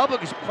Dominican Republic.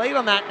 He's played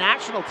on that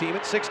national team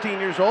at 16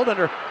 years old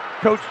under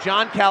Coach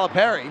John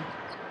Calipari.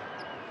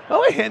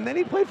 Oh, and then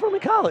he played for him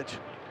in college.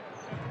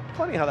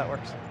 Funny how that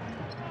works.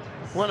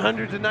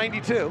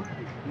 100-92.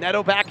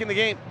 Neto back in the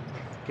game.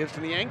 Gives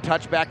to Niang,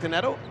 touch back to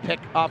Neto. Pick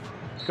off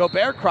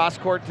Gobert, cross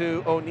court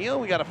to O'Neal.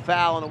 We got a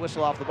foul and a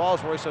whistle off the ball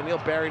as Royce O'Neal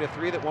buried a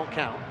three that won't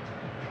count.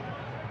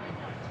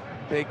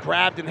 They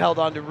grabbed and held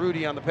on to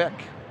Rudy on the pick.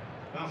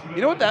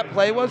 You know what that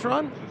play was,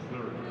 Ron?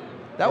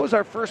 That was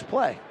our first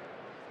play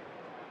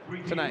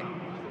tonight.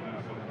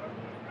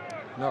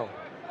 No.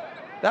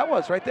 That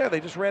was right there. They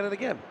just ran it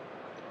again.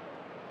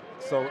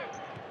 So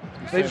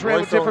they just ran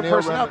with different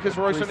personnel because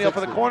Royce O'Neal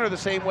for the corner the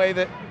same way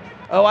that,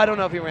 I don't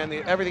know if he ran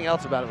everything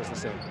else about it was the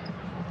same.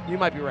 You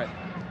might be right.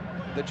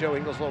 The Joe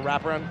Ingles little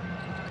wraparound.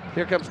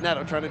 Here comes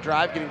Neto trying to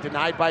drive, getting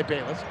denied by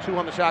Bayless. 2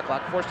 on the shot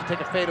clock, forced to take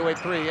a fadeaway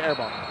 3, air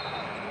ball.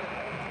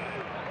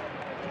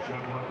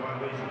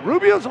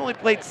 Rubio's only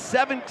played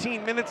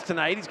 17 minutes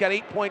tonight. He's got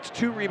 8 points,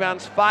 2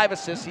 rebounds, 5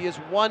 assists. He is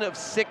 1 of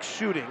 6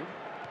 shooting.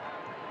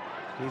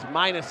 He's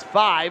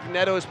 -5.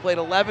 Neto has played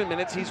 11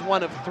 minutes. He's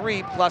 1 of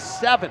 3 plus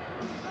 7.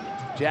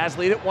 Jazz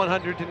lead at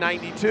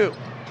 100-92.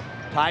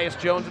 Tyus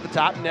Jones at the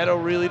top. Neto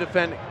really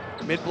defending.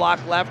 Mid-block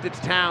left, it's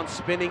Towns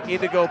spinning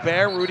into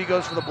Gobert. Rudy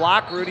goes for the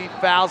block. Rudy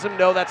fouls him.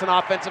 No, that's an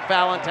offensive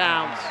foul on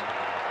Towns.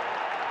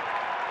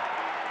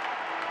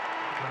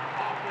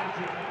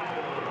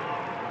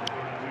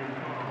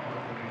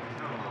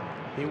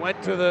 He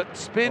went to the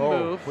spin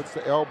move. Puts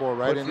the elbow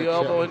right in the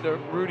elbow into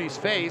Rudy's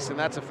face, and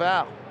that's a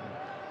foul.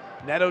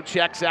 Neto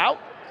checks out.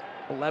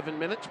 11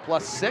 minutes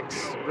plus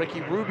 6.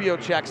 Ricky Rubio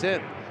checks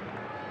in.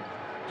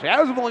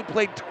 Jazz have only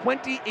played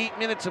 28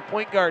 minutes of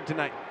point guard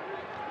tonight.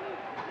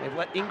 They've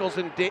let Ingles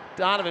and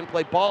Donovan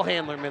play ball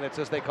handler minutes,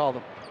 as they call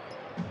them.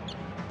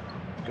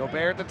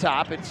 Gobert at the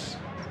top. It's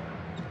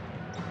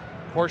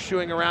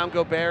horseshoeing around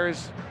Gobert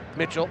is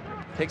Mitchell.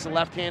 Takes a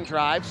left-hand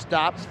drive,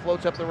 stops,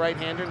 floats up the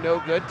right-hander, no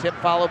good. Tip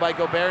followed by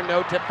Gobert,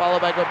 no. Tip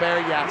followed by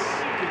Gobert,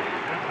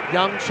 yes.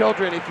 Young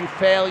children, if you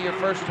fail your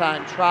first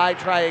time, try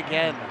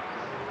again.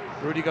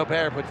 Rudy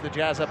Gobert puts the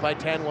Jazz up by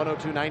 10,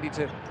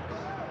 102-92.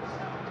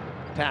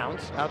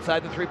 Towns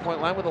outside the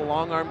three-point line with a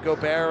long arm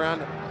Gobert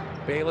around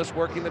Bayless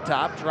working the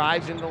top,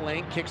 drives into the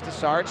lane, kicks to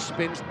Sarge,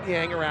 spins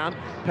Niang around,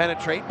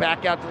 penetrate,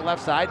 back out to the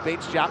left side.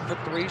 Bates shot for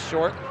 3,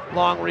 short,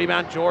 long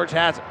rebound. George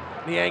has it.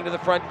 Niang to the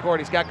front court.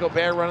 He's got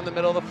Gobert running the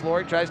middle of the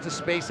floor. He tries to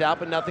space out,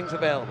 but nothing's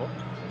available.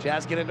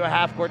 Jazz get into a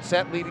half-court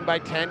set, leading by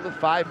 10 with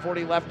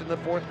 5:40 left in the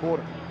fourth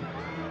quarter.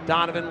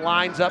 Donovan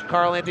lines up.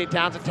 Karl-Anthony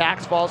Towns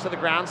attacks, falls to the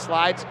ground,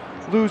 slides,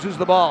 loses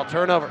the ball.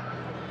 Turnover.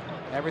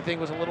 Everything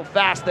was a little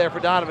fast there for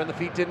Donovan. The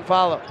feet didn't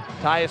follow.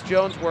 Tyus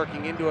Jones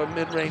working into a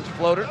mid-range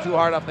floater. Too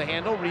hard off the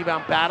handle.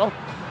 Rebound battle.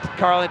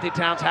 Karl-Anthony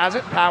Towns has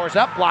it. Powers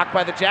up. Blocked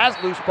by the Jazz.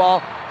 Loose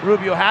ball.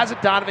 Rubio has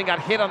it. Donovan got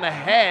hit on the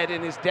head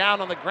and is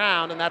down on the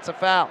ground, and that's a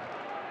foul.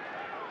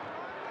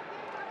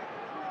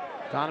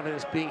 Donovan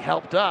is being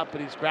helped up, but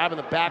he's grabbing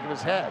the back of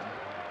his head.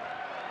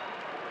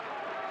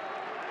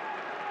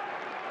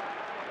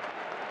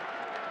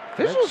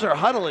 Officials are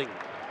huddling.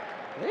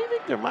 They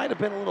think there might have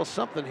been a little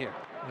something here.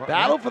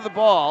 Battle for the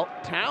ball.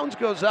 Towns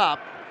goes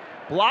up.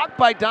 Blocked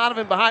by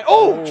Donovan behind.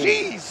 Oh,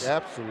 jeez.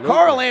 Absolutely.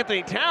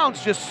 Karl-Anthony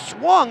Towns just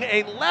swung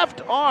a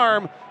left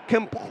arm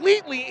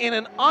completely in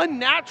an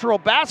unnatural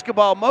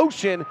basketball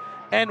motion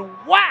and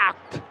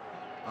whacked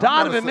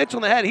Donovan Mitchell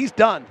in the head. He's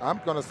done.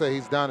 I'm going to say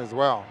he's done as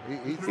well.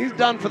 He's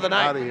done for the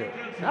night. Out of here.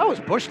 That was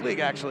Bush League,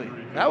 actually.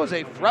 That was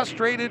a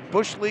frustrated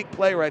Bush League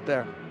play right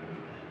there.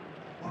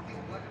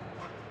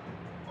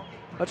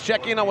 Let's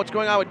check in on what's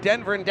going on with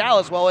Denver and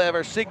Dallas while we have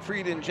our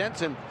Siegfried and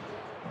Jensen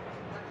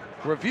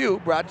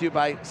review, brought to you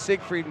by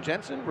Siegfried and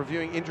Jensen,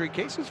 reviewing injury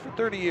cases for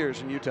 30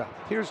 years in Utah.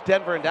 Here's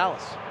Denver and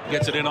Dallas.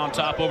 Gets it in on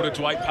top over to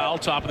Dwight Powell,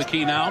 top of the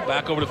key now.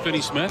 Back over to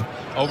Finney-Smith.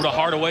 Over to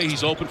Hardaway.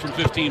 He's open from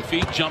 15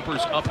 feet.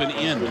 Jumpers up and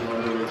in.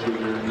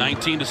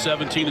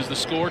 19-17 is the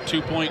score.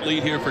 2-point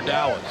lead here for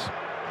Dallas.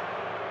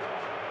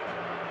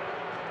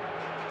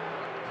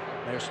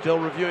 They're still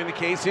reviewing the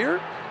case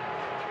here.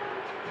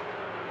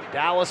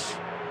 Dallas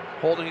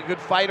holding a good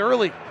fight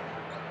early.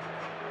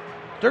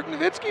 Dirk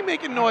Nowitzki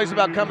making noise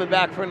about coming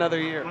back for another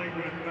year.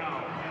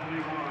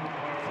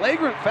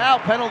 Flagrant foul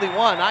penalty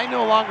 1. I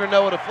no longer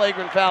know what a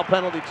flagrant foul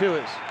penalty 2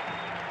 is.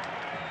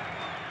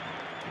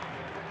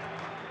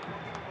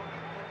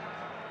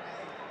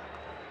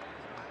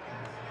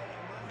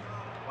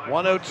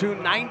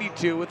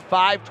 102-92 with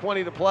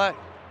 5:20 to play.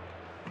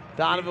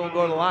 Donovan will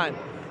go to the line.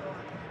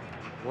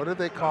 What did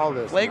they call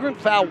this?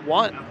 Flagrant foul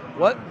 1.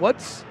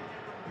 What's?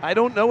 I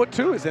don't know what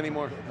 2 is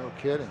anymore. No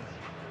kidding.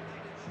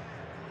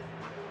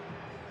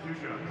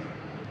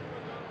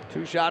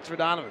 2 shots for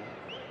Donovan.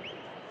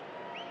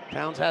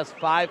 Towns has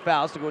 5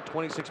 fouls to go with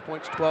 26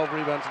 points, 12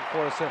 rebounds, and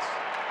 4 assists.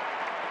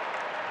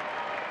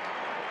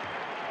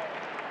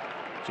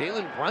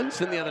 Jalen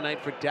Brunson the other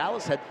night for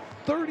Dallas had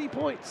 30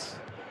 points.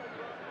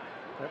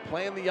 They're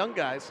playing the young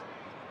guys.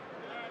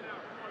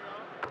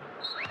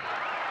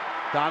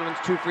 Donovan's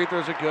 2 free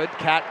throws are good.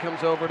 Cat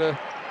comes over to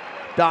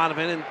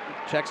Donovan and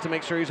checks to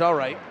make sure he's all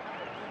right.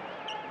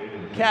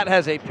 Cat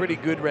has a pretty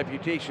good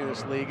reputation in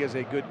this league as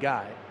a good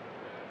guy.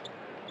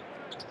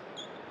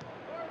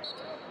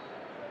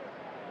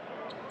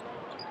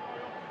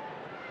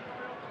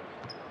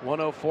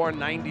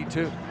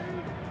 (104-92).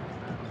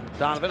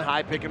 Donovan,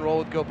 high pick and roll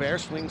with Gobert,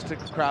 swings to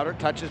Crowder,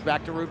 touches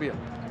back to Rubio.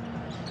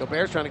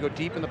 Gobert's trying to go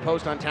deep in the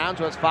post on Towns,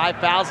 who has 5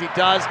 fouls. He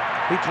does.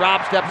 He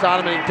drop steps on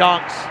him and he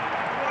dunks.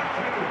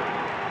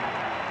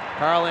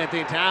 Karl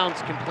Anthony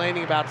Towns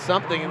complaining about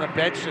something, and the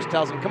bench just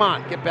tells him, come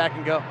on, get back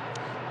and go.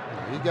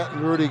 He got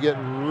Rudy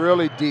getting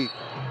really deep.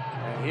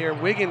 And here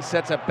Wiggins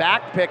sets a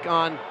back pick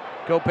on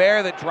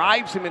Gobert that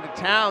drives him into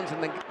Towns,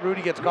 and then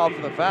Rudy gets called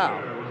for the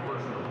foul.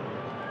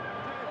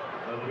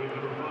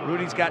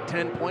 Rudy's got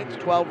 10 points,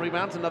 12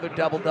 rebounds, another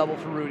double-double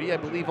for Rudy. I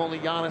believe only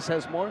Giannis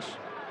has more.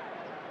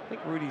 I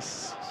think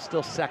Rudy's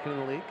still second in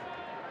the league.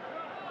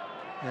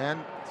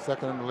 And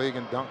second in the league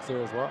in dunks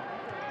there as well.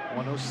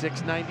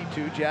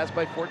 106-92, Jazz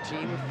by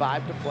 14 with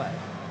 5 to play.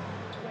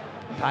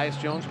 Tyus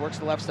Jones works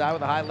the left side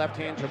with a high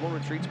left-hand dribble,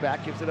 retreats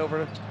back, gives it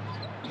over to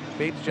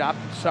Bates Job.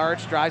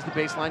 Saric drives the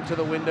baseline to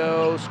the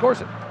window,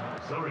 scores it.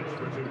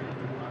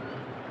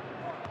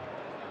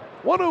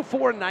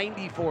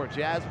 104-94,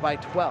 Jazz by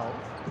 12.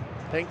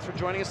 Thanks for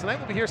joining us tonight.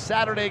 We'll be here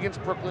Saturday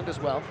against Brooklyn as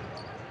well.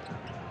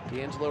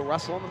 D'Angelo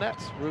Russell on the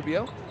nets.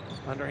 Rubio,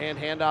 underhand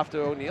handoff to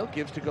O'Neal,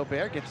 gives to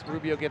Gobert.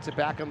 Rubio gets it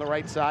back on the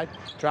right side.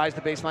 Drives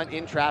the baseline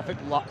in traffic.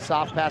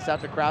 Soft pass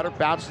out to Crowder.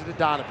 Bounces to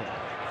Donovan.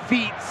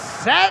 Feet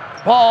set.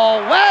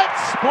 Ball wet.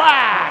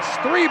 Splash.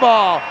 3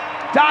 ball.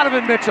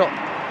 Donovan Mitchell.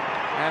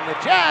 And the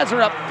Jazz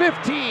are up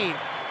 15.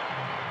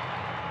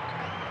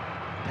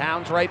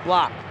 Towns right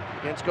block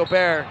against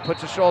Gobert.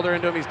 Puts a shoulder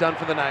into him. He's done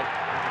for the night.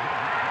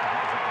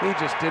 He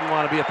just didn't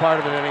want to be a part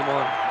of it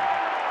anymore.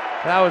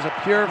 That was a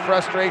pure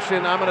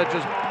frustration. I'm going to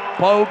just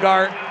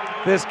bogart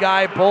this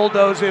guy,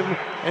 bulldoze him,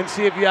 and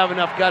see if you have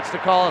enough guts to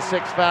call a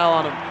 6th foul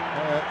on him.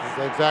 That's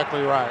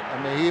exactly right. I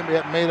mean, he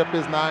had made up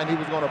his mind. He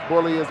was going to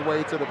bully his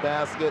way to the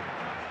basket.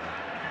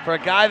 For a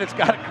guy that's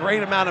got a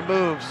great amount of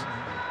moves,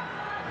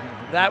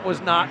 there was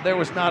not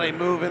a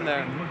move in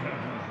there.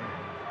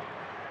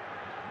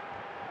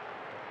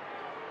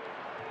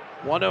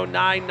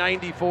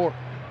 109-94.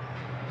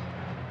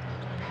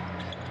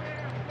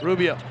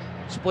 Rubio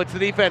splits the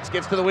defense,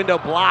 gets to the window,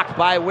 blocked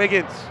by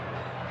Wiggins.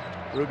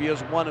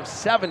 Rubio's 1 of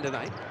 7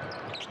 tonight.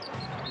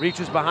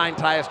 Reaches behind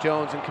Tyus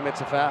Jones and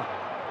commits a foul.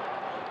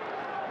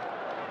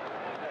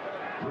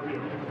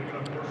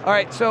 All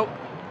right, so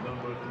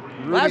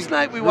last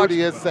night we watched...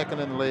 Rudy is second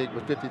in the league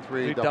with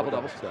 53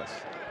 double-doubles. Yes.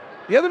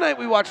 The other night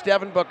we watched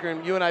Devin Booker,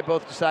 and you and I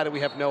both decided we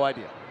have no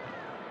idea.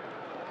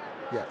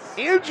 Yes.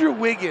 Andrew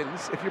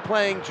Wiggins, if you're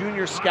playing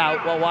junior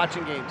scout while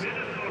watching games,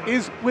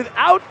 is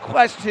without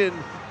question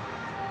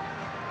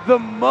the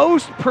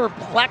most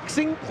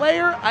perplexing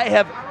player I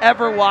have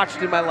ever watched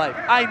in my life.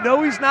 I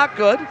know he's not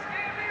good.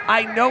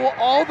 I know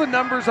all the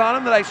numbers on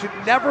him that I should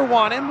never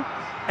want him.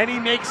 And he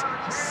makes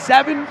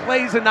 7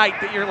 plays a night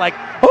that you're like,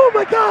 oh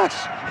my gosh,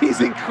 he's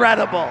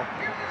incredible.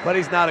 But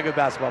he's not a good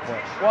basketball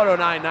player.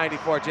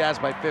 109-94, Jazz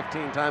by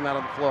 15, timeout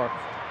on the floor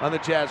on the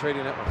Jazz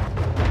Radio Network.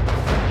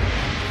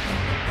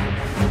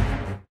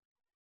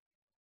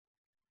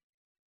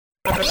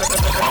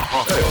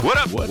 What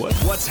up?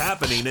 What's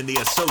happening in the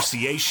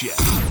association?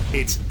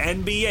 It's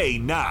NBA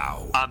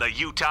Now on the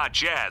Utah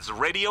Jazz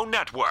Radio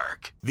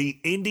Network. The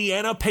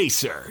Indiana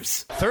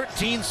Pacers.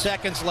 13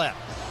 seconds left.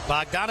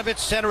 Bogdanovich,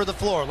 center of the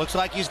floor. Looks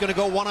like he's going to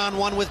go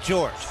one-on-one with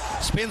George.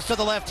 Spins to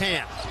the left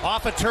hand.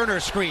 Off a Turner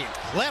screen.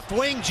 Left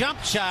wing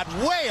jump shot.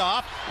 Way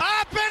off.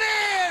 Up and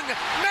in!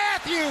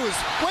 Matthews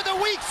with a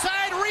weak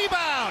side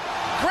rebound.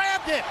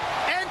 Grabbed it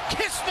and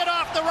kissed it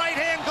off the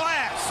right-hand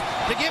glass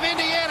to give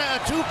Indiana a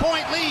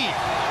 2-point lead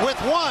with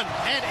 1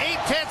 and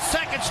 8/10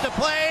 seconds to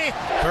play.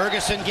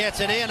 Ferguson gets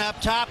it in up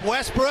top.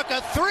 Westbrook,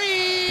 a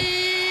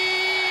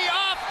 3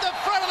 off the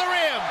front of the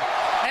rim.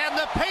 And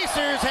the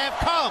Pacers have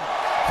come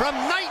from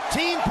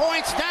 19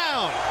 points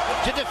down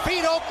to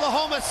defeat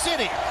Oklahoma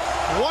City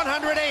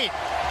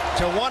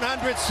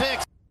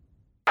 108-106.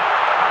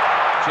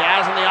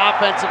 Jazz on the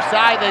offensive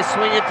side, they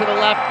swing it to the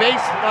left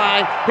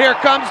baseline. Here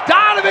comes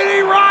Donovan,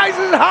 he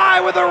rises high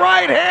with the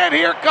right hand.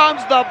 Here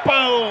comes the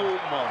boom.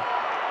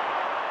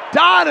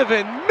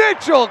 Donovan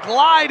Mitchell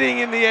gliding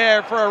in the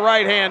air for a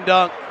right hand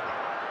dunk.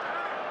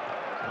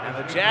 And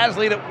the Jazz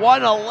lead at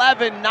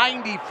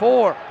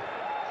 111-94.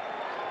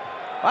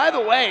 By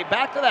the way,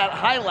 back to that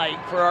highlight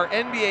for our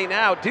NBA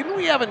Now. Didn't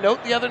we have a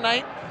note the other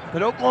night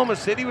that Oklahoma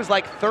City was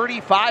like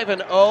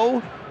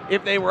 35-0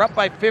 if they were up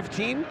by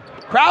 15?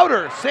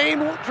 Crowder, same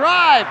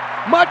drive,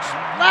 much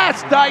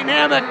less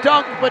dynamic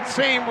dunk, but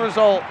same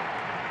result.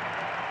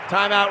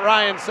 Timeout,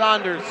 Ryan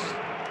Saunders.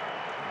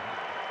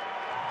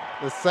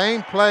 The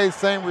same play,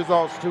 same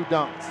results, 2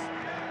 dunks.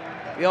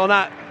 You know,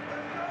 not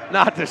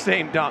the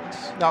same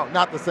dunks. No,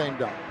 not the same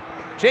dunk.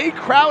 Jay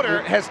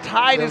Crowder has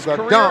tied his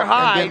career dunk,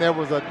 high. And then there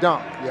was a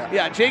dunk.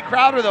 Yeah, Jay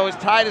Crowder, though, has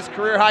tied his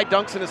career high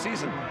dunks in a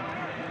season.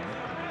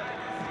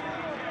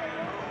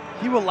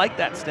 He will like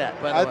that stat,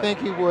 by the way. I think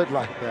he would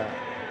like that.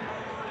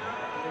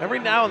 Every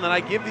now and then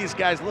I give these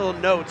guys little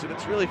notes, and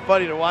it's really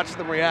funny to watch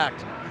them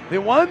react. The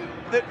one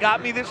that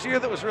got me this year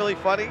that was really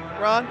funny,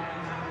 Ron?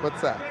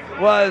 What's that?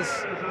 Was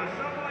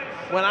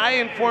when I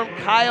informed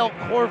Kyle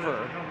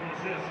Korver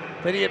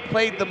that he had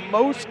played the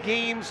most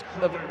games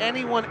of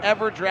anyone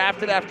ever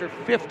drafted after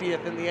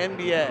 50th in the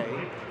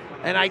NBA.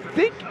 And I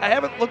think, I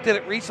haven't looked at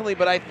it recently,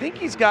 but I think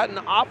he's gotten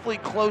awfully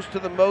close to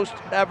the most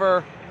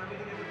ever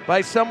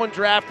by someone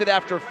drafted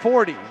after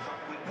 40.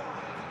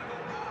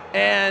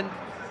 And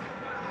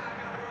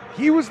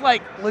he was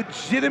like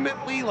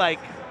legitimately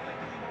like,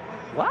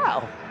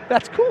 wow,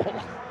 that's cool.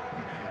 I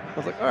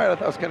was like, all right, I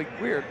thought it was kind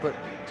of weird, but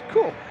it's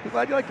cool. I'm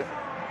glad you liked it.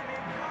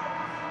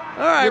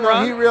 All right,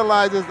 Ron. He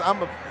realizes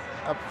I'm a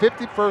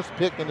 51st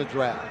pick in the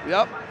draft.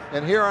 Yep.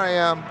 And here I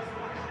am,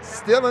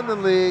 still in the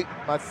league,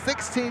 my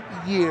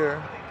 16th year,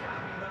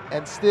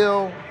 and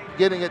still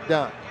getting it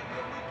done.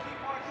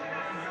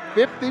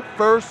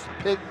 51st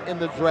pick in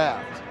the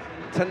draft.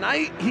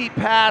 Tonight he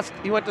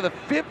went to the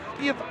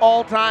 50th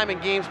all-time in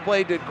games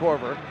played, did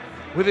Korver,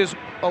 with his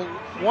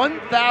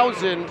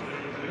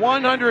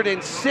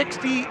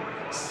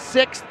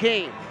 1,166th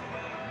game.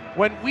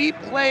 When we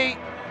play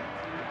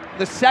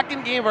the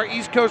second game of our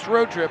East Coast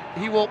road trip,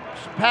 he will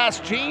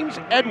pass James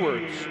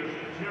Edwards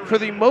for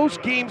the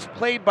most games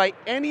played by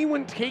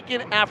anyone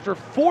taken after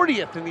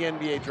 40th in the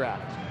NBA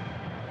draft.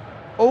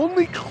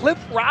 Only Cliff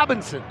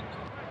Robinson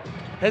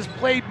has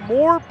played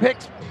more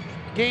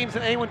games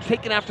than anyone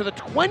taken after the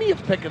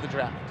 20th pick of the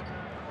draft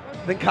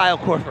than Kyle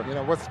Korver. You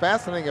know, what's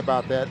fascinating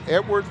about that,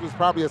 Edwards was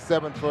probably a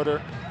 7-footer.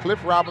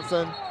 Cliff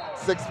Robinson,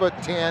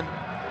 6'10".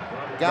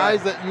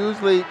 Guys that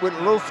usually with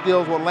little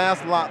skills will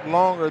last a lot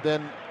longer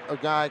than a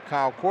guy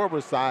Kyle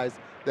Korver's size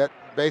that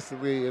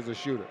basically is a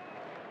shooter.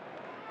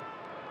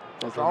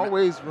 There's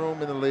always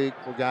room in the league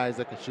for guys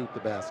that can shoot the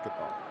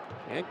basketball.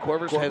 And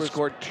Korver has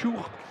scored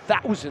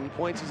 2,000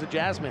 points as a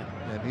Jazz man.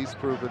 And he's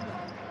proven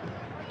that.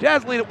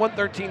 Jazz lead at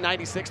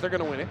 113-96. They're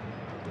going to win it.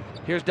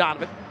 Here's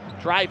Donovan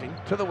driving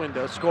to the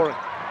window, scoring.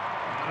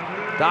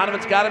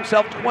 Donovan's got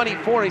himself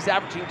 24. He's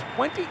averaging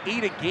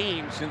 28 a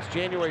game since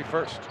January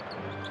 1st.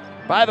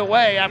 By the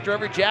way, after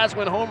every Jazz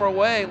win home or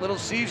away, Little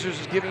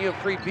Caesars is giving you a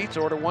free pizza.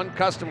 Order one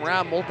custom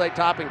round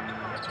multi-topping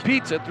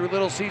pizza through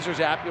Little Caesars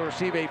app. You'll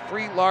receive a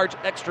free large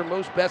extra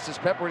most bestest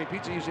pepperoni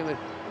pizza using the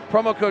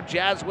promo code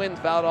JAZZWINS.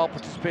 Valid all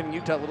participating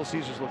Utah Little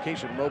Caesars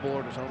location. Mobile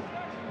orders only.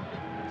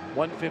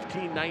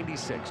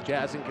 115-96.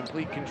 Jazz in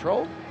complete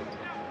control.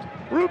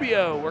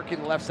 Rubio working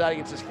the left side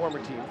against his former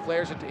team.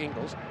 Flares it to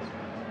Ingles.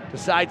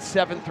 Decides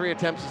 7 3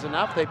 attempts is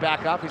enough. They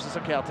back off. He says,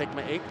 okay, I'll take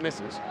my 8.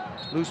 Misses.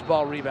 Loose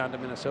ball rebound to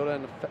Minnesota.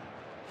 And the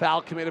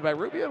foul committed by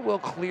Rubio will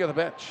clear the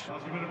bench.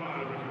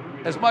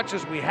 As much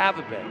as we have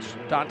a bench,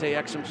 Dante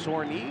Exum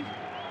sore knee.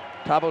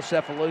 Thabo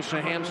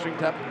Sefolosha hamstring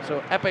tap.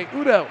 So Ekpe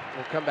Udoh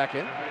will come back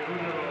in.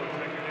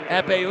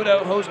 Ekpe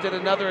Udoh hosted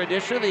another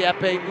edition of the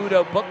Ekpe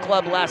Udoh Book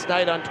Club last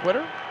night on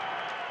Twitter.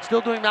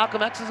 Still doing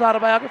Malcolm X's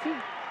autobiography?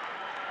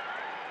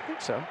 I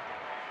think so.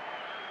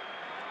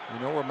 You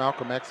know where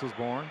Malcolm X was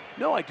born?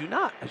 No, I do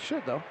not. I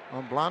should, though.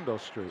 On Blondo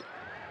Street.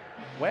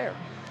 Where?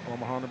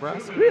 Omaha,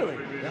 Nebraska. Really?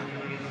 Yeah.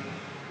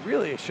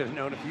 Really, I should have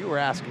known if you were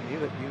asking me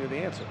that you knew the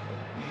answer.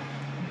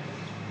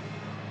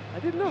 I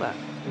didn't know that.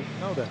 Didn't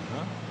know that,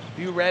 huh? Have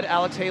you read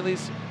Alex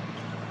Haley's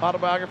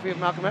autobiography of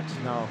Malcolm X?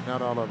 No,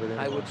 not all of it.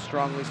 Anymore. I would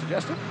strongly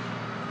suggest it.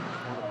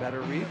 One of the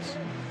better reads.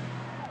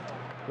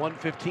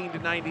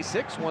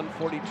 115-96,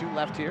 142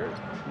 left here.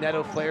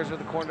 Neto flares to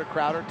the corner.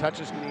 Crowder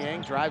touches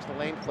Niang, drives the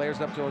lane,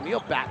 flares up to O'Neal.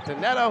 Back to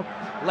Neto.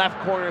 Left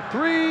corner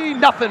 3,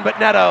 nothing but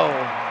Neto.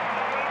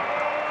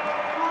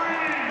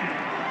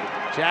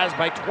 Jazz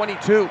by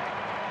 22.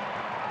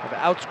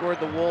 Have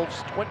outscored the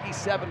Wolves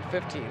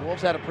 27-15.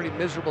 Wolves had a pretty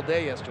miserable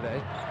day yesterday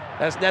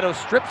as Neto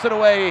strips it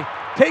away,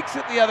 takes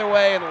it the other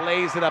way, and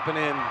lays it up and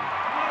in.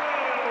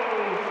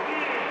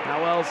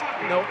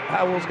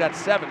 Howell's got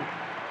 7.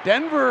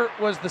 Denver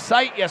was the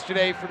site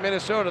yesterday for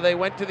Minnesota. They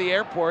went to the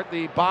airport.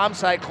 The bomb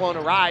cyclone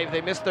arrived.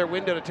 They missed their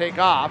window to take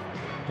off.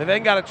 They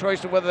then got a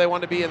choice of whether they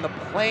want to be in the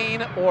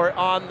plane or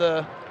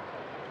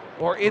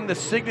in the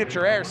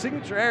Signature Air.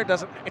 Signature Air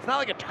it's not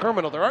like a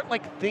terminal. There aren't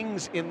like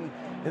things in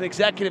an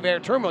executive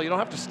air terminal. You don't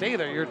have to stay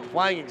there. You're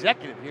flying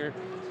executive. You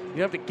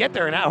have to get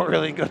there an hour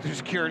early and go through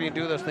security and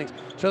do those things.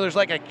 So there's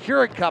like a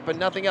Keurig cup and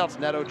nothing else.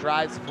 Neto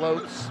drives,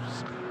 floats,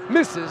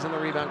 misses, and the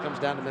rebound comes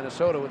down to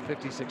Minnesota with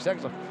 56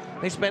 seconds left.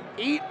 They spent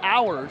 8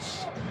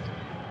 hours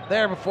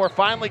there before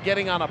finally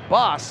getting on a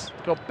bus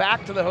to go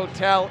back to the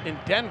hotel in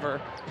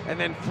Denver and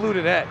then flew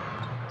today.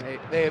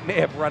 They may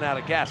have run out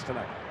of gas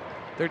tonight.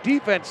 Their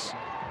defense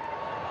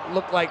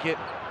looked like it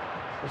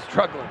was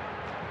struggling.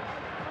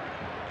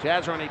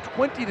 Jazz are on a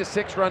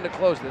 20-6 run to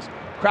close this.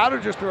 Crowder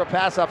just threw a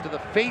pass off to the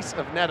face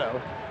of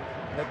Neto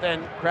that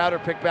then Crowder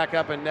picked back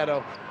up, and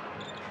Neto's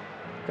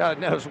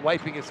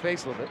wiping his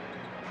face a little bit.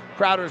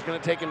 Crowder is going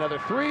to take another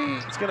three.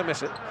 He's going to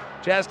miss it.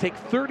 Jazz take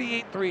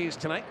 38 threes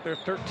tonight. They're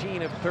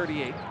 13 of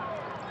 38.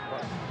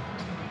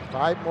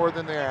 5 more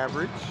than their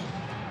average.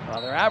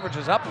 Well, their average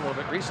is up a little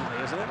bit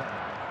recently, isn't it?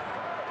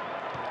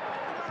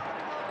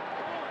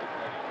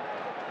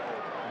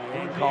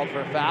 Niang called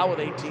for a foul with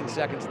 18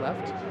 seconds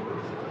left.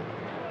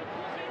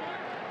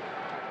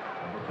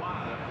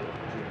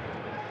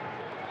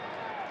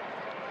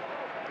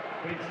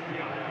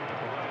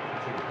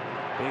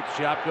 Bates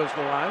shot goes to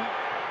the line.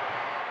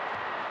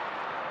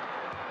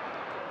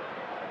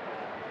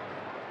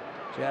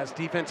 Jazz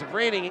defensive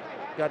rating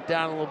got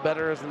down a little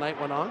better as the night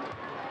went on.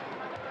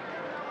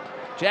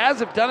 Jazz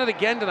have done it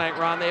again tonight,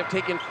 Ron. They have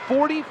taken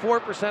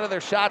 44% of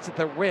their shots at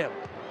the rim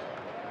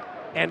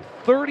and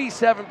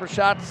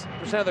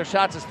 37% of their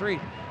shots as three.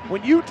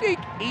 When you take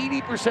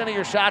 80% of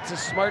your shots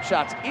as smart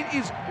shots, it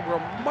is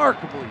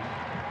remarkably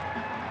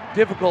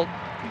difficult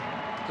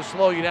to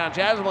slow you down.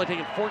 Jazz have only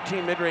taken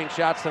 14 mid-range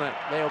shots tonight.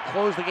 They'll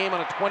close the game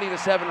on a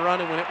 20-7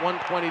 run and win it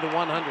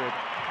 120-100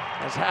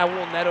 as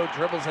Raul Neto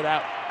dribbles it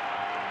out.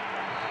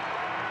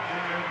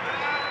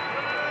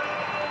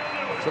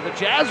 So the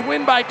Jazz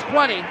win by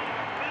 20.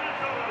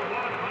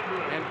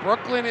 And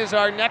Brooklyn is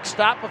our next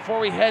stop before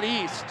we head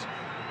east.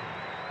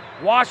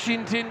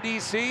 Washington,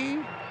 D.C.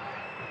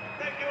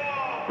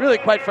 Really,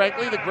 quite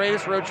frankly, the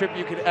greatest road trip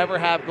you could ever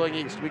have going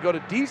east. We go to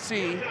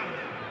D.C.,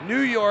 New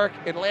York,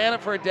 Atlanta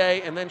for a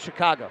day, and then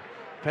Chicago.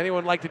 If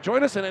anyone would like to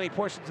join us in any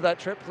portions of that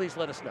trip, please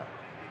let us know.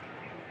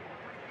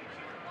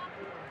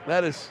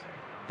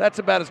 That's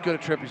about as good a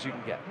trip as you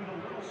can get.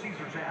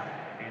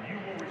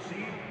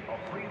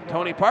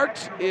 Tony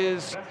Parks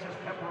is,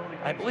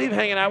 I believe,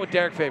 hanging out with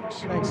Derek Favors.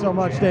 Thanks so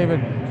much, David.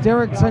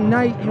 Derek,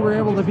 tonight you were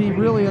able to be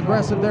really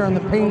aggressive there in the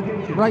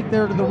paint, right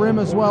there to the rim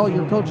as well.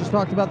 Your coaches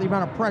talked about the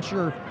amount of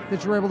pressure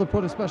that you're able to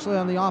put, especially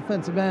on the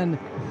offensive end.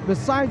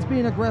 Besides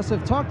being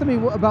aggressive, talk to me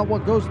about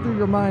what goes through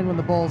your mind when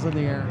the ball's in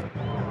the air.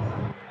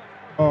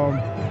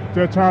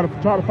 Just try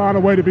to find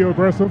a way to be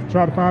aggressive,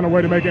 try to find a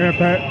way to make an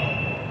impact.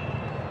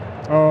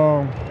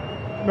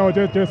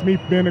 Just me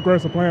being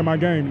aggressive, playing my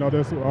game.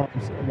 That's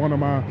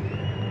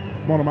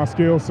one of my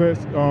skill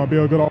sets, be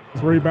a good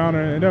offensive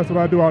rebounder, and that's what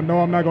I do. I know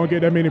I'm not going to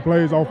get that many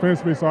plays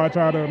offensively, so I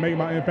try to make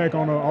my impact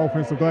on the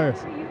offensive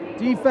glass.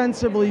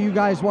 Defensively, you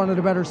guys wanted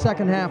a better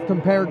second half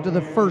compared to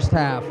the first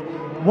half.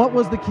 What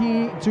was the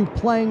key to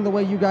playing the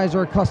way you guys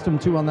are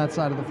accustomed to on that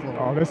side of the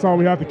floor? That's all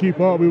we have to keep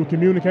up. We were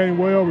communicating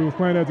well. We were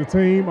playing as a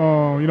team.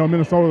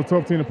 Minnesota's a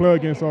tough team to play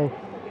against, so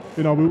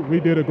we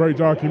did a great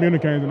job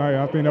communicating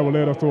tonight. I think that would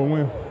lead us to a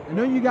win. I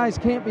know you guys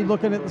can't be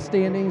looking at the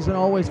standings and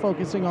always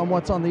focusing on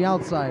what's on the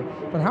outside,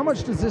 but how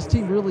much does this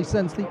team really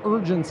sense the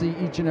urgency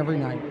each and every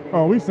night?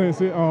 We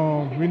sense it.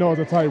 We know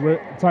it's a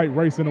tight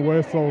race in the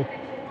West, so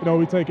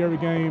we take every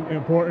game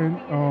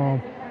important,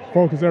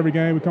 focus every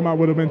game. We come out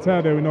with a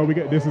mentality. We know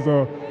this is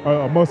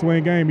a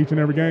must-win game each and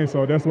every game,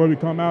 so that's where we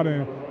come out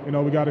and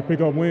we got to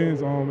pick up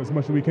wins as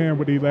much as we can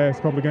with these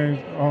last couple of games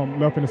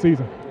left in the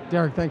season.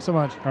 Derek, thanks so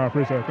much. I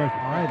appreciate it. Thank you.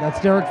 All right, that's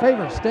Derek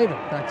Favors. David,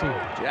 back to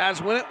you.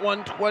 Jazz win it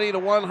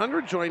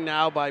 120-100, joined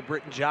now by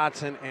Britton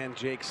Johnson and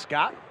Jake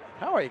Scott.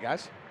 How are you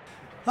guys?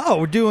 Oh,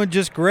 we're doing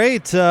just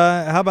great.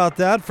 How about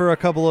that for a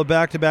couple of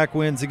back-to-back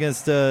wins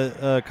against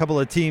a couple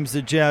of teams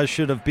that Jazz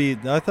should have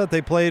beat? I thought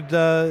they played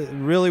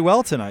really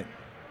well tonight.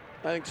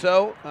 I think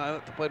so. They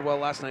played well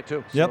last night,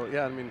 too. Yep. So,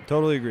 yeah,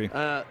 totally agree.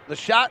 The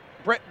shot,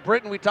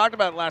 Britton, we talked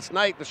about it last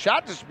night. The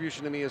shot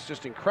distribution to me is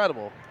just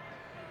incredible.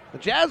 The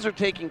Jazz are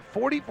taking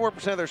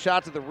 44% of their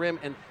shots at the rim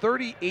and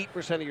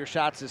 38% of your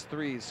shots as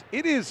threes.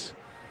 It is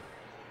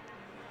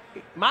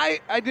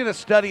I did a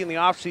study in the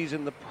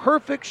offseason. The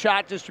perfect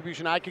shot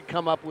distribution I could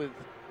come up with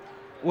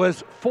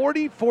was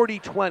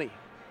 40-40-20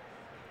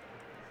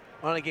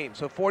 on a game.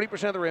 So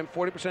 40% of the rim,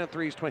 40% of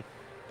threes, 20.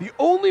 The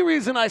only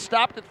reason I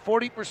stopped at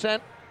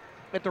 40%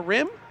 at the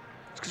rim is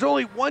because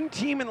only one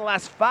team in the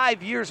last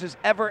 5 years has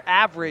ever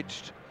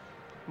averaged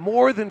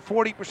more than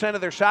 40%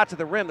 of their shots at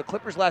the rim. The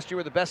Clippers last year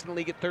were the best in the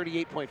league at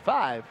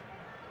 38.5.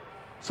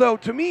 So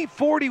to me,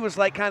 40 was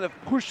like kind of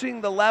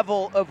pushing the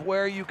level of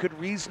where you could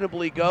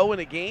reasonably go in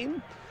a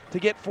game to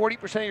get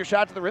 40% of your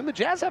shots at the rim. The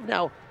Jazz have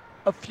now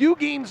a few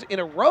games in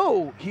a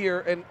row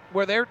here and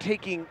where they're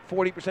taking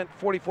 40%,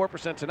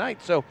 44%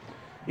 tonight. So,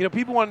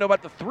 people want to know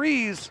about the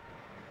threes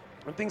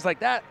and things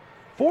like that.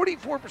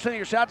 44% of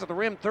your shots at the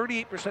rim,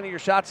 38% of your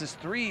shots as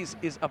threes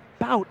is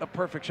about a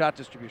perfect shot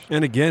distribution.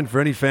 And again, for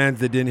any fans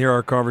that didn't hear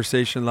our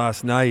conversation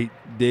last night,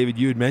 David,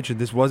 you had mentioned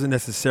this wasn't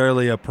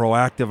necessarily a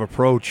proactive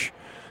approach,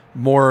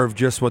 more of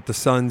just what the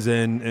Suns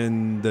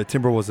and the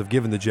Timberwolves have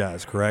given the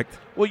Jazz, correct?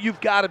 Well,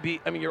 you've got to be,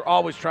 you're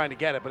always trying to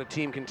get it, but a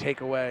team can take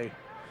away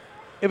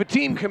If a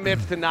team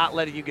commits to not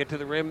letting you get to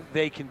the rim,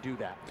 they can do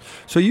that.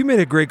 So you made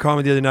a great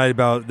comment the other night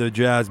about the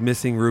Jazz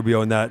missing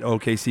Rubio in that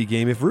OKC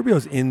game. If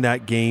Rubio's in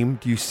that game,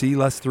 do you see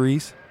less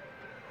threes?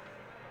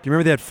 Do you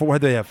remember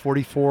they had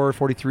 44,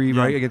 43,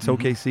 right, against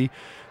OKC?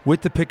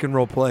 With the pick and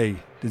roll play,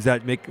 does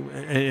that make,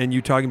 and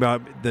you talking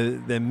about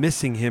them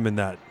missing him in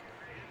that,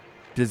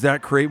 does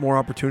that create more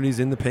opportunities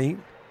in the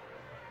paint?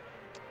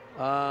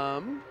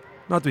 Not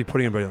to be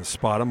putting anybody on the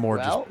spot.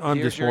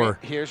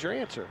 Here's your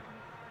answer.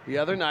 The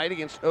other night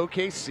against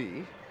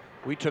OKC,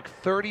 we took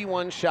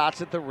 31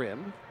 shots at the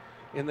rim.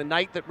 In the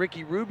night that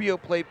Ricky Rubio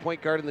played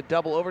point guard in the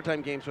double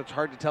overtime game, so it's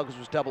hard to tell because it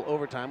was double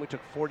overtime, we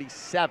took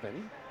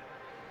 47.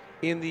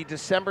 In the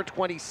December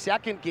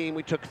 22nd game,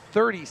 we took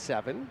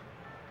 37.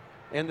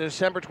 In the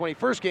December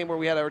 21st game, where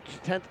we had our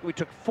 10th, we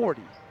took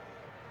 40.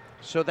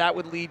 So that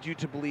would lead you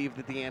to believe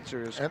that the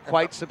answer is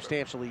quite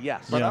substantially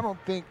yes. But I don't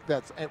think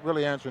that's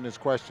really answering this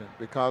question,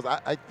 because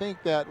I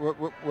think that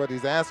what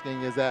he's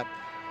asking is that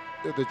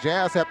the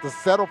Jazz have to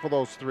settle for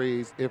those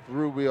threes if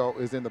Rubio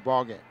is in the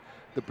ballgame.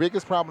 The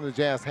biggest problem the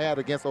Jazz had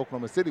against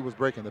Oklahoma City was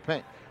breaking the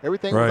paint.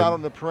 Everything was out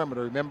on the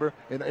perimeter, remember?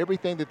 And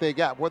everything that they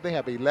got, they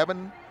have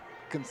 11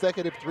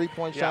 consecutive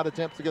three-point shot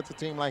attempts against a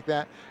team like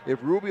that.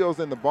 If Rubio's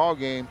in the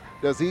ballgame,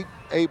 does he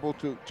able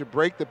to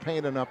break the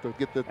paint enough to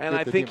get the And get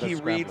I the think defense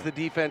he reads scrambling? the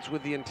defense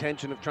with the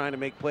intention of trying to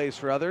make plays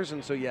for others,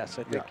 and so yes,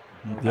 I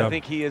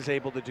think he is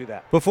able to do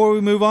that. Before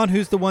we move on,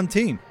 who's the one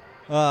team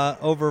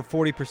over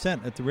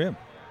 40% at the rim?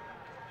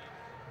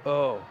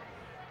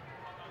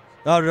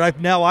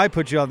 Now I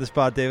put you on the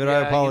spot, David.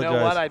 I apologize. You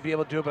know what? I'd be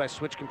able to do it, but I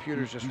switched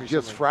computers just recently.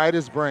 Just fried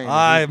his brain.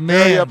 He's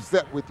very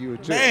upset with you,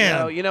 too.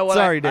 Man. You know what?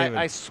 Sorry, David.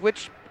 I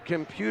switched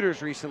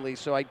computers recently,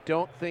 so I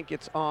don't think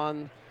it's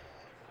on.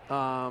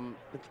 I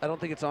don't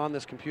think it's on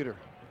this computer.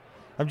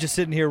 I'm just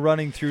sitting here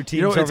running through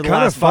teams it's over the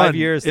kind last of fun. 5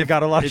 years that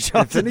got a lot of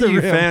shots If at any the of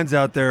you rim. fans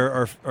out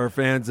there are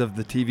fans of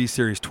the TV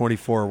series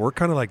 24, we're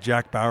kind of like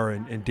Jack Bauer,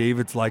 and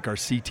David's like our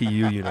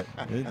CTU unit.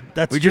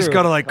 That's we true. just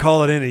got to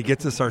call it in, and he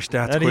gets us our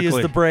stats And quickly. he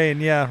is the brain,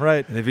 yeah,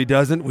 right. And if he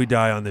doesn't, we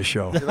die on this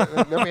show.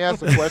 Let me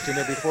ask a question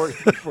there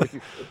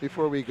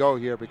before we go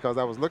here, because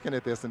I was looking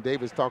at this and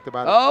David's talked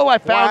about it I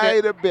found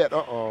quite a bit.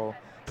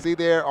 See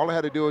there, all I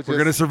had to do was We're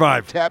gonna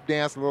survive. Tap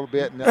dance a little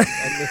bit. And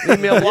the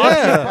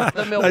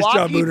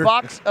Milwaukee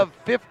Bucks of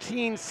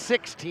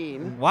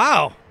 15-16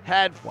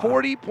 had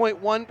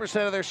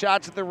 40.1% of their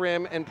shots at the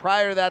rim, and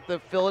prior to that, the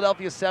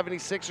Philadelphia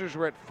 76ers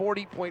were at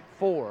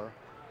 40.4.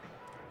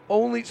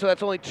 So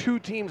that's only 2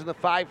 teams in the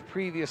 5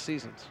 previous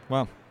seasons.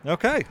 Wow.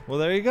 Okay. Well,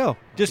 there you go.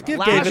 Just give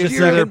Last David a year-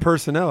 second. their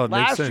personnel. It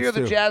makes Last sense, year, the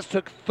too. Jazz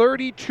took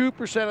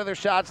 32% of their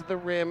shots at the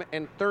rim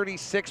and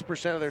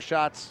 36% of their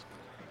shots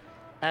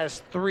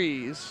as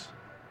threes.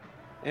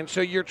 And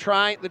so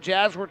the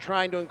Jazz were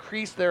trying to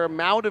increase their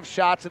amount of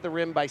shots at the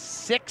rim by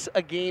 6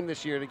 a game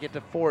this year to get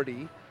to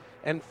 40,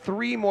 and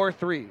 3 more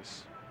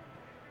threes.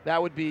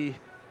 That would be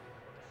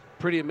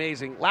pretty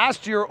amazing.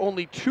 Last year,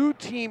 only 2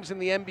 teams in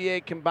the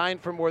NBA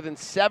combined for more than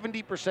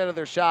 70% of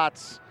their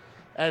shots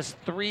as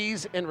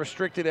threes in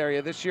restricted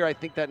area. This year, I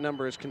think that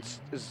number is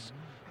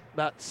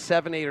about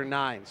 7, 8, or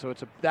 9. So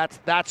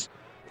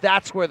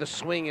that's where the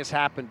swing has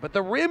happened. But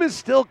the rim is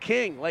still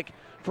king. Like,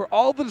 for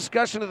all the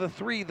discussion of the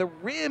 3, the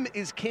rim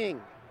is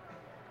king.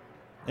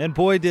 And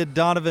boy, did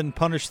Donovan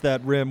punish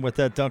that rim with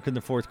that dunk in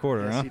the fourth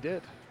quarter, Yes, huh? he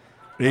did.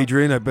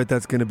 Adrian, I bet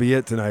that's going to be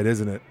it tonight,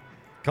 isn't it?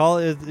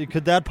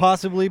 Could that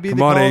possibly be Come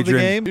the on, call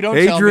Adrian. of the game?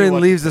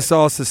 Adrian leaves us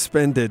all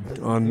suspended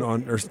or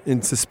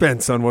in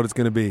suspense on what it's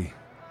going to be.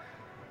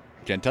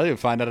 Can't tell you.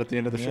 Find out at the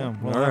end of the show. Yeah,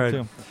 we'll All have right.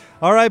 to.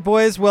 All right,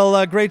 boys.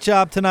 Well, great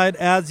job tonight,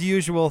 as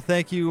usual.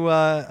 Thank you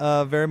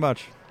very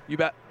much. You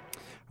bet.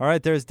 All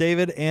right, there's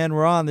David and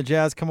Ron. The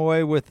Jazz come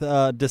away with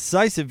a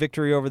decisive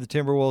victory over the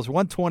Timberwolves,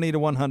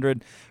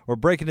 120-100. We're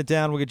breaking it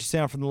down. We'll get you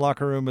sound from the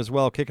locker room as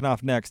well. Kicking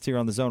off next here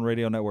on the Zone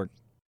Radio Network.